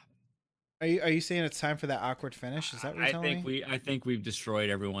you saying it's time for that awkward finish? Is that what you're telling me? I think we've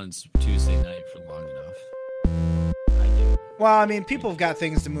destroyed everyone's Tuesday night for long enough. Well, I mean, people have got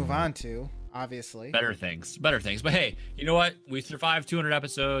things to move on to. Obviously. Better things. But hey, you know what? We survived 200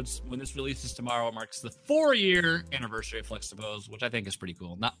 episodes. When this releases tomorrow, it marks the 4-year anniversary of Flexipose, which I think is pretty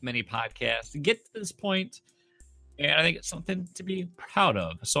cool. Not many podcasts get to this point, and I think it's something to be proud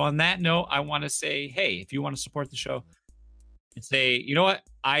of. So on that note, I want to say, hey, if you want to support the show and say, you know what?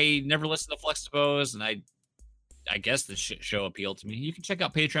 I never listened to Flexipose, and I guess this show appealed to me. You can check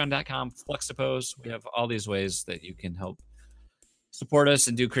out patreon.com/Flexipose. We have all these ways that you can help support us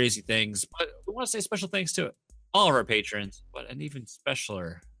and do crazy things, but we want to say special thanks to all of our patrons, but an even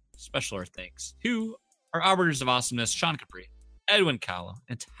specialer thanks to our Arbiters of Awesomeness, Sean Capri, Edwin Calla,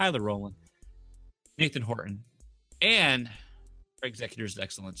 and Tyler Rowland, Nathan Horton, and our Executors of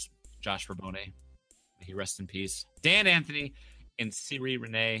Excellence, Josh Verbone. May he rest in peace. Dan Anthony and Siri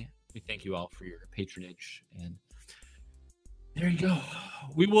Renee. We thank you all for your patronage, and there you go.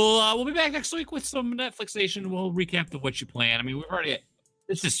 We'll be back next week with some Netflixation. We'll recap the What You Plan. I mean,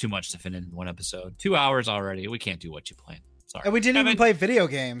 it's just too much to fit in one episode. 2 hours already. We can't do What You Plan. Sorry. And we didn't even play video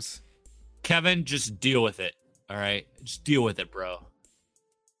games. Kevin, just deal with it. All right? Just deal with it, bro.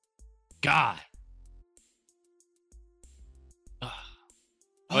 God.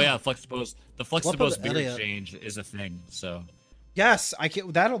 Oh yeah, Flexipose. The Flexipose beer exchange is a thing, so. Yes,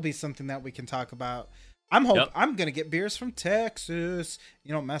 that'll be something that we can talk about. I'm gonna get beers from Texas.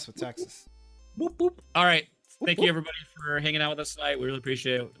 You don't mess with Texas. Boop, boop. All right. Thank you everybody for hanging out with us tonight. We really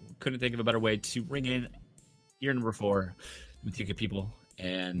appreciate it. Couldn't think of a better way to ring in year number 4 with you good people.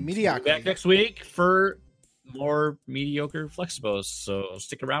 And mediocre. We'll be back next week for more mediocre Flexipose. So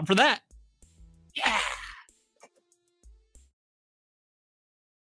stick around for that. Yeah.